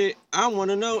girl shit, I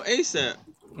want to know ASAP.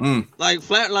 Like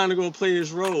Flatliner gonna play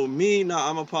his role. Me, nah,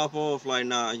 I'm gonna pop off. Like,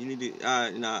 nah, you need to.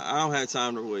 I don't have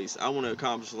time to waste. I want to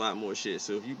accomplish a lot more shit.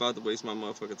 So if you about to waste my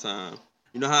motherfucking time,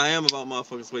 you know how I am about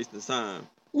motherfuckers wasting time.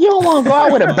 You don't want to go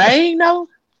out with a bang, though?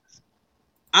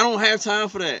 I don't have time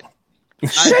for that.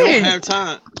 Shit. I don't have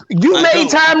time. You made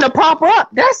time to pop up.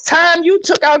 That's time you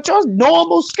took out your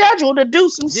normal schedule to do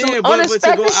some unexpected but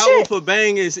to go shit. out for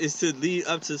bang is to lead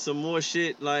up to some more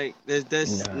shit. Like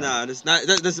that's not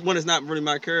that's one. It's not really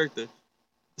my character.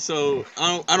 So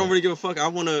I don't really give a fuck.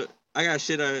 I got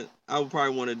shit I would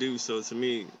probably want to do. So to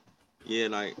me, yeah,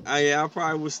 like I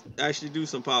probably would actually do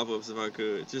some pop-ups if I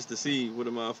could, just to see what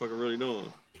a motherfucker really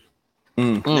doing.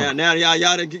 Now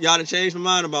y'all to change my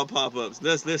mind about pop-ups.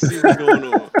 Let's see what's going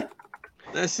on.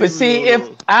 But see, if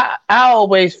I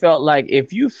always felt like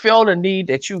if you feel the need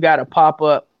that you got to pop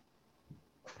up,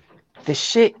 the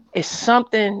shit is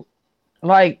something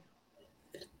like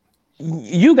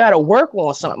you got to work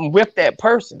on something with that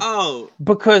person. Oh,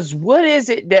 because what is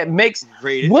it that makes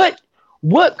rated.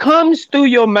 What comes through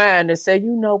your mind to say,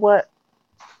 you know what?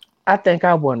 I think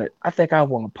I want to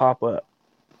pop up.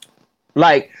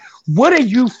 Like, what are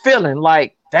you feeling?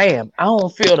 Like, damn, I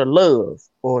don't feel the love.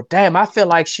 Or damn, I feel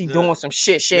like she doing some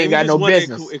shit she ain't got no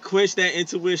business. Quench that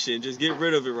intuition. Just get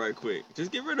rid of it right quick.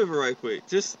 Just, go ahead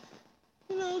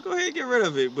and get rid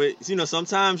of it. But,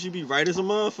 sometimes you be right as a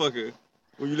motherfucker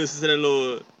when you listen to that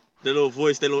little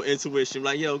voice, that little intuition.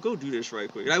 Like, yo, go do this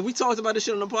right quick. Like, we talked about this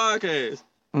shit on the podcast.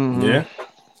 Mm-hmm. Yeah.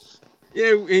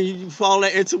 Yeah, and you follow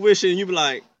that intuition and you be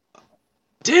like,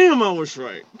 damn, I was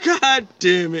right. God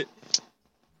damn it.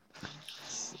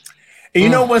 And you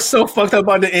know what's so fucked up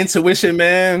about the intuition,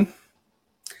 man?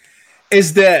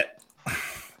 Is that,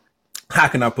 how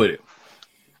can I put it?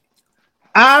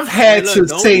 I've had to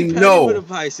say no to the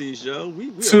Pisces, yo.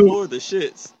 We to abhor the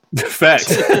shits.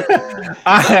 Facts.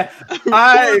 I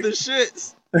abhor the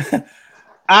shits.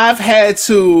 I've had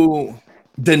to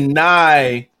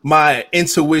deny my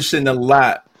intuition a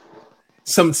lot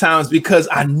sometimes because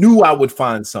I knew I would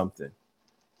find something.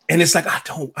 And it's like,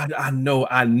 I know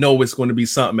it's going to be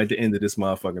something at the end of this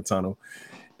motherfucking tunnel.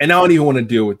 And I don't even want to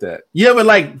deal with that. You ever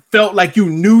felt like you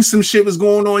knew some shit was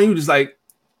going on? You just like,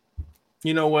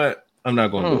 you know what? I'm not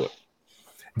going to do it.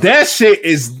 That shit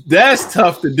that's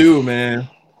tough to do, man.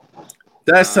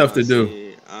 That's tough to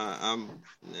do.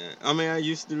 I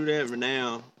used to do that, but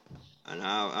now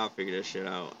I'll figure that shit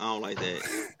out. I don't like that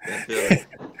feeling.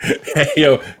 Hey,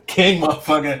 yo, King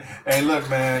motherfucker. Hey, look,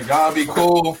 man, y'all be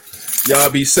cool.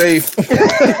 Y'all be safe. Hey,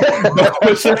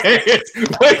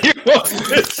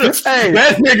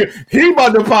 that nigga, he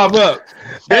about to pop up.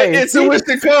 That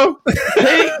intuition come.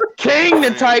 King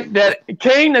the type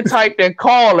that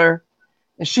call her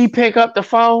and she pick up the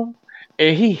phone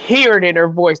and he hear it in her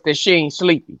voice that she ain't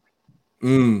sleepy.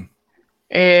 And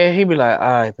he be like, all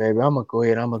right, baby, I'm gonna go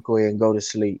ahead and go to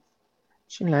sleep.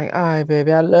 She like, all right,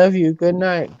 baby, I love you. Good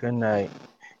night.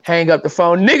 Hang up the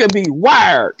phone. Nigga be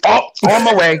wired. Oh, on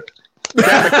my way.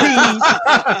 Got the keys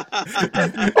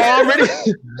already.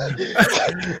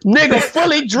 Nigga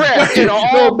fully dressed in an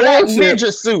all black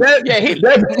ninja suit. That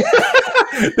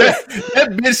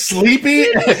bitch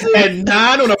sleepy at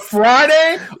 9 on a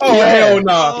Friday? Oh, yeah. Hell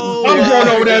no. I'm going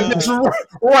over that bitch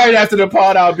right after the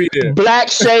pod. I'll be there. Black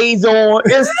shades on.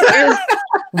 It's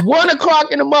 1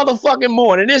 o'clock in the motherfucking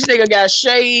morning. This nigga got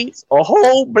shades, a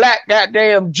whole black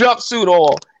goddamn jumpsuit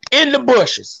on in the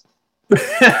bushes.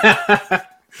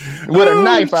 With a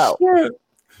knife out. Shit.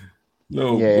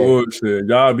 No bullshit.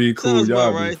 Y'all be cool.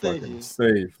 Y'all be fucking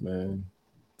safe, man.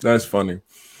 That's funny.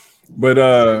 But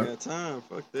I got time.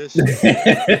 Fuck this shit.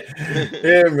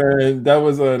 Yeah, man.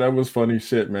 That was funny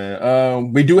shit,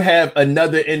 man. We do have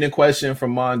another ending question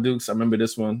from Mon Dukes. I remember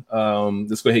this one.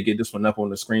 Let's go ahead and get this one up on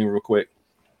the screen real quick.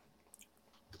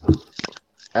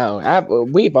 Oh, I've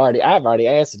already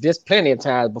answered this plenty of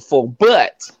times before.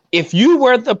 But if you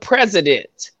were the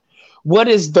president, what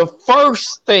is the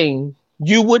first thing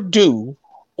you would do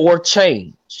or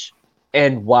change,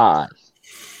 and why?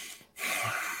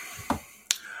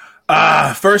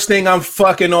 First thing, I'm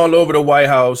fucking all over the White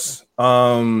House.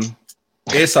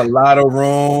 It's a lot of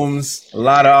rooms, a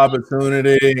lot of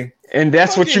opportunity. And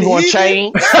that's what you want to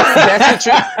change? That's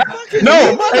what you...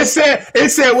 No, it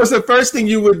said what's the first thing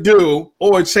you would do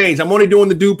or change. I'm only doing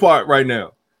the do part right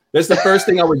now. That's the first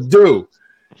thing I would do.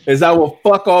 Is I will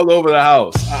fuck all over the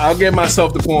house. I'll give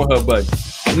myself the Pornhub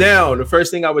button. Now, the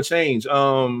first thing I would change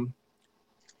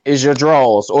is your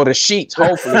drawers or the sheets,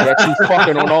 hopefully, that you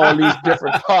fucking on all these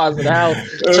different parts of the house.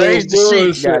 Change the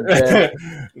sheets, goddamn.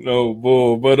 No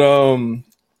bull. But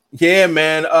yeah,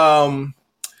 man.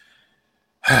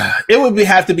 It would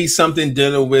have to be something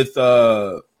dealing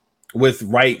with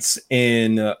rights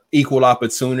and equal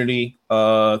opportunity,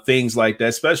 things like that,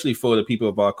 especially for the people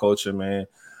of our culture, man.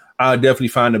 I'll definitely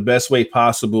find the best way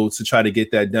possible to try to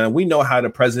get that done. We know how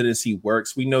the presidency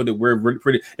works. We know that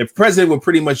the president would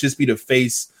pretty much just be the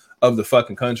face of the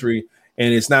fucking country,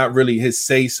 and it's not really his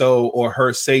say so or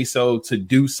her say so to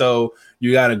do so.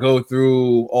 You got to go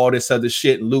through all this other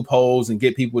shit and loopholes and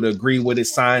get people to agree with it,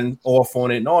 sign off on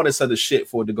it, and all this other shit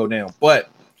for it to go down. But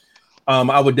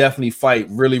I would definitely fight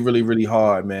really, really, really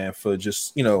hard, man, for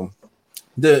just,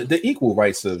 the equal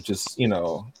rights of just,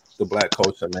 the black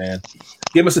culture, man.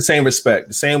 Give us the same respect,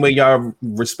 the same way y'all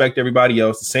respect everybody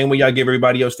else, the same way y'all give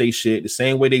everybody else they shit, the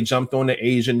same way they jumped on the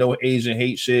Asian, no Asian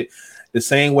hate shit, the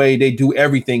same way they do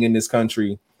everything in this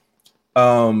country.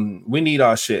 We need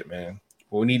our shit, man.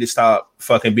 We need to stop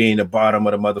fucking being the bottom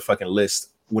of the motherfucking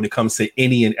list when it comes to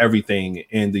any and everything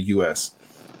in the US.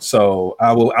 So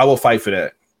I will fight for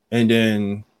that. And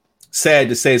then sad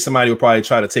to say somebody will probably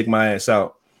try to take my ass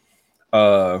out.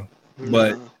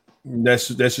 But that's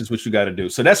just what you got to do.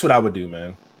 So that's what I would do,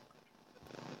 man.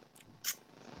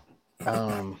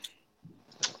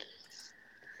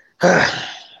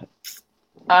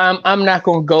 I'm not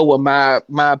gonna go with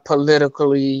my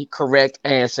politically correct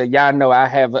answer. Y'all know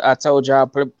I told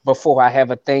y'all before I have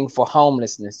a thing for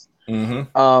homelessness.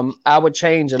 Mm-hmm. I would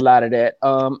change a lot of that.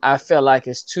 I feel like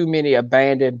it's too many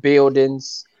abandoned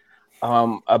buildings,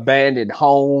 abandoned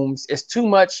homes. It's too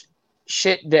much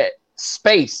shit, that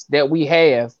space that we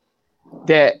have,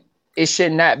 that it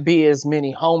should not be as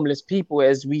many homeless people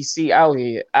as we see out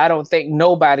here. I don't think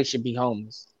nobody should be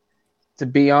homeless, to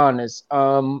be honest.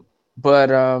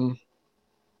 But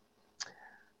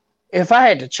if I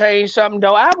had to change something,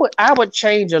 though, I would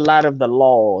change a lot of the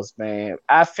laws, man.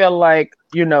 I feel like,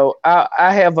 I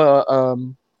have a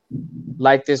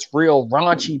like this real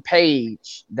raunchy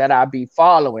page that I be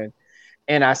following,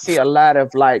 and I see a lot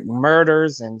of like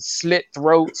murders and slit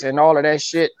throats and all of that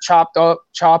shit, chopped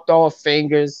off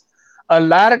fingers. A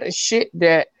lot of the shit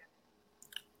that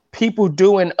people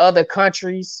do in other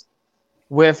countries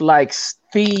with like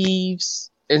thieves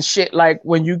and shit, like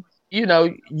when you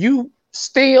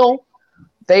steal,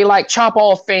 they like chop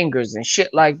off fingers and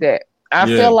shit like that. I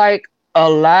feel like a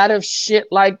lot of shit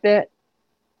like that,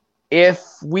 if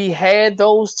we had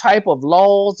those type of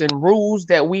laws and rules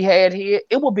that we had here,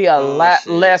 it would be a lot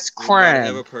less crime.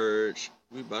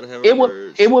 We about to have a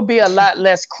purge. It would be a lot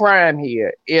less crime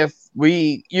here if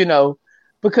we,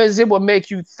 because it would make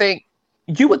you think.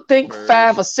 You would think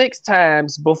 5 or 6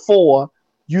 times before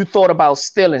you thought about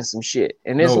stealing some shit,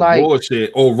 and it's like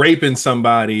bullshit, or raping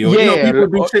somebody, or people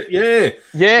do shit.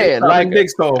 Like big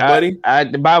stuff, buddy.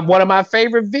 One of my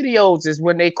favorite videos is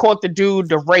when they caught the dude,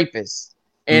 the rapist,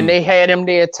 and they had him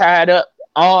there tied up,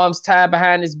 arms tied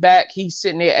behind his back. He's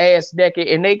sitting there ass naked,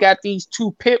 and they got these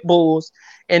 2 pit bulls,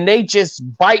 and they just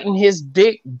biting his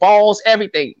dick, balls,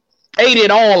 everything, ate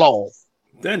it all off.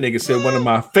 That nigga said one of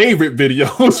my favorite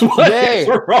videos. What is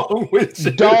wrong with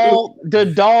you?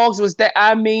 The dogs was that,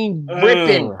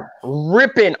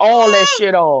 ripping all that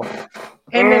shit off.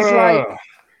 And it's like,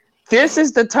 this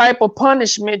is the type of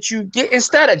punishment you get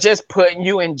instead of just putting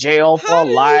you in jail for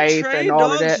life and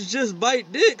all of that. Just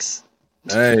bite dicks.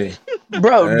 Hey,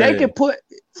 bro, they can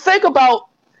think about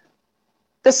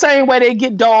the same way they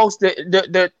get dogs,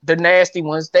 the nasty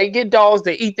ones. They get dogs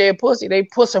that eat their pussy. They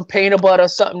put some peanut butter or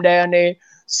something down there.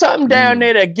 Something down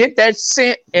there to get that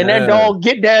scent, and that dog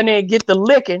get down there and get the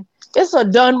licking. It's a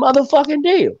done motherfucking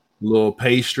deal. Little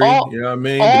pastry, you know what I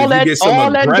mean? All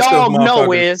that dog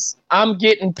know is I'm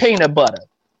getting peanut butter.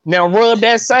 Now rub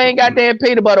that same goddamn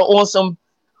peanut butter on some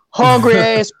hungry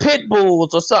ass pit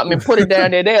bulls or something and put it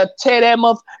down there. They'll tear that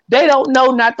motherfucker. They don't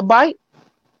know not to bite.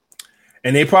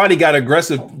 And they probably got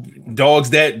aggressive dogs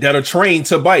that are trained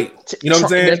to bite. You know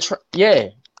what I'm saying?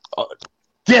 Get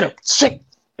them, shit.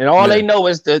 And all they know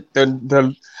is the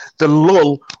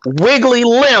little wiggly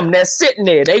limb that's sitting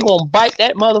there. They gonna bite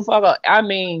that motherfucker. I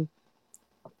mean,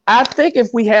 I think if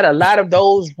we had a lot of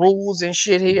those rules and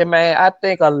shit here, man, I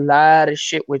think a lot of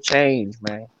shit would change,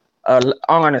 man.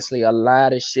 Honestly, a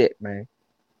lot of shit, man.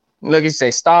 Look, you say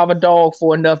starve a dog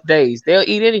for enough days, they'll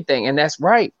eat anything, and that's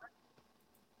right.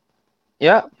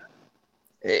 Yeah.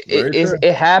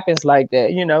 It happens like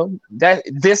that, that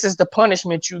this is the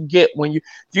punishment you get when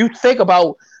you think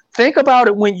about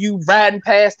it when you riding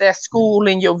past that school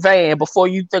in your van before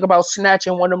you think about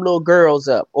snatching one of them little girls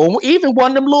up or even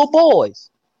one of them little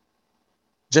boys.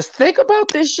 Just think about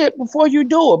this shit before you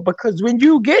do it, because when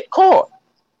you get caught,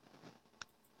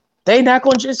 they not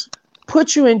gonna just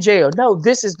put you in jail. No,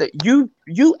 this is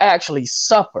you actually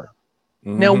suffer.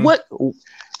 Mm-hmm. Now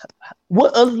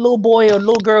What other little boy or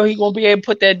little girl he gonna be able to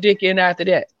put that dick in after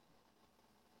that?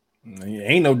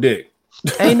 Ain't no dick.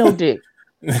 Ain't no dick.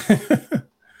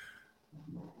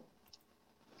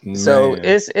 So Man.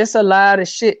 it's a lot of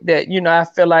shit that, you know, I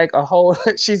feel like a whole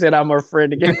she said I'm her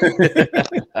friend again.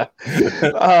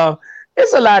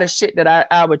 It's a lot of shit that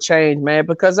I would change, man,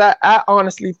 because I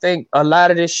honestly think a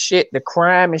lot of this shit, the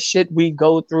crime and shit we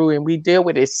go through and we deal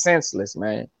with is senseless,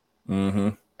 man. Mm-hmm.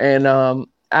 And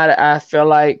I feel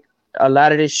like a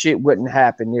lot of this shit wouldn't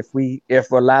happen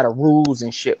if a lot of rules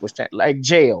and shit was changed. Like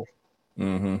jail.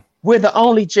 Mm-hmm. We're the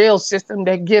only jail system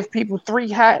that give people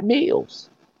 3 hot meals.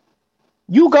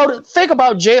 You go to think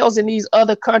about jails in these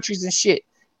other countries and shit.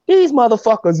 These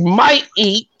motherfuckers might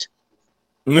eat.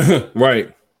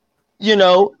 Right. You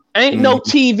know, ain't no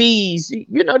TVs.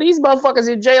 You know, these motherfuckers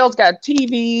in jails got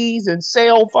TVs and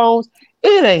cell phones.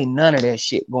 It ain't none of that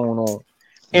shit going on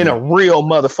in a real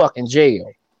motherfucking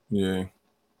jail. Yeah.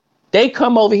 They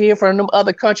come over here from them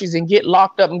other countries and get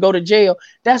locked up and go to jail.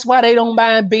 That's why they don't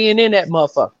mind being in that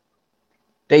motherfucker.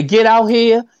 They get out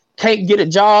here, can't get a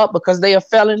job because they a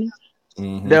felon.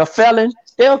 They're a felon.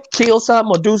 They'll kill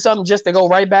something or do something just to go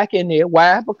right back in there.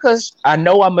 Why? Because I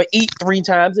know I'm gonna eat 3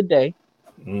 times a day.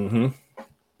 Mm-hmm.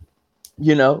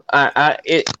 You know, I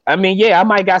mean, yeah, I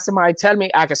might got somebody telling me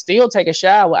I can still take a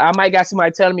shower. I might got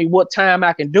somebody telling me what time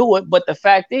I can do it. But the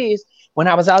fact is, when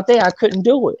I was out there, I couldn't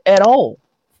do it at all.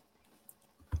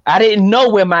 I didn't know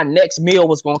where my next meal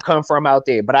was gonna come from out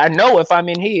there. But I know if I'm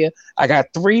in here, I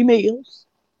got 3 meals.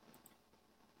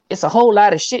 It's a whole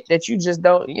lot of shit that you just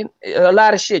don't. A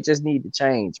lot of shit just need to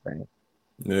change, man.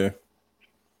 Yeah.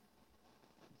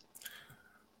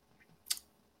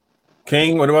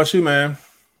 King, what about you, man?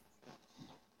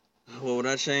 What would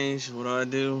I change? What do I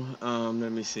do?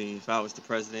 Let me see. If I was the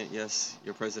president, yes,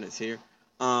 your president's here.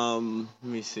 Let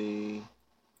me see.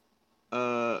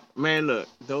 Man, look,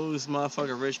 those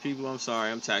motherfucking rich people. I'm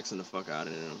sorry, I'm taxing the fuck out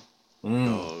of them.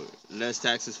 So less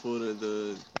taxes for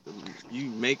the you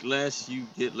make less, you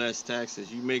get less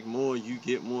taxes. You make more, you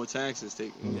get more taxes.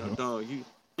 You know, dog, you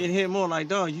get hit more. Like,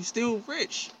 dog, you still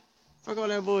rich. Fuck all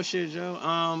that bullshit, Joe.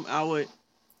 I would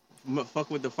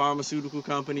fuck with the pharmaceutical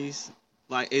companies.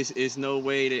 Like, it's no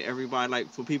way that everybody, like,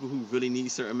 for people who really need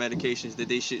certain medications, that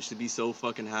they shit should be so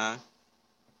fucking high.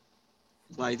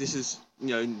 Like, this is, you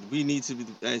know, we need to be,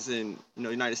 as in, you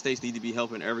know, United States need to be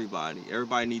helping everybody.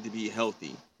 Everybody need to be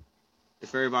healthy.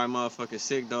 If everybody motherfucking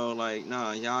sick, though, like,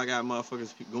 nah, y'all got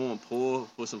motherfuckers going poor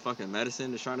for some fucking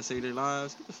medicine that's trying to save their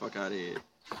lives. Get the fuck out of here.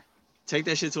 Take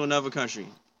that shit to another country.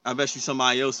 I bet you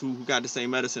somebody else who got the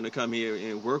same medicine to come here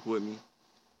and work with me.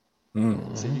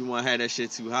 So you want to have that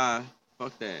shit too high,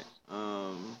 fuck that.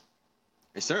 And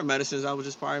certain medicines I would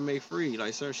just probably make free.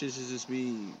 Like, certain shit should just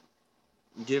be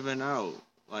given out.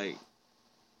 Like,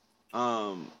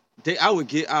 I'm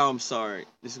sorry,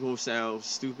 this is gonna sound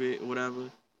stupid or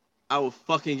whatever. I will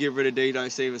fucking get rid of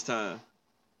daylight savings time.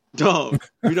 Dog,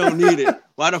 we don't need it.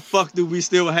 Why the fuck do we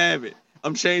still have it?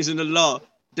 I'm changing the law.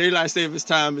 Daylight savings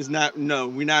time is not, no,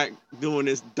 we're not doing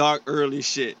this dark early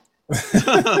shit.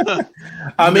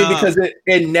 I mean, because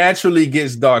it naturally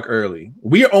gets dark early.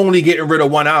 We're only getting rid of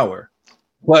 1 hour.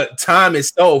 But time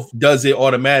itself does it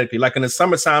automatically. Like in the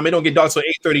summertime, it don't get dark till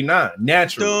 8:39.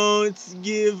 Naturally. Don't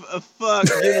give a fuck.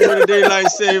 Get rid of daylight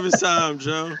savings time,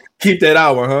 Joe. Keep that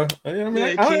hour, huh?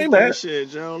 Keep that shit,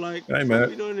 Joe. Like, what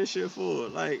we doing this shit for?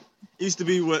 Like, used to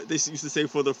be what they used to say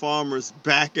for the farmers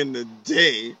back in the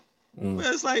day. But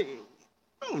it's like,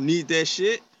 I don't need that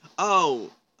shit.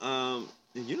 Oh, the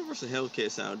universal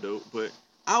healthcare sound dope, but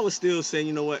I would still say,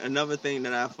 you know what? Another thing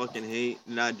that I fucking hate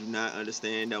and I do not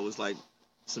understand that was like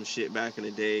some shit back in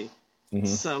the day.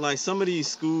 So like some of these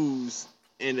schools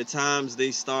and the times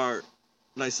they start,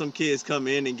 like some kids come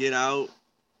in and get out.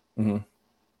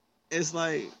 It's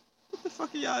like, what the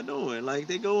fuck are y'all doing? Like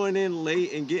they going in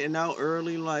late and getting out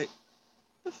early. Like,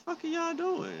 what the fuck are y'all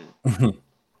doing?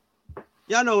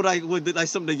 Y'all know, like with like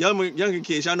some of the younger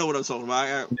kids, y'all know what I'm talking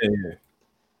about. Yeah.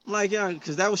 I'm like, yeah,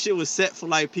 because that shit was set for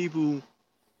like people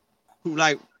who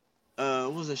like,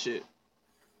 what was that shit?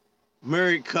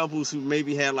 Married couples who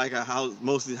maybe had like a house,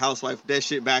 mostly housewife. That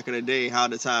shit back in the day, how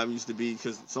the time used to be,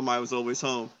 because somebody was always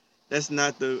home. That's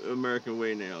not the American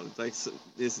way now. It's like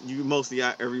you mostly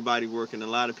got everybody working. A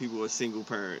lot of people are single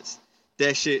parents.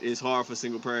 That shit is hard for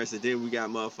single parents. And then we got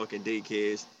motherfucking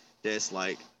daycares that's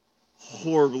like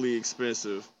horribly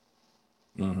expensive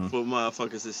for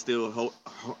motherfuckers that's still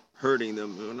hurting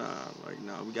them.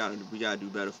 Nah, we gotta do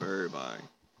better for everybody,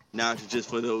 not just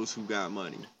for those who got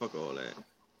money. Fuck all that.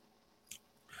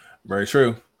 Very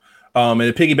true. And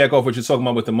to piggyback off what you're talking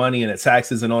about with the money and the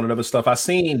taxes and all that other stuff, I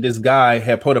seen this guy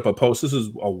had put up a post. This was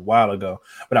a while ago,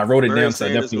 but I wrote it down because I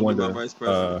definitely wanted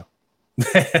to.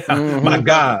 My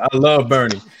guy, I love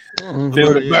Bernie.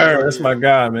 Feel the burn. That's my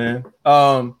guy, man.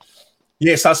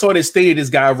 Yes, I saw this stated this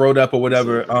guy wrote up or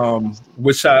whatever,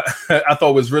 which I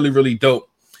thought was really, really dope.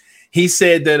 He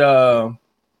said that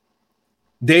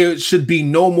there should be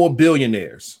no more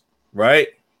billionaires, right?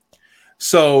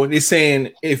 So they're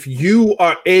saying if you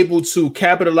are able to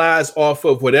capitalize off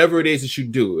of whatever it is that you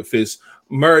do, if it's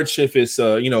merch, if it's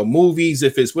movies,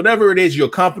 if it's whatever it is, your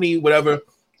company, whatever,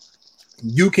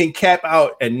 you can cap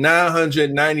out at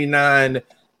 999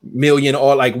 million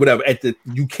or like whatever.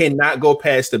 You cannot go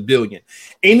past $1 billion.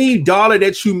 Any dollar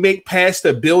that you make past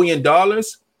 $1 billion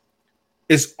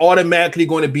is automatically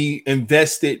going to be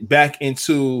invested back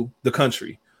into the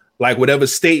country. Like whatever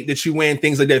state that you in,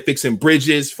 things like that, fixing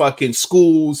bridges, fucking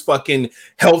schools, fucking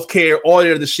healthcare, all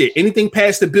that other shit. Anything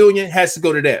past $1 billion has to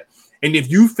go to that. And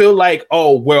if you feel like,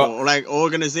 like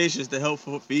organizations to help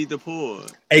feed the poor,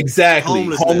 exactly,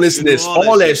 homelessness,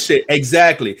 all that shit,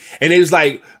 exactly. And it was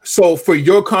like, so for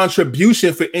your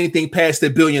contribution for anything past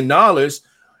 $1 billion,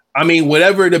 I mean,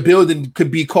 whatever the building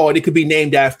could be called, it could be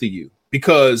named after you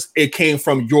because it came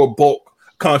from your bulk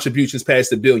contributions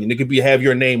past $1 billion. It could have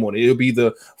your name on it. It'll be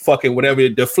the fucking whatever,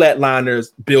 the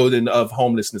Flatliners building of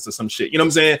homelessness or some shit. You know what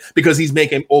I'm saying? Because he's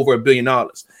making over $1 billion,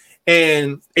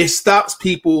 and it stops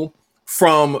people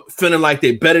from feeling like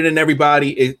they're better than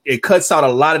everybody. It cuts out a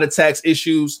lot of the tax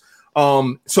issues.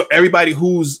 So everybody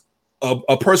who's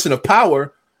a person of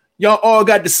power, y'all all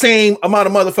got the same amount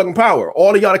of motherfucking power.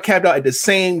 All of y'all are capped out at the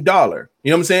same dollar.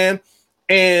 You know what I'm saying?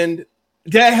 And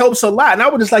that helps a lot. And I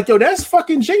was just like, yo, that's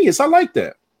fucking genius. I like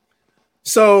that.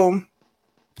 So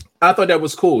I thought that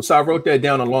was cool. So I wrote that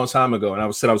down a long time ago, and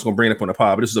I said I was going to bring it up on the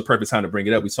pod, but this is a perfect time to bring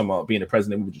it up. We talking about being the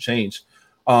president with the change.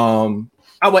 I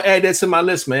would add that to my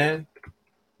list, man.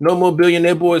 No more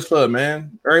billionaire boys club,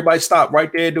 man. Everybody stop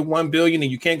right there at the 1 billion,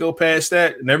 and you can't go past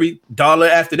that. And every dollar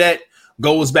after that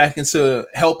goes back into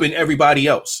helping everybody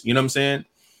else. You know what I'm saying?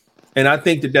 And I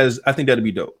think that'd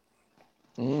be dope.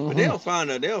 But they'll find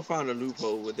a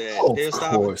loophole with that. Oh, they'll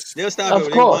stop it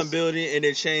with 1 billion and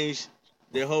then change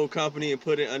their whole company and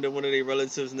put it under one of their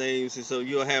relatives' names, and so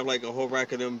you'll have like a whole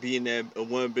rack of them being that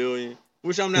 1 billion.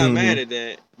 Which I'm not mad at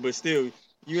that, but still,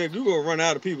 you're gonna run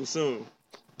out of people soon.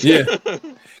 Yeah,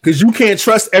 because you can't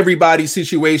trust everybody's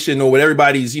situation or what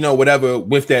everybody's whatever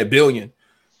with that billion.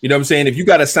 You know what I'm saying? If you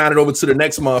got to sign it over to the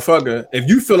next motherfucker, if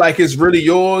you feel like it's really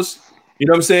yours, you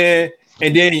know what I'm saying,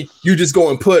 and then you just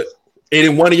go and put it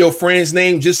in one of your friends'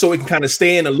 name just so it can kind of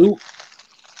stay in the loop.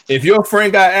 If your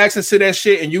friend got access to that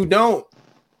shit and you don't,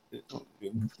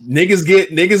 niggas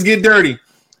get dirty.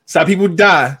 Some people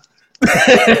die.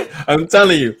 I'm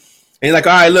telling you. And like,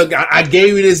 all right, look, I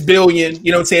gave you this billion,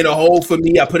 you know what I'm saying, a hold for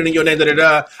me. I put it in your name,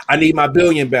 I need my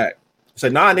billion back. I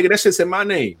said, nah, nigga, that shit's in my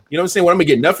name. You know what I'm saying? What, I'm gonna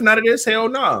get nothing out of this? Hell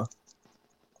nah.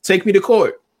 Take me to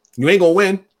court. You ain't gonna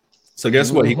win. So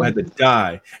guess what? He gonna have to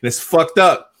die. And it's fucked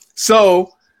up.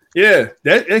 So yeah,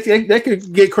 that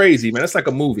could get crazy, man. That's like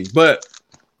a movie. But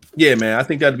yeah, man, I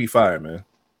think that'd be fire, man.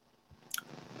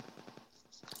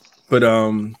 But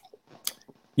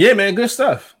yeah, man, good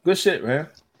stuff. Good shit, man.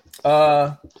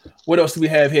 What else do we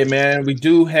have here, man? We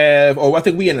do have, I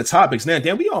think we in the topics now.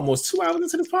 Damn, we almost 2 hours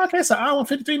into this podcast, 1 hour and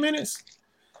 53 minutes.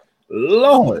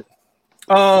 Lord.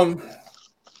 All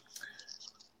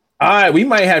right, we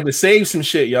might have to save some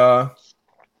shit, y'all.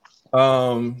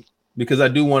 Because I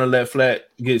do want to let Flat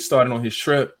get started on his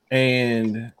trip,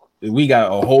 and we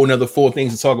got a whole nother 4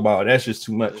 things to talk about. That's just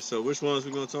too much. So which ones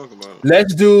we gonna talk about?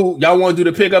 Y'all want to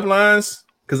do the pickup lines?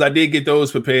 Because I did get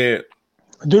those prepared.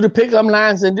 Do the pickup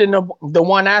lines and then the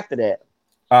one after that.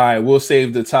 All right, we'll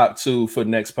save the top 2 for the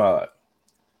next pod.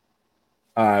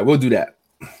 All right, we'll do that.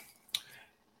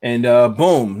 And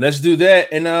boom, let's do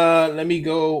that. And let me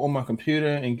go on my computer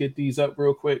and get these up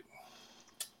real quick.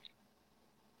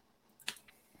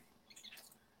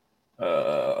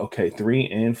 Okay, 3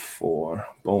 and 4.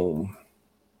 Boom.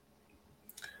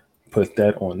 Put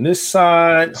that on this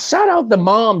side. Shout out to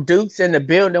Mom Dukes in the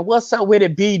building. What's up with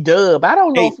it, B-Dub? I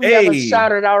don't know if we ever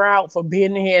shouted her out for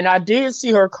being here. And I did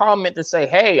see her comment to say,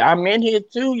 hey, I'm in here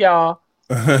too, y'all.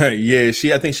 Yeah,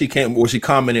 I think she came, or she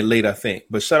commented late, I think.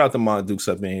 But shout out to Mom Dukes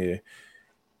up in here.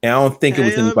 And I don't think it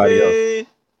was anybody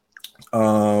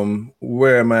else.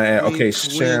 Where am I at? Okay,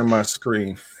 sharing my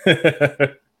screen.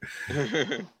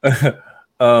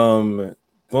 Boom,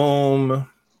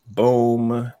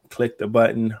 boom, click the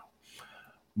button.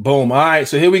 Boom. All right,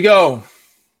 so here we go.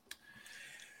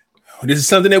 This is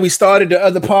something that we started the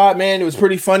other pod, man. It was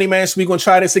pretty funny, man. So we're gonna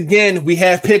try this again. We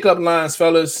have pickup lines,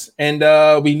 fellas, and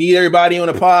we need everybody on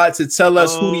the pod to tell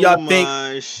us who do y'all think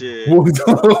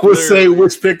we'll say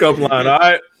which pickup line. All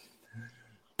right.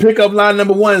 Pickup line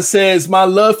number 1 says, "My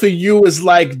love for you is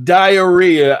like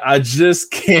diarrhea. I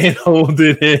just can't hold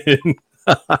it in."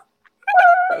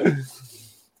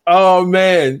 Oh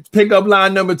man. Pickup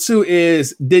line number 2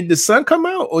 is, "Did the sun come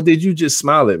out or did you just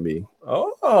smile at me?"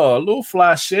 Oh, a little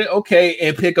fly shit. Okay.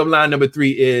 And pickup line number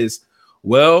 3 is,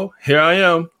 "Well, here I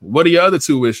am. What are your other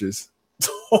 2 wishes?"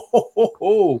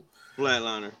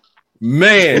 Flatliner.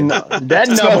 Man. No, that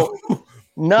number.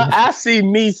 No, I see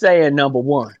me saying number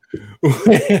 1.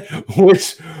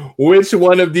 which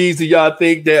one of these do y'all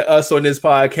think that us on this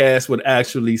podcast would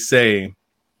actually say?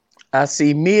 I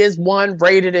see me as 1,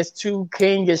 rated as 2,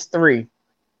 King is 3.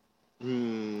 Yo,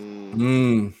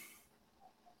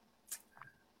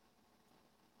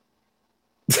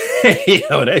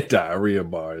 that diarrhea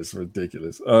bar is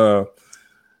ridiculous. I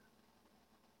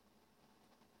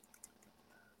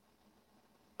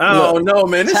don't know,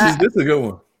 man. This is a good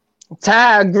one.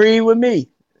 Ty agree with me.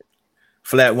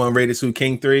 Flat 1, rated 2,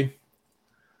 King 3.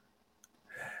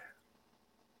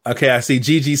 Okay, I see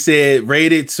Gigi said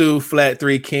rated 2, flat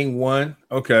 3, King 1.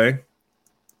 Okay.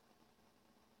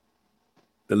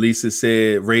 Delisa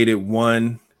said rated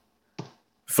 1,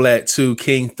 flat 2,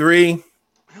 King 3.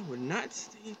 I would not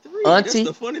say 3. Auntie,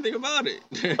 that's the funny thing about it.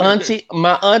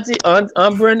 my auntie,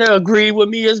 Brenda agreed with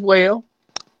me as well.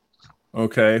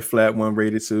 Okay, flat 1,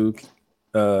 rated 2,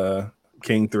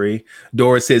 King 3.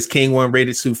 Doris says King 1,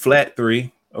 rated 2, flat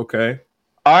 3. Okay.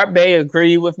 Art Bay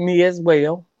agreed with me as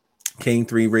well. King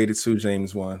 3, rated 2,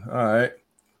 James 1. All right.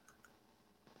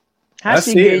 How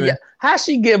she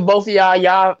give both of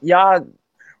y'all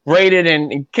rated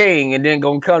and King, and then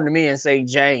gonna come to me and say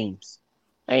James?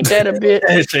 Ain't that a bit?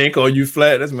 She ain't call you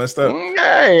flat. That's messed up.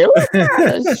 Hey, what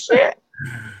kind of shit?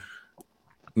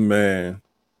 Man,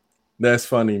 that's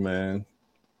funny, man.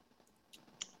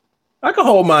 I can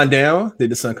hold mine down. Did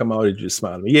the sun come out or just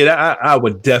smile at me? Yeah, I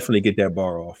would definitely get that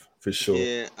bar off for sure.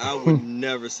 Yeah, I would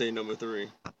never say number 3.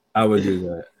 I would do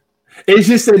that. It's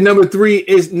just that number 3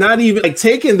 is not even like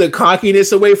taking the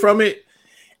cockiness away from it.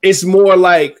 It's more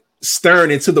like stern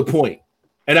and to the point.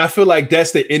 And I feel like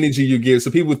that's the energy you give.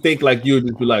 So people think like you'll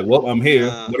just be like, "Well, I'm here.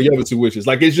 What are your other 2 wishes?"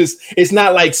 Like it's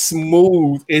not like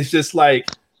smooth. It's just like,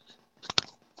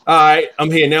 "All right,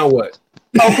 I'm here. Now what?"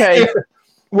 Okay.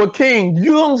 Well, King,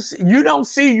 you don't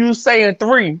see you saying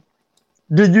 3.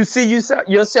 Did you see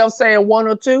yourself saying 1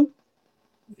 or 2?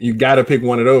 You gotta pick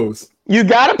one of those. You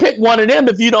gotta pick one of them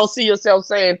if you don't see yourself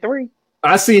saying 3.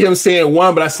 I see him saying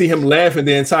 1, but I see him laughing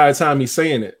the entire time he's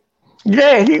saying it.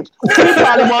 Yeah, he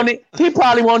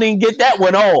probably won't even get that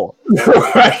one on.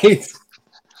 Right.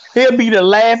 He'll be the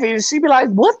laughing, and she'd be like,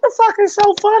 "What the fuck is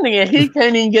so funny?" And he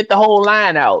can't even get the whole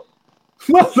line out.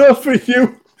 My love for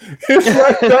you is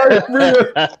like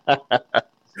diarrhea.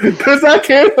 Because I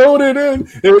can't hold it in.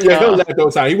 He'll laugh the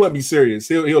whole time. He won't be serious.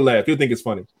 He'll laugh. He'll think it's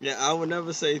funny. Yeah, I would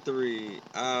never say 3.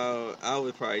 I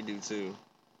would probably do 2.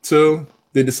 2?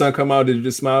 Did the sun come out? Did you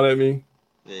just smile at me?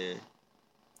 Yeah.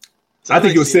 I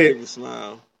think you'll say it.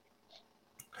 Smile.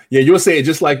 Yeah, you'll say it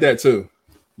just like that too.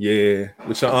 Yeah,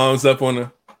 with your arms up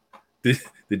on the.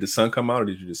 Did the sun come out or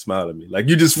did you just smile at me? Like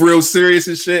you just real serious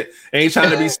and shit. Ain't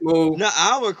trying to be smooth. No,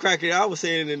 I would crack it. I was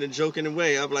saying it in a joking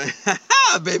way. I'm like,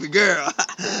 "Ha, baby girl,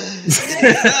 the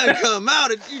sun come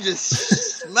out and you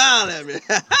just smile at me."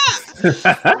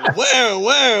 Well.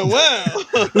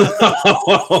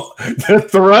 The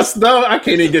thrust though, I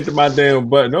can't even get to my damn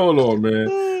button. Hold on,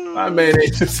 man. My man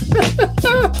ain't just.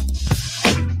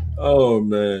 Oh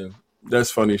man, that's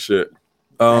funny shit.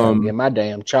 Get my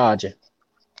damn charger.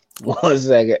 1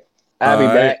 second. I'll be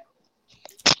back.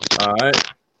 All right.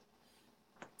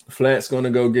 Flat's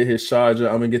gonna go get his charger.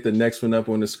 I'm gonna get the next one up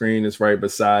on the screen. It's right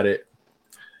beside it.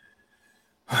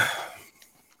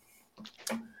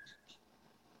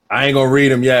 I ain't gonna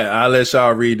read them yet. I'll let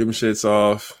y'all read them shits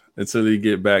off until he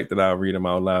get back. Then I'll read them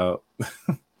out loud.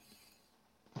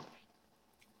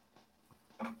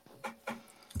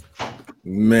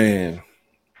 Man,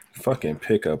 fucking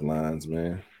pickup lines,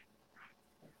 man.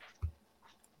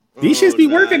 These shits be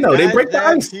working though. They break the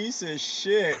ice. Piece of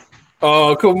shit.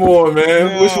 Oh, come on,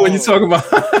 man. Which one you talking about?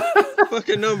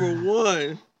 Fucking number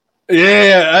 1.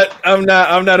 Yeah, I'm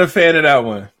not a fan of that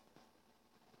one.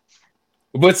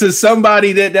 But to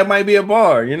somebody that might be a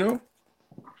bar, you know?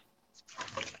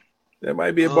 That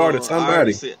might be a bar to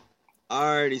somebody. I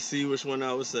already see which one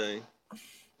I would say.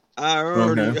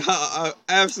 I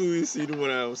absolutely see the one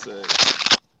I would say.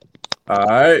 All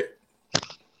right.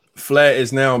 Flat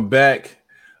is now back.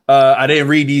 I didn't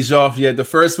read these off yet. The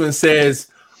first one says,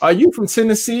 "Are you from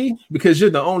Tennessee? Because you're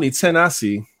the only 10 I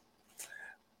see."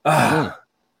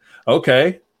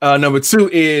 Okay. Number 2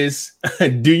 is,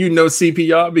 "Do you know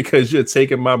CPR? Because you're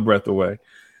taking my breath away."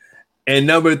 And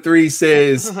number 3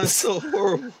 says, That's so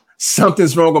horrible.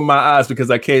 "Something's wrong with my eyes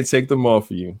because I can't take them off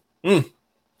for you." All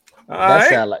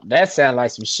right. That sound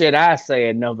like some shit I say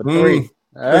at number 3.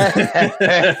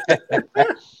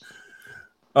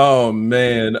 Oh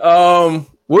man.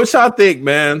 What y'all think,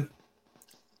 man?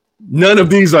 None of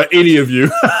these are any of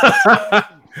you.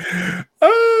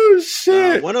 Oh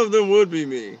shit. One of them would be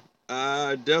me.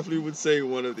 I definitely would say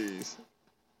one of these.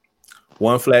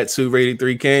 1 flat 2 rated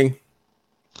 3 king.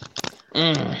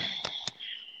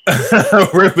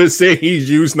 River said he's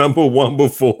used number 1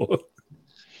 before.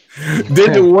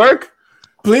 Did it work?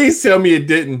 Please tell me it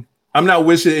didn't. I'm not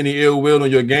wishing any ill will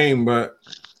on your game, but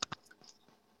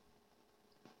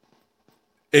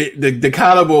the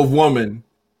caliber of woman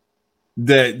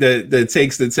that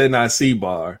takes the 10 IC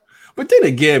bar. But then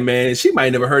again, man, she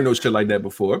might never heard no shit like that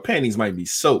before. Her panties might be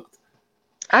soaked.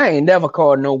 I ain't never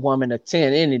called no woman a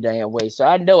 10 any damn way, so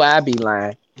I know I be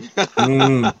lying.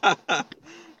 You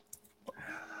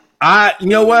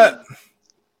know what?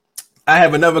 I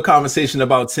have another conversation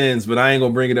about 10s, but I ain't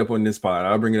gonna bring it up on this pod.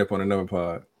 I'll bring it up on another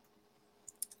pod.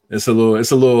 It's a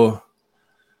little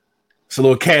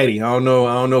catty. I don't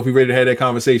know if we ready to have that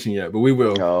conversation yet, but we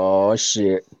will. Oh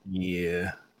shit.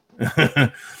 Yeah.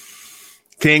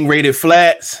 King rated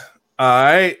flats. All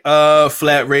right.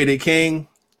 Flat rated king.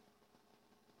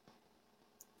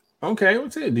 Okay,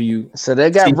 what's it? Do you? So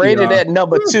they got CPR rated at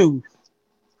number 2.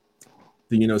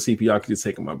 Do you know CPR could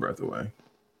taking my breath away?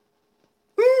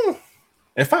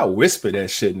 If I whisper that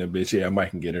shit in the bitch, yeah, I might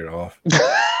can get it off.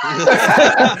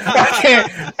 I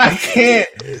can't.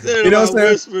 You know what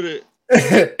I'm saying?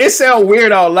 It sounds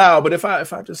weird out loud, but if I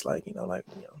just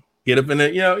get up in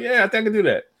it, yeah, I think I can do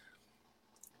that.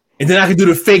 And then I can do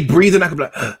the fake breathing. I can be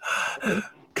like,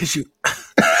 cause you.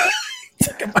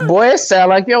 Boy, it sound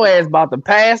like your ass about to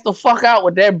pass the fuck out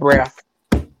with that breath.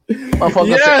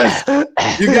 Yes,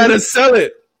 you gotta sell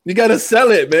it. You gotta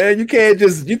sell it, man. You can't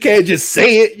just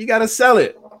say it. You gotta sell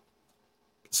it.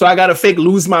 So I gotta fake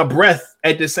lose my breath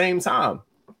at the same time.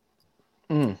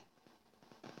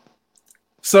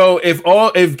 So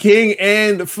if King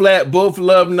and Flat both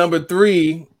love number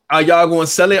 3, are y'all going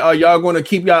to sell it? Are y'all going to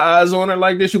keep your eyes on her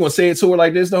like this? You going to say it to her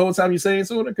like this the whole time you say it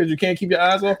to her because you can't keep your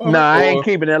eyes off her? Nah, I ain't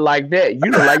keeping it like that.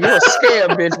 You look like you're a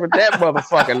scared bitch with that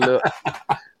motherfucking look.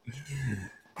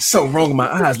 Something wrong with my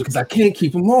eyes because I can't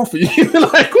keep them off of you.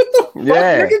 Like, what the fuck?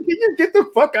 Yeah. Nigga, can you get the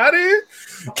fuck out of here?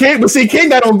 King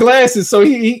got on glasses, so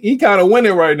he kind of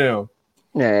winning right now.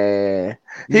 Yeah,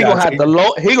 he gonna have to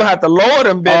lower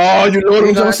them bitches. Oh, you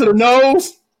lower them to the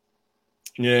nose?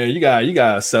 Yeah, you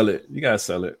gotta sell it. You gotta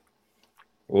sell it.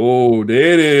 Oh,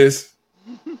 there it is.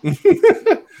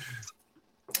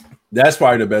 That's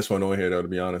probably the best one on here, though, to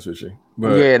be honest with you.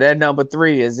 But yeah, that number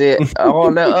 3 is it.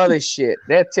 All that other shit,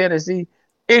 that Tennessee,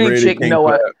 any chick know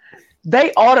it.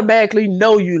 They automatically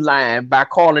know you lying by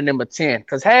calling them a 10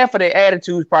 because half of their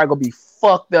attitudes probably gonna be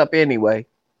fucked up anyway.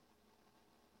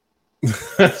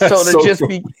 So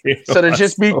to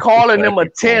just be calling them a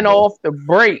 10 off the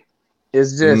break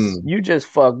is just you just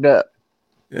fucked up.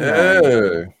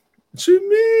 Yeah. What you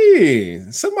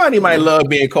mean? Somebody might love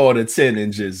being called a 10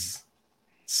 and just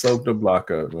soak the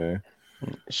block up, man.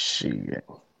 Shit.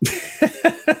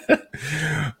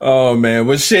 Oh man,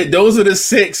 well shit, those are the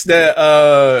 6 that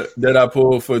I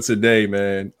pulled for today,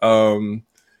 man.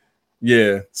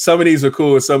 Yeah, some of these are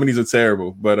cool, some of these are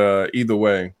terrible, but either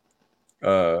way,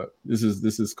 this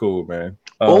is cool, man.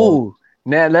 Oh,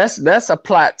 now that's a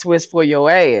plot twist for your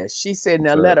ass. She said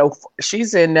now let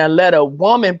a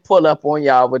woman pull up on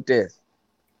y'all with this.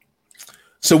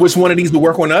 So which one of these will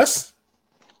work on us?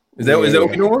 Is that what you're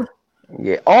doing?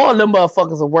 Yeah, all them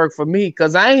motherfuckers will work for me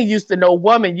because I ain't used to no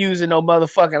woman using no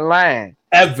motherfucking line.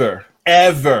 Ever.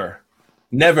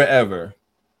 Never ever.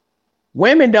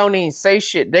 Women don't even say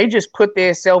shit. They just put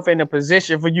themselves in a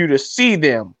position for you to see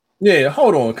them. Yeah,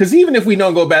 hold on. Because even if we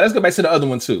don't go back, let's go back to the other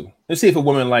one too. Let's see if a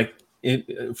woman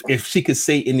if she could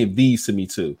say any of these to me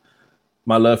too.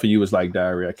 My love for you is like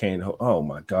diarrhea. I can't. Oh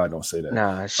my God, don't say that.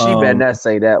 Nah, she better not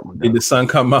say that one. Did the sun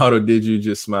come out or did you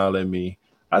just smile at me?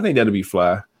 I think that'll be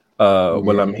fly.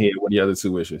 While I'm here, what are the other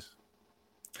 2 wishes?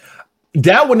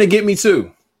 That one to get me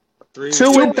too. 2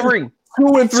 and 3.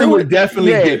 2 and 3 would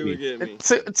definitely get me.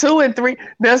 2 and 3.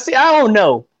 Now, see, I don't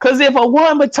know. Because if a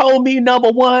woman told me number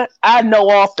 1, I know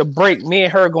off the break, me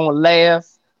and her going to laugh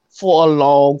for a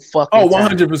long fucking time.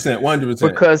 100%. 100%.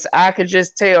 Because I could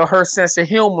just tell her sense of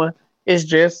humor is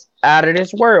just out of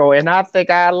this world, and I think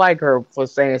I like her for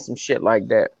saying some shit like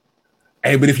that.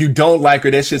 Hey, but if you don't like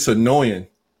her, that shit's annoying.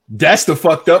 That's the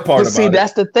fucked up part about it.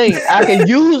 That's the thing. I can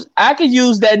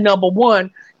use that number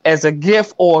one as a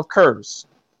gift or a curse.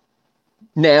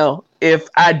 Now, if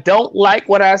I don't like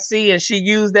what I see and she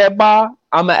used that bar,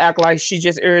 I'm gonna act like she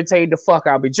just irritated the fuck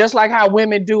out of me, just like how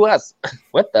women do us.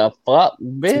 What the fuck,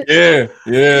 bitch?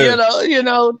 Yeah. You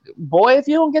know, boy, if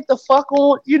you don't get the fuck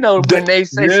on, when they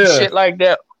say some shit like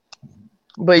that.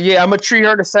 But yeah, I'm gonna treat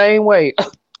her the same way.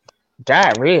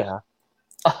 Diarrhea.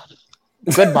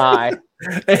 Goodbye.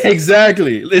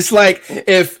 Exactly. It's like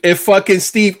if fucking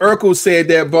Steve Urkel said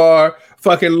that bar,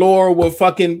 fucking Laura will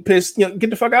fucking piss, get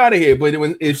the fuck out of here. But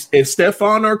if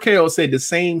Stefan Urkel said the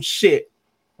same shit,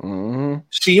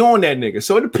 she on that nigga.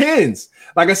 So it depends.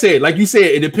 Like I said, like you said,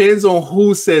 it depends on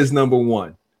who says number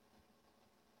one.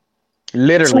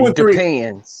 Literally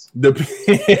depends.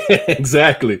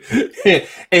 Exactly.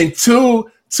 And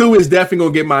two is definitely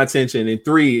gonna get my attention, and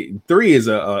three is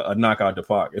a knockout the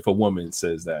park. If a woman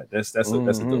says that, that's a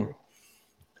good one.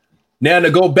 Now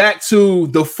to go back to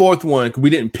the fourth one,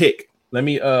 we didn't pick. Let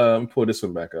me pull this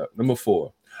one back up. Number 4.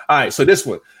 All right, so this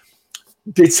one,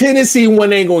 the Tennessee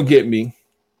one ain't gonna get me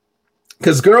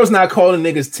because girls not calling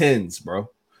niggas 10s, bro.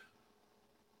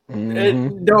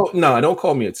 Don't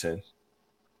call me a 10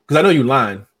 because I know you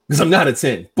lying. Because I'm not a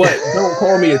 10, but don't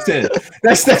call me a 10.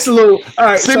 That's a little. All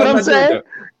right, see what I'm saying?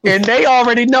 And they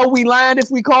already know we lying if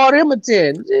we call them a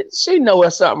 10. She know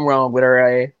there's something wrong with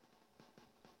her ass.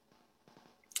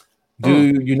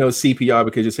 Do you know CPR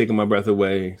because you're taking my breath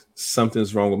away?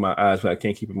 Something's wrong with my eyes, but I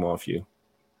can't keep them off you.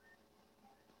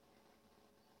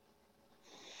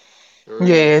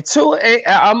 Yeah, 2.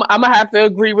 I'm gonna have to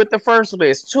agree with the first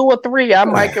list. 2 or 3, I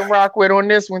might can rock with on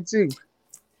this one too.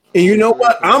 And you know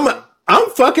what? I'm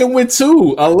fucking with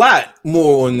 2 a lot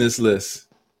more on this list.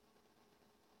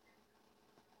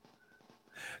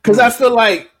 Because I feel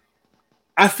like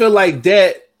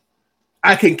that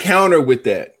I can counter with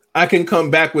that. I can come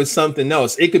back with something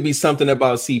else. It could be something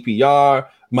about CPR,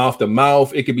 mouth to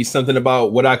mouth. It could be something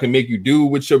about what I can make you do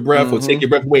with your breath or take your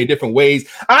breath away in different ways.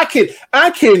 I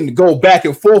can go back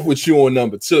and forth with you on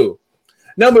number 2.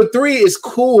 Number 3 is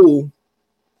cool,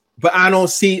 but I don't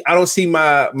see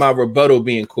my rebuttal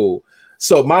being cool.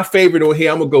 So my favorite on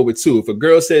here, I'm gonna go with 2. If a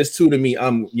girl says 2 to me,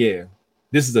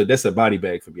 that's a body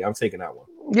bag for me. I'm taking that one.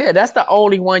 Yeah, that's the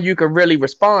only one you can really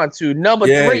respond to. Number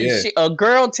 3, a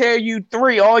girl tell you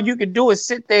 3, all you can do is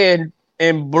sit there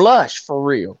and blush for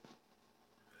real.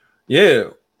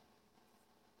 Yeah.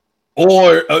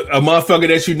 Or a motherfucker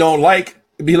that you don't like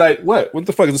be like, what? What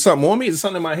the fuck? Is there something on me? Is there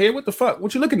something in my head? What the fuck?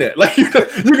 What you looking at? Like you can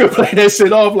play that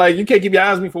shit off like you can't keep your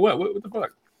eyes on me for what? What the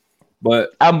fuck?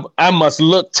 But I must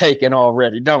look taken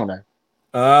already, don't I?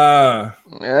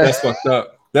 That's fucked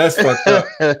up. That's fucked up.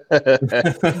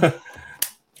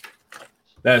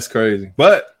 That's crazy.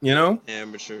 But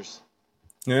amateurs.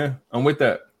 Yeah, I'm with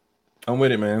that. I'm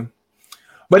with it, man.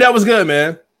 But that was good,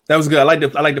 man. That was good. I like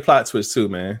the plot twist too,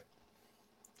 man.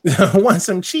 Want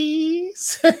some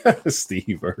cheese?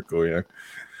 Steve Urkel, yeah.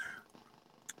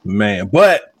 Man,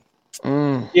 but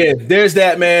yeah, there's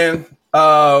that, man.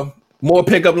 More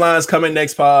pickup lines coming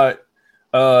next pod.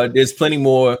 There's plenty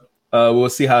more. We'll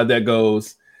see how that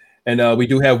goes. And we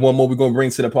do have one more we're going to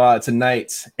bring to the pod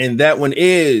tonight. And that one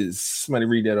is, somebody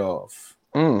read that off.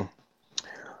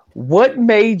 What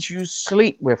made you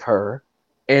sleep with her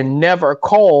and never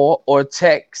call or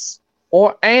text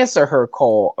or answer her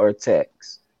call or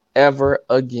text ever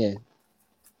again?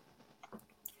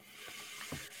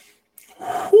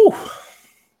 Whew.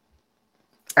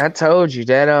 I told you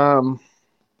that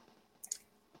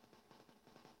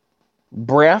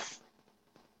breath.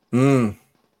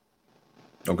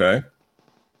 Okay.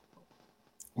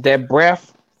 That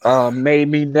breath made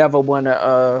me never want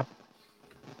to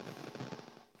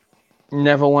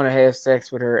have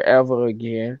sex with her ever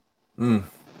again.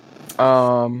 That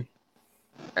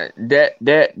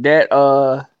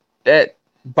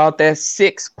about that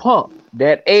 6 pump,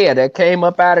 that air that came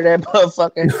up out of that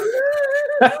motherfucking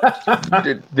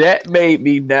that made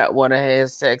me not want to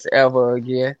have sex ever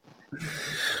again.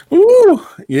 Ooh,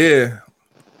 yeah.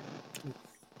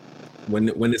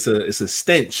 When it's a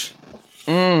stench.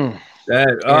 And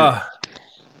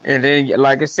then,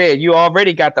 like I said, you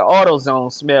already got the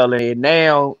AutoZone smell in it.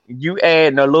 Now you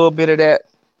adding a little bit of that.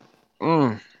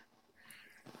 Man,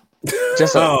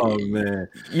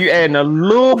 you adding a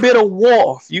little bit of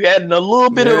Wharf. You adding a little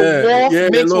bit of Wharf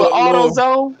mixed with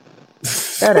AutoZone.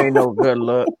 That ain't no good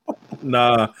look.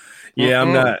 Nah, yeah,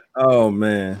 I'm not. Oh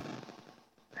man.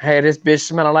 Hey, this bitch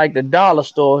smelling like the dollar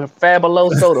store.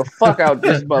 Fabuloso the fuck out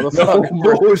this motherfucker.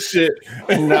 No bullshit.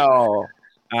 No.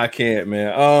 I can't,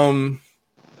 man.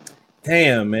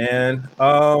 Damn, man.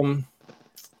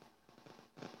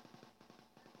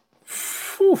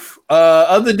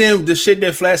 Other than the shit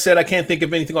that Flat said, I can't think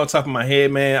of anything on top of my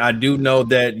head, man. I do know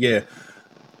that, yeah,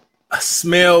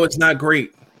 smell is not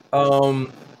great.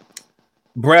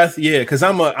 Breath, yeah, because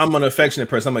I'm an affectionate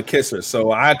person. I'm a kisser,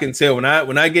 so I can tell when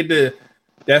I get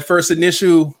that first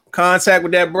initial contact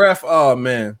with that breath. Oh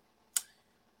man,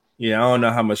 yeah, I don't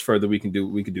know how much further we can do.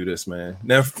 We can do this, man.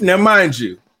 Now, mind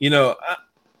you, it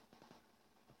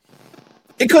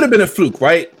could have been a fluke,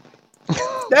 right?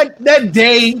 that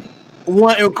day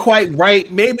wasn't quite right.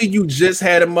 Maybe you just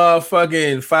had a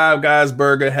motherfucking Five Guys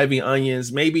burger, heavy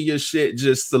onions. Maybe your shit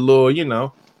just a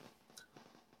little,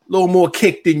 little more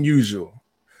kick than usual.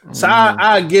 So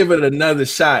I give it another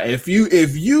shot. If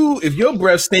your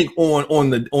breath stink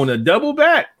on a double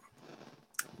back,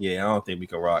 yeah, I don't think we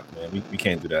can rock, man. We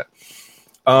can't do that.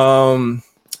 How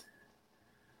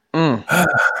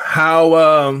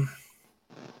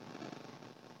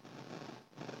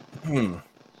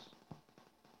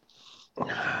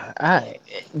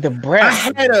the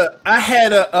breath.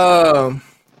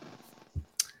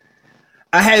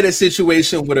 I had a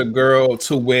situation with a girl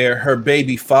to where her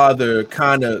baby father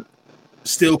kind of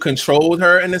still controlled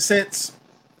her in a sense.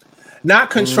 Not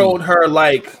controlled her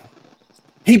like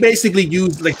he basically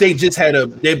used, like they just had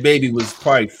their baby was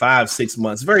probably 5-6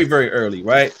 months, very, very early,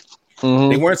 right?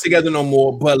 They weren't together no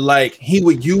more, but like he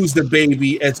would use the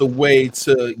baby as a way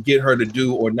to get her to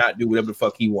do or not do whatever the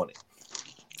fuck he wanted.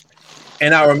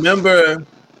 And I remember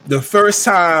the first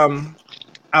time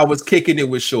I was kicking it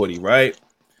with Shorty, right?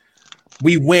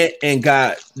 We went and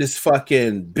got this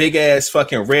fucking big ass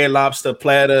fucking Red Lobster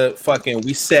platter. Fucking,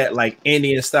 we sat like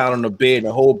Indian style on the bed.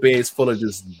 The whole bed's full of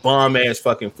just bomb ass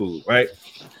fucking food, right?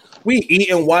 We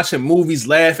eating, watching movies,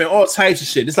 laughing, all types of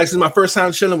shit. It's like this is my first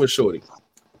time chilling with Shorty.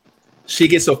 She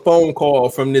gets a phone call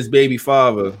from this baby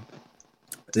father.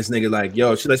 This nigga like,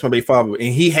 yo, she likes my baby father,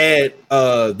 and he had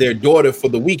their daughter for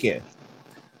the weekend.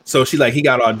 So she like, he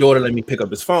got our daughter. Let me pick up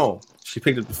his phone. She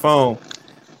picked up the phone.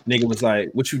 Nigga was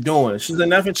like, what you doing? She's like,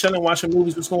 nothing, chilling, watching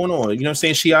movies. What's going on? You know what I'm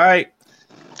saying? She all right?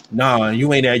 Nah,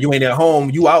 you ain't at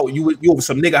home. You out. You over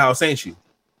some nigga house, ain't you?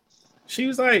 She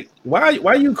was like, why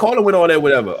you calling with all that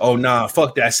whatever? Oh, nah,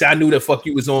 fuck that. I knew the fuck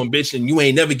you was on, bitch, and you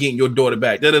ain't never getting your daughter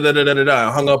back.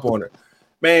 I hung up on her.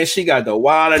 Man, she got the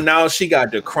wild, and now she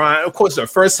got the crying. Of course, her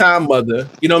first time mother,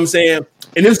 you know what I'm saying?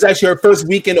 And this was actually her first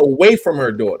weekend away from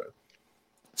her daughter.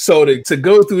 So to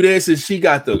go through this, and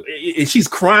she's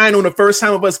crying on the first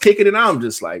time of us kicking it out. I'm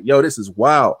just like, yo, this is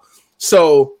wild.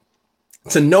 So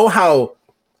to know how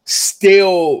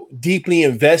still deeply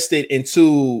invested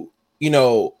into,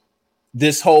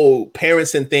 this whole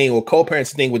parenting thing or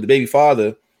co-parenting thing with the baby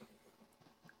father,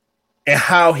 and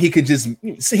how he could just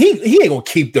he ain't gonna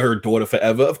keep her daughter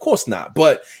forever, of course not.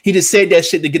 But he just said that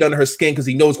shit to get under her skin because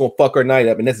he knows it's gonna fuck her night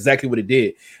up, and that's exactly what it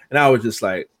did. And I was just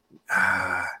like,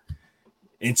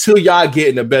 until y'all get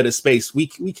in a better space, we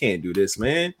can't do this,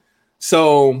 man.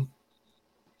 So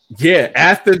yeah,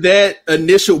 after that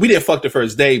initial, we didn't fuck the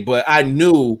first day, but I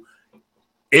knew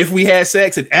if we had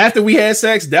sex and after we had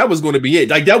sex, that was going to be it.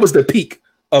 Like that was the peak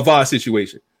of our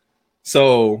situation.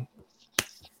 So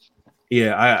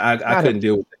yeah, I couldn't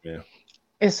deal with it, man.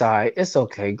 It's all right. It's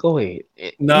okay. Go ahead.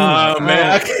 Nah,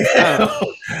 man.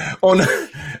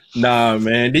 Nah,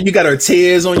 man. Then you got her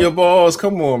tears on your balls.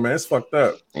 Come on, man. It's fucked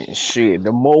up. Shit,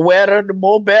 the more wetter, the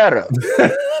more better.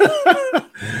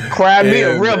 Cry me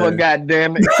a river,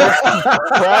 goddammit.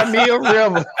 Cry me a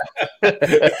river.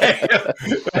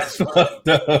 That's fucked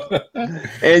up.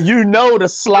 And the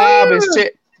slob is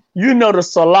shit. The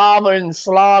saliva and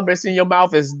slob that's in your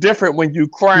mouth is different when you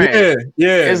cry.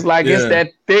 Yeah. It's like it's that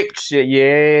thick shit.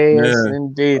 Yes,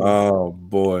 indeed. Oh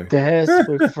boy. That's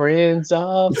what friends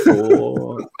are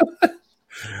for.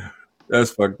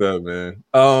 That's fucked up, man.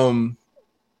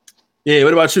 Yeah,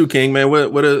 what about you, King, man?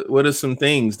 What are some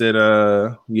things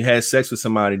that you had sex with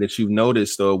somebody that you've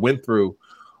noticed or went through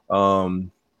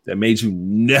that made you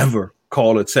never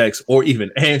call a text or even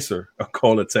answer a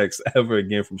call a text ever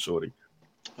again from Shorty?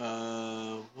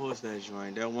 What was that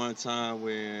joint? That one time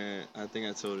where I think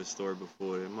I told this story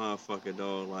before. That motherfucker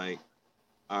dog, like,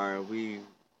 all right, we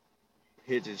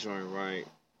hit the joint right,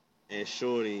 and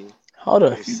Shorty. Hold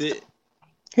up.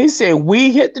 He said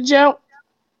we hit the jump.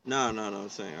 No. I'm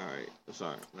saying, all right. I'm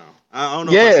sorry. No, I don't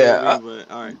know. Yeah, if I said we,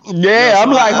 but all right. Yeah, no,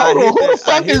 I'm like, hold on. Who the that,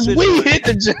 fuck is we joint. hit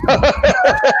the jump?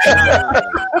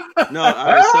 No. All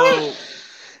right. So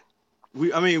we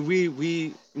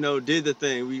did the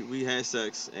thing. We had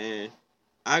sex, and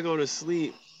I go to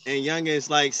sleep, and youngins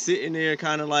like sitting there,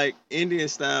 kind of like Indian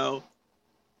style,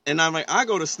 And I'm like, I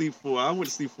went to sleep for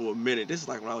a minute. This is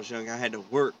like when I was young. I had to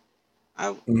work.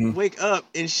 I wake up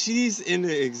and she's in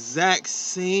the exact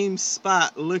same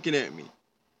spot looking at me.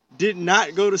 Did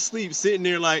not go to sleep, sitting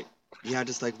there like, yeah, I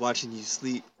just like watching you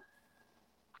sleep.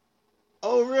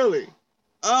 Oh, really?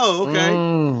 Oh,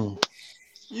 okay.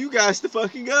 You guys to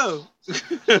fucking go.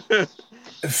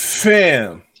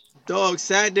 Fam. Dog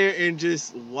sat there and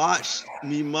just watched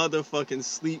me motherfucking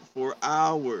sleep for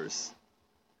hours.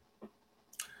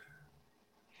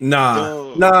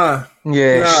 Nah.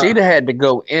 She'd have had to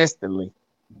go instantly.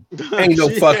 Ain't no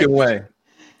fucking way.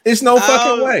 It's no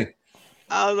fucking way.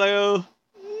 I was like, oh,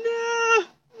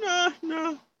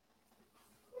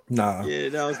 nah. Yeah,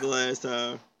 that was the last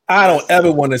time. I don't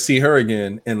ever want to see her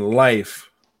again in life.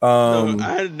 No,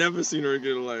 I had never seen her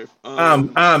again in life.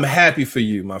 I'm happy for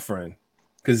you, my friend.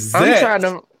 Because I'm trying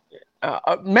to.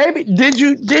 Maybe did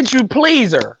you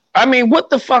please her? I mean, what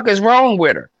the fuck is wrong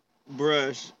with her?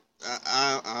 Bruh,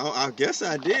 I guess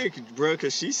I did, bro,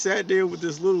 because she sat there with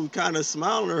this little kind of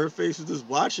smile on her face, was just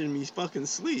watching me fucking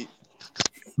sleep.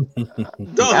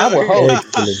 I would hope.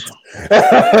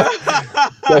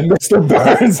 Mr.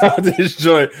 Burns out this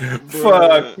joint.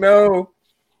 Fuck no.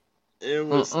 It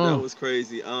was that was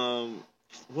crazy.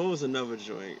 What was another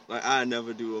joint? Like, I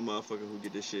never do a motherfucker who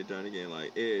get this shit done again.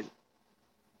 Like it.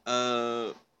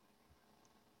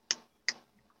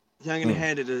 Youngin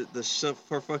had her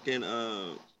fucking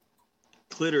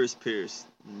clitoris pierced.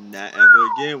 Not ever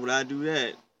again would I do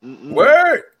that.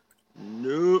 Word.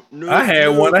 Nope. I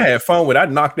had one. I had fun with. I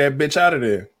knocked that bitch out of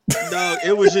there. Dog,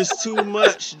 it was just too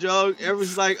much, dog. It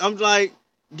was like I'm like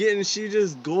she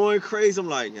just going crazy. I'm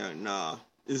like, nah,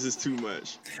 this is too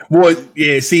much. Well,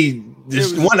 yeah. See,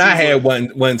 this one I had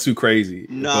wasn't too crazy.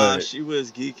 Nah, she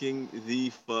was geeking the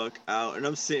fuck out, and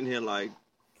I'm sitting here like,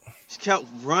 she kept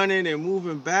running and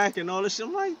moving back and all this shit.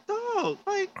 I'm like, dog,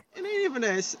 like it ain't even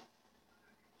that. It's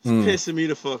pissing me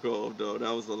the fuck off, dog.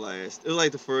 That was the last. It was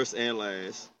like the first and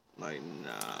last. Like,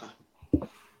 nah.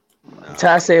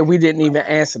 Ty said we didn't even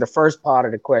answer the first part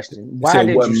of the question. Why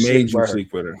did you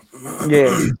sleep with her?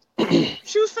 Yeah.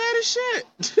 She was fat as shit.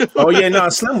 Oh, yeah, no,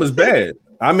 Slim was bad.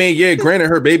 I mean, yeah, granted,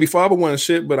 her baby father wasn't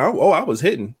shit, but I was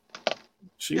hitting.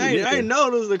 I didn't know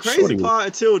it was the crazy part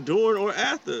until during or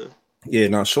after. Yeah,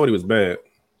 no, Shorty was bad.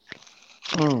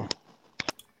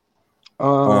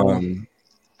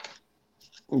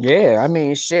 Yeah, I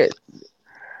mean, shit.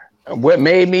 What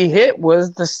made me hit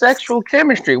was the sexual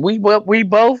chemistry. We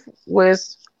both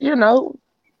was,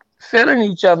 feeling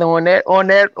each other on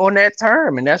that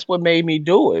term, and that's what made me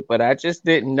do it. But I just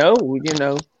didn't know,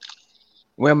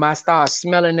 when I started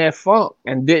smelling that funk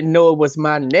and didn't know it was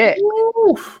my neck.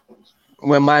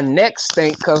 When my neck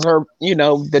stank, because her,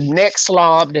 the neck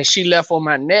slob that she left on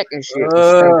my neck and shit.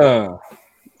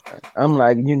 I'm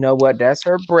like, you know what? That's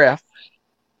her breath.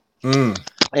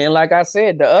 And like I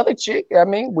said, the other chick, what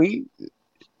made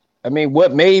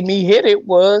me hit it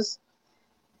was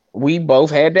we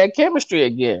both had that chemistry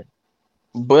again.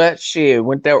 But shit,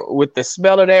 with the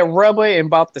smell of that rubber and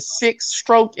about the 6th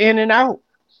stroke in and out,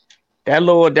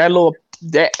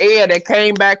 that air that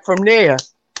came back from there,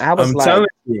 I'm telling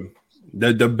you,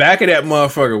 the back of that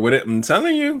motherfucker with it. I'm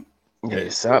telling you, yeah,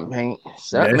 something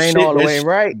ain't all the way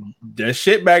right. That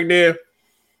shit back there.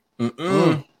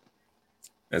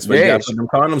 That's why you got to put them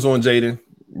condoms on, Jaden.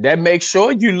 That makes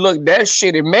sure you look that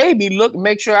shit. It made me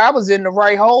make sure I was in the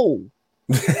right hole.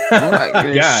 Like,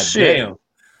 God damn.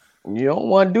 You don't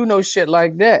want to do no shit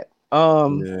like that.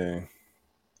 Yeah.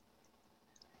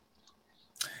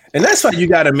 And that's why you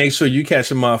got to make sure you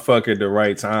catch a motherfucker at the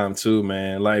right time too,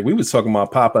 man. Like we was talking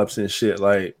about pop-ups and shit.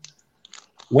 Like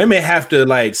women have to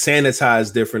like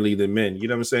sanitize differently than men. You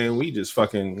know what I'm saying? We just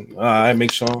fucking I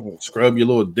make sure scrub your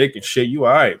little dick and shit. You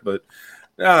all right, but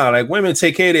nah, like women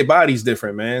take care of their bodies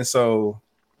different, man. So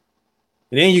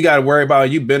and then you got to worry about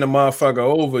you bend a motherfucker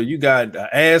over. You got an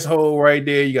asshole right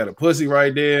there. You got a pussy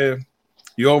right there.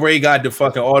 You already got the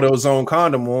fucking AutoZone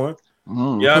condom on. You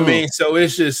know what I mean? So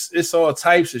it's all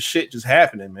types of shit just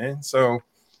happening, man. So,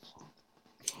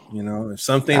 if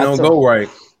something don't go right.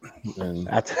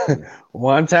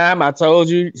 One time I told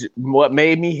you what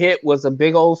made me hit was a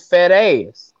big old fat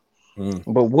ass.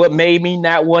 But what made me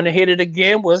not want to hit it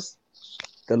again was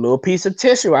the little piece of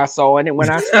tissue I saw in it when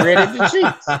I spread the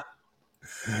cheeks.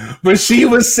 But she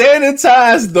was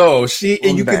sanitized though.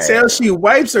 And you can tell she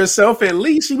wipes herself at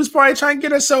least. She was probably trying to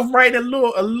get herself right. A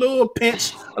little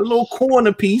pinch, a little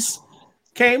corner piece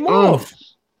came off.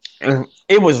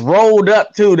 It was rolled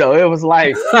up too, though. It was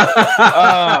like,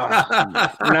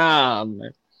 nah,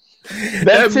 man.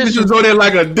 That tissue was on there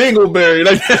like a dingleberry.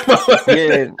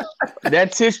 Yeah,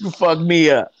 that tissue fucked me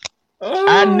up.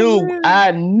 I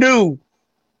knew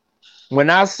when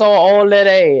I saw all that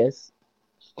ass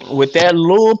with that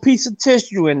little piece of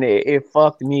tissue in there, it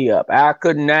fucked me up. I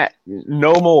could not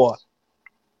no more.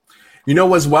 You know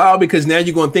what's wild? Because now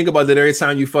you're gonna think about that every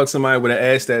time you fuck somebody with an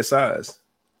ass that size.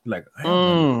 Like,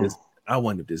 I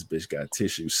wonder if this bitch got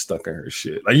tissue stuck in her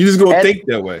shit. Like, you just gonna think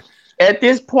that way. At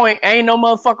this point, ain't no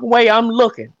motherfucking way I'm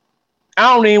looking.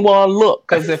 I don't even want to look,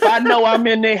 because if I know I'm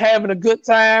in there having a good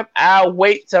time, I'll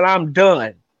wait till I'm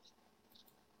done.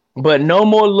 But no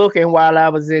more looking while I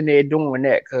was in there doing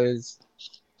that, because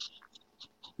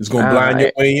it's gonna blind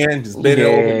your way in. Just bend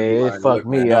over. It fucked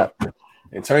me up.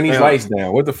 And turn these lights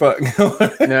down. What the fuck?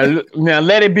 now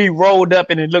let it be rolled up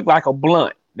and it look like a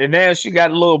blunt. And then she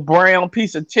got a little brown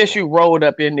piece of tissue rolled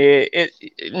up in there.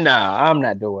 Nah, I'm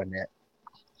not doing that.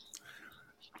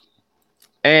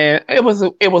 And it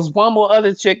was one more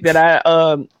other chick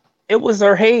that it was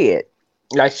her head.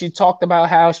 Like, she talked about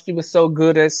how she was so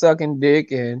good at sucking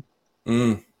dick, and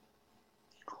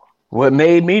what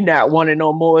made me not want it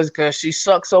no more is because she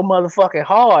sucked so motherfucking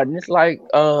hard. And it's like,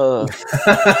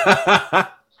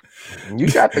 you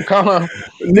got to come on.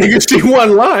 Nigga, she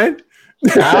wasn't lying.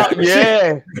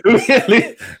 Yeah. At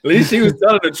least she was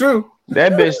telling the truth.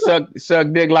 That bitch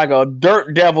sucked dick like a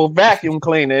dirt devil vacuum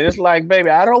cleaner. It's like, baby,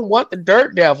 I don't want the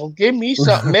dirt devil. Give me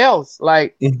something else.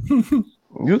 Like,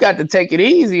 you got to take it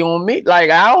easy on me. Like,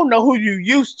 I don't know who you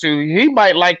used to. He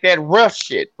might like that rough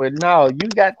shit, but no, you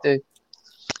got to.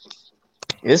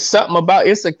 It's something about,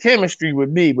 it's a chemistry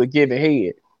with me with giving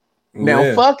head.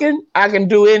 Now, fucking, I can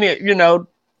do any, the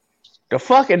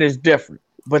fucking is different,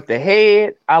 but the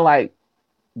head, I like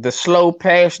the slow,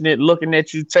 passionate, looking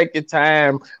at you, take your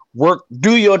time, work,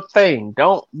 do your thing.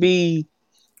 Don't be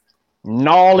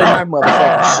gnawing my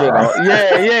motherfucking shit off.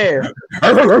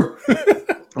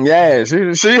 Yeah.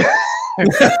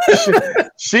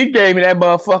 She gave me that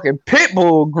motherfucking pit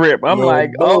bull grip. I'm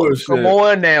like, bullshit. Oh, come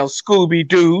on now, Scooby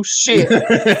Doo, shit.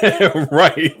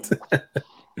 Right.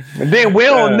 And then we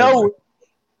don't know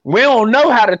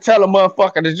how to tell a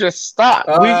motherfucker to just stop.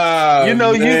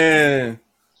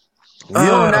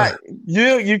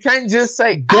 You can't just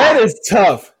say that is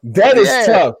tough. That is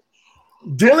tough.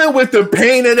 Dealing with the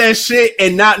pain of that shit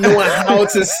and not knowing how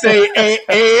to say like,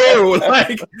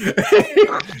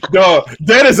 no,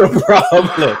 that is a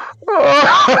problem.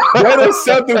 That is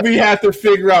something we have to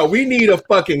figure out. We need a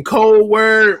fucking code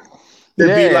word to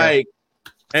be like,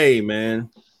 hey, man.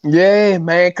 Yeah,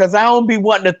 man, because I don't be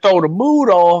wanting to throw the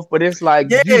mood off, but it's like,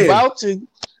 you about to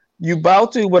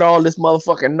with all this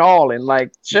motherfucking gnawing.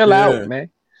 Like, chill out,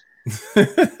 man.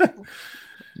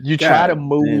 You try to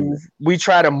move. We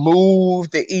try to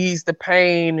move to ease the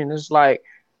pain, and it's like,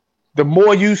 the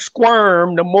more you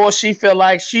squirm, the more she feel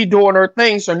like she doing her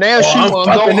thing. So now she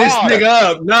want to go this harder. nigga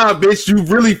up. Nah, bitch, you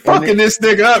really fucking this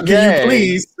nigga up. Can you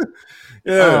please?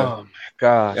 Oh my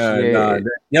gosh.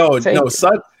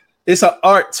 It's an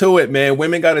art to it, man.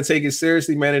 Women got to take it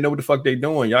seriously, man. They know what the fuck they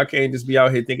doing. Y'all can't just be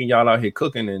out here thinking y'all out here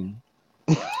cooking and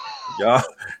y'all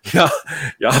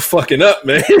fucking up,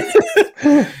 man.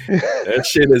 That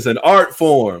shit is an art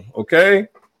form, okay?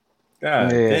 God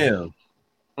damn.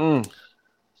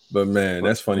 But man,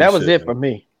 that's funny. That was it for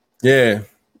me. Yeah.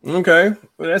 Okay.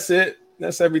 Well, that's it.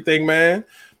 That's everything, man.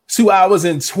 2 hours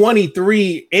and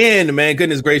 23 in, man.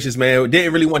 Goodness gracious, man.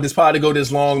 Didn't really want this pod to go this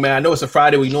long, man. I know it's a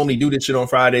Friday. We normally do this shit on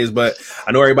Fridays, but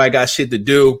I know everybody got shit to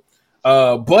do.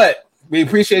 But we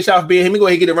appreciate y'all for being here. Let me go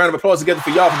ahead and get a round of applause together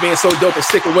for y'all for being so dope and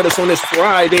sticking with us on this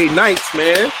Friday nights,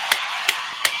 man.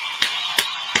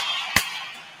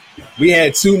 We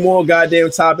had 2 more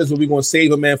goddamn topics, but we're going to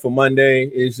save them, man, for Monday.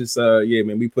 It's just,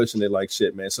 man, we pushing it like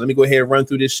shit, man. So let me go ahead and run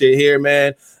through this shit here,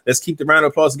 man. Let's keep the round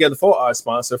of applause together for our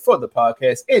sponsor for the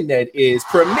podcast, and that is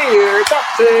Premier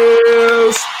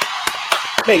Cocktails.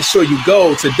 Make sure you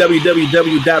go to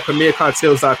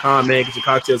www.premiercocktails.com, man. Get your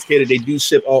cocktails catered. They do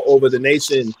ship all over the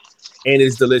nation, and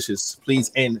it's delicious.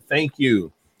 Please and thank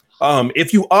you.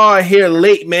 If you are here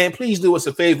late, man, please do us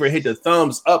a favor and hit the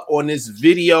thumbs up on this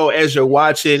video as you're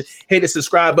watching. Hit the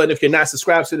subscribe button if you're not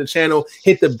subscribed to the channel.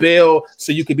 Hit the bell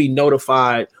so you can be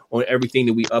notified on everything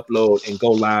that we upload and go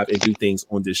live and do things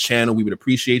on this channel. We would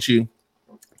appreciate you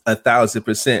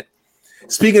 1,000%.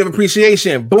 Speaking of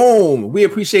appreciation, boom, we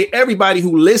appreciate everybody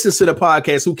who listens to the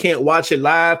podcast who can't watch it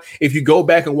live. If you go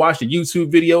back and watch the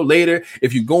YouTube video later,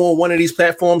 if you go on one of these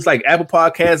platforms like Apple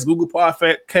Podcasts, Google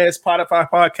Podcasts, Spotify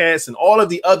Podcasts, and all of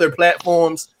the other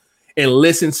platforms and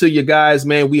listen to you guys,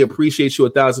 man, we appreciate you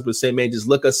 1,000%, man. Just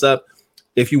look us up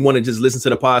if you want to just listen to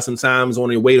the pod sometimes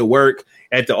on your way to work,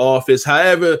 at the office,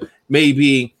 however may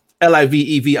be.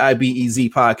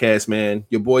 LIVEVIBEZ podcast, man.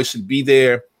 Your boy should be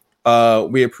there.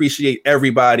 We appreciate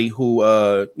everybody who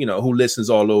who listens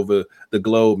all over the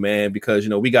globe, man, because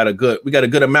we got a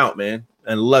good amount, man,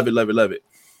 and love it.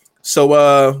 So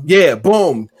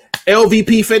boom.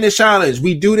 LVP Fitness Challenge.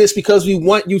 We do this because we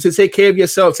want you to take care of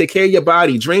yourself, take care of your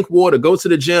body, drink water, go to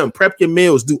the gym, prep your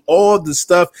meals, do all the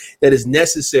stuff that is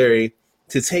necessary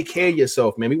to take care of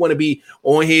yourself, man. We want to be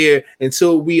on here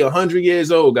until we 100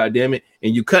 years old, goddammit.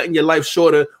 And you cutting your life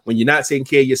shorter when you're not taking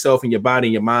care of yourself and your body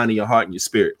and your mind and your heart and your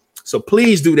spirit. So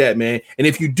please do that, man. And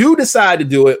if you do decide to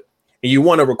do it and you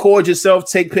want to record yourself,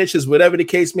 take pictures, whatever the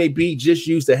case may be, just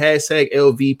use the hashtag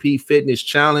LVP Fitness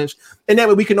Challenge. And that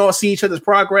way we can all see each other's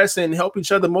progress and help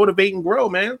each other motivate and grow,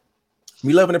 man.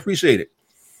 We love and appreciate it.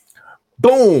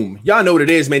 Boom. Y'all know what it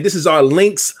is, man. This is our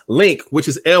links link, which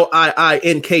is links.co/Live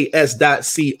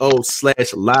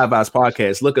Vibes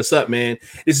Podcast. Look us up, man.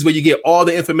 This is where you get all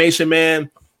the information, man.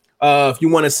 If you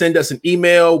want to send us an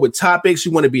email with topics,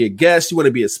 you want to be a guest, you want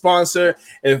to be a sponsor,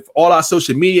 if all our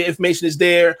social media information is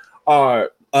there,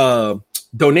 our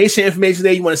donation information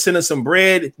there, you want to send us some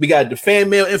bread, we got the fan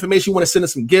mail information, you want to send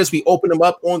us some gifts, we open them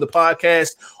up on the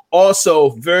podcast.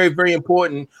 Also, very, very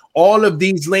important, all of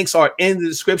these links are in the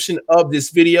description of this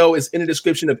video. It's in the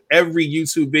description of every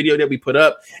YouTube video that we put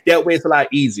up. That way it's a lot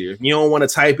easier. If you don't want to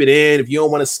type it in, if you don't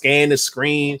want to scan the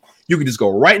screen, you can just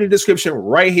go right in the description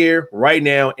right here, right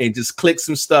now, and just click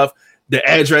some stuff. The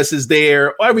address is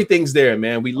there. Everything's there,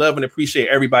 man. We love and appreciate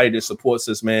everybody that supports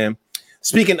us, man.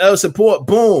 Speaking of support,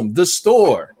 boom, the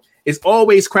store is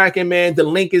always cracking, man. The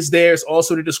link is there. It's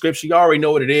also in the description. You already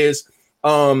know what it is.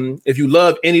 If you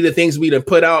love any of the things we done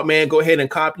put out, man, go ahead and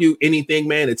cop you anything,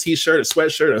 man. A t-shirt, a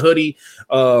sweatshirt, a hoodie,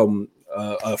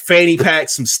 a fanny pack,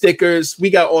 some stickers.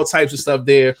 We got all types of stuff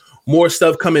there. More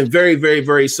stuff coming very, very,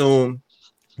 very soon.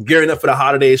 Gearing up for the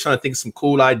holidays, trying to think of some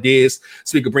cool ideas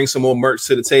so we can bring some more merch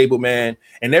to the table, man.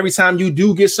 And every time you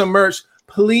do get some merch,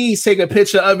 please take a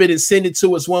picture of it and send it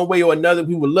to us one way or another.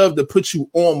 We would love to put you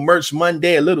on Merch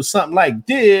Monday, a little something like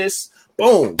this.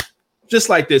 Boom. Just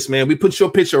like this, man. We put your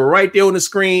picture right there on the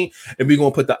screen, and we're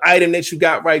going to put the item that you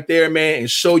got right there, man, and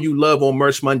show you love on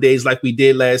Merch Mondays like we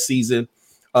did last season.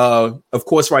 Of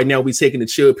course, right now we're taking the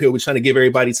chill pill. We're trying to give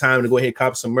everybody time to go ahead and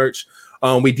cop some merch.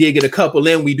 We did get a couple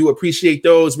in. We do appreciate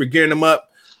those. We're gearing them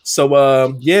up.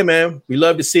 So, yeah, man, we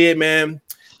love to see it, man.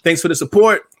 Thanks for the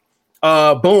support.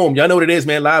 Boom. Y'all know what it is,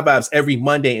 man. Live Vibes every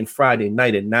Monday and Friday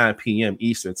night at 9 p.m.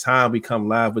 Eastern time. We come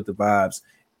live with the vibes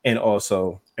and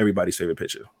also everybody's favorite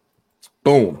picture.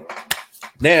 Boom.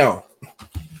 Now,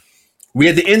 we're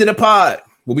at the end of the pod.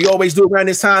 What we always do around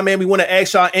this time, man, we want to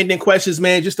ask y'all ending questions,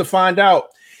 man, just to find out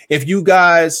if you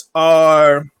guys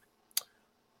are...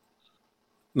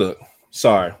 Look,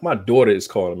 sorry. My daughter is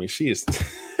calling me. She is...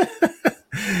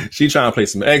 She trying to play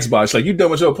some Xbox. Like, you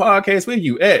done with your podcast? Where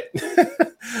you at?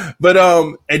 But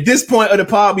at this point of the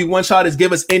pod, we want y'all to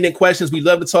give us ending questions. We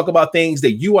love to talk about things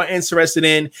that you are interested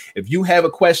in. If you have a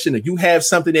question, if you have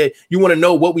something that you want to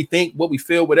know what we think, what we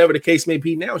feel, whatever the case may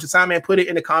be, now it's your time, man. Put it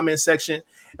in the comment section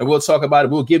and we'll talk about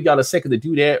it. We'll give y'all a second to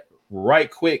do that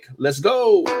right quick. Let's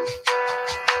go.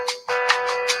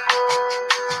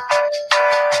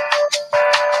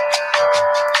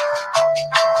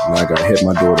 Now I gotta hit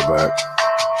my daughter back.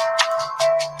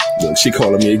 Look, she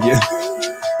calling me again.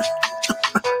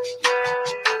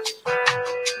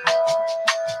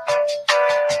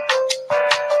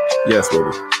 Yes, baby.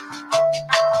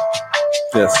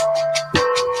 Yes.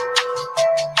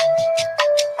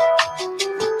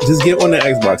 Just get on the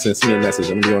Xbox and send me a message.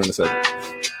 I'm gonna be on in a second.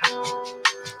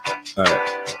 All right.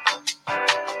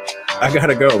 I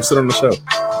gotta go. Sit on the show.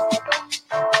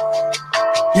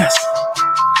 Yes.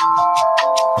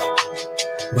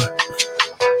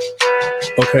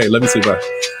 Okay, let me see. Bye.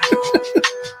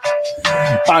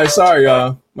 All right, sorry,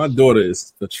 y'all. My daughter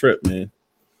is a trip, man.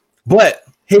 But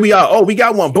here we are. Oh, we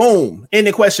got one. Boom.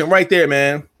 Ending question right there,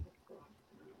 man.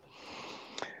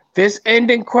 This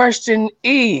ending question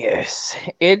is,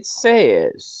 it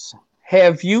says,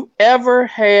 have you ever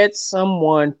had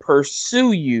someone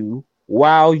pursue you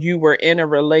while you were in a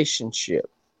relationship?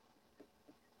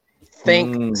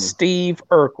 Think Steve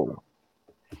Urkel.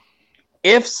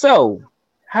 If so,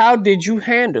 how did you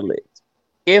handle it?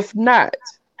 If not,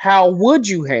 how would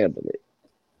you handle it?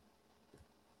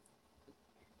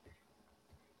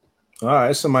 All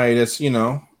right, somebody that's,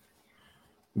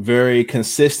 very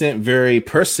consistent, very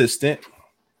persistent.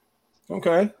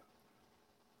 Okay.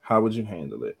 How would you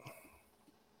handle it?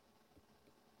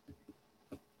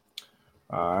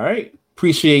 All right.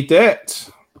 Appreciate that.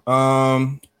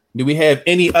 Do we have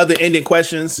any other ending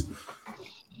questions?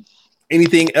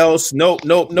 Anything else? Nope.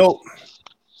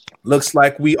 Looks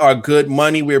like we are good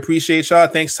money. We appreciate y'all.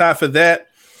 Thanks, Ty, for that.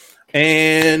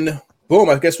 And boom,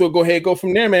 I guess we'll go ahead and go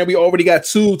from there, man. We already got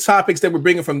 2 topics that we're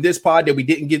bringing from this pod that we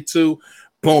didn't get to.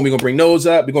 Boom, we're going to bring those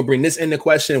up. We're going to bring this into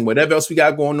question. Whatever else we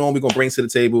got going on, we're going to bring to the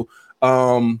table.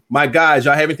 My guys,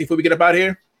 y'all have anything before we get up out of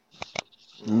here?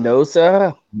 No,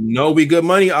 sir. No, we good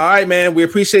money. All right, man. We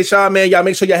appreciate y'all, man. Y'all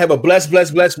make sure y'all have a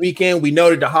blessed weekend. We know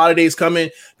that the holidays coming.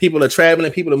 People are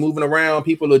traveling. People are moving around.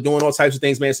 People are doing all types of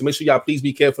things, man. So make sure y'all please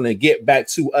be careful and get back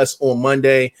to us on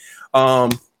Monday.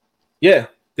 Yeah,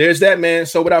 there's that, man.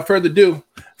 So without further ado,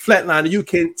 Flatliner, you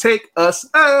can take us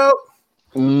out.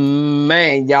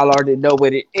 Man, y'all already know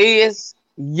what it is.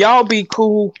 Y'all be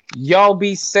cool. Y'all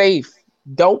be safe.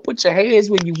 Don't put your hands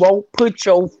where you won't put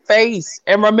your face.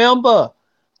 And remember,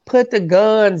 put the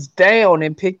guns down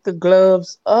and pick the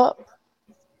gloves up.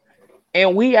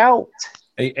 And we out.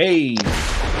 Hey.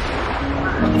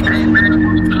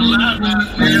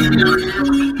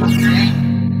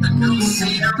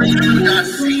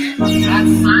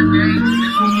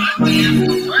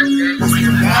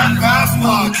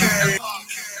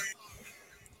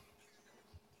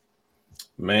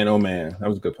 Man, oh man, that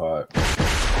was a good pod.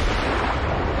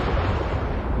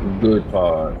 Good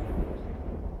pod.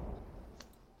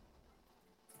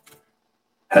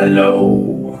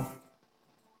 Hello.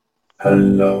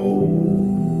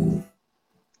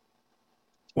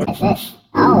 What's this?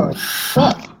 Oh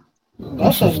shit.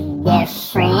 This is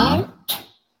different.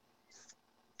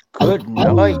 Good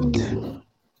night.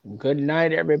 Good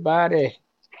night, everybody.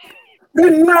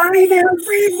 Good night,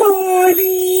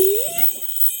 everybody.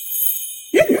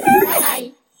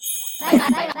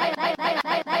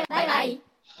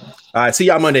 All right, see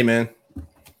y'all Monday, man.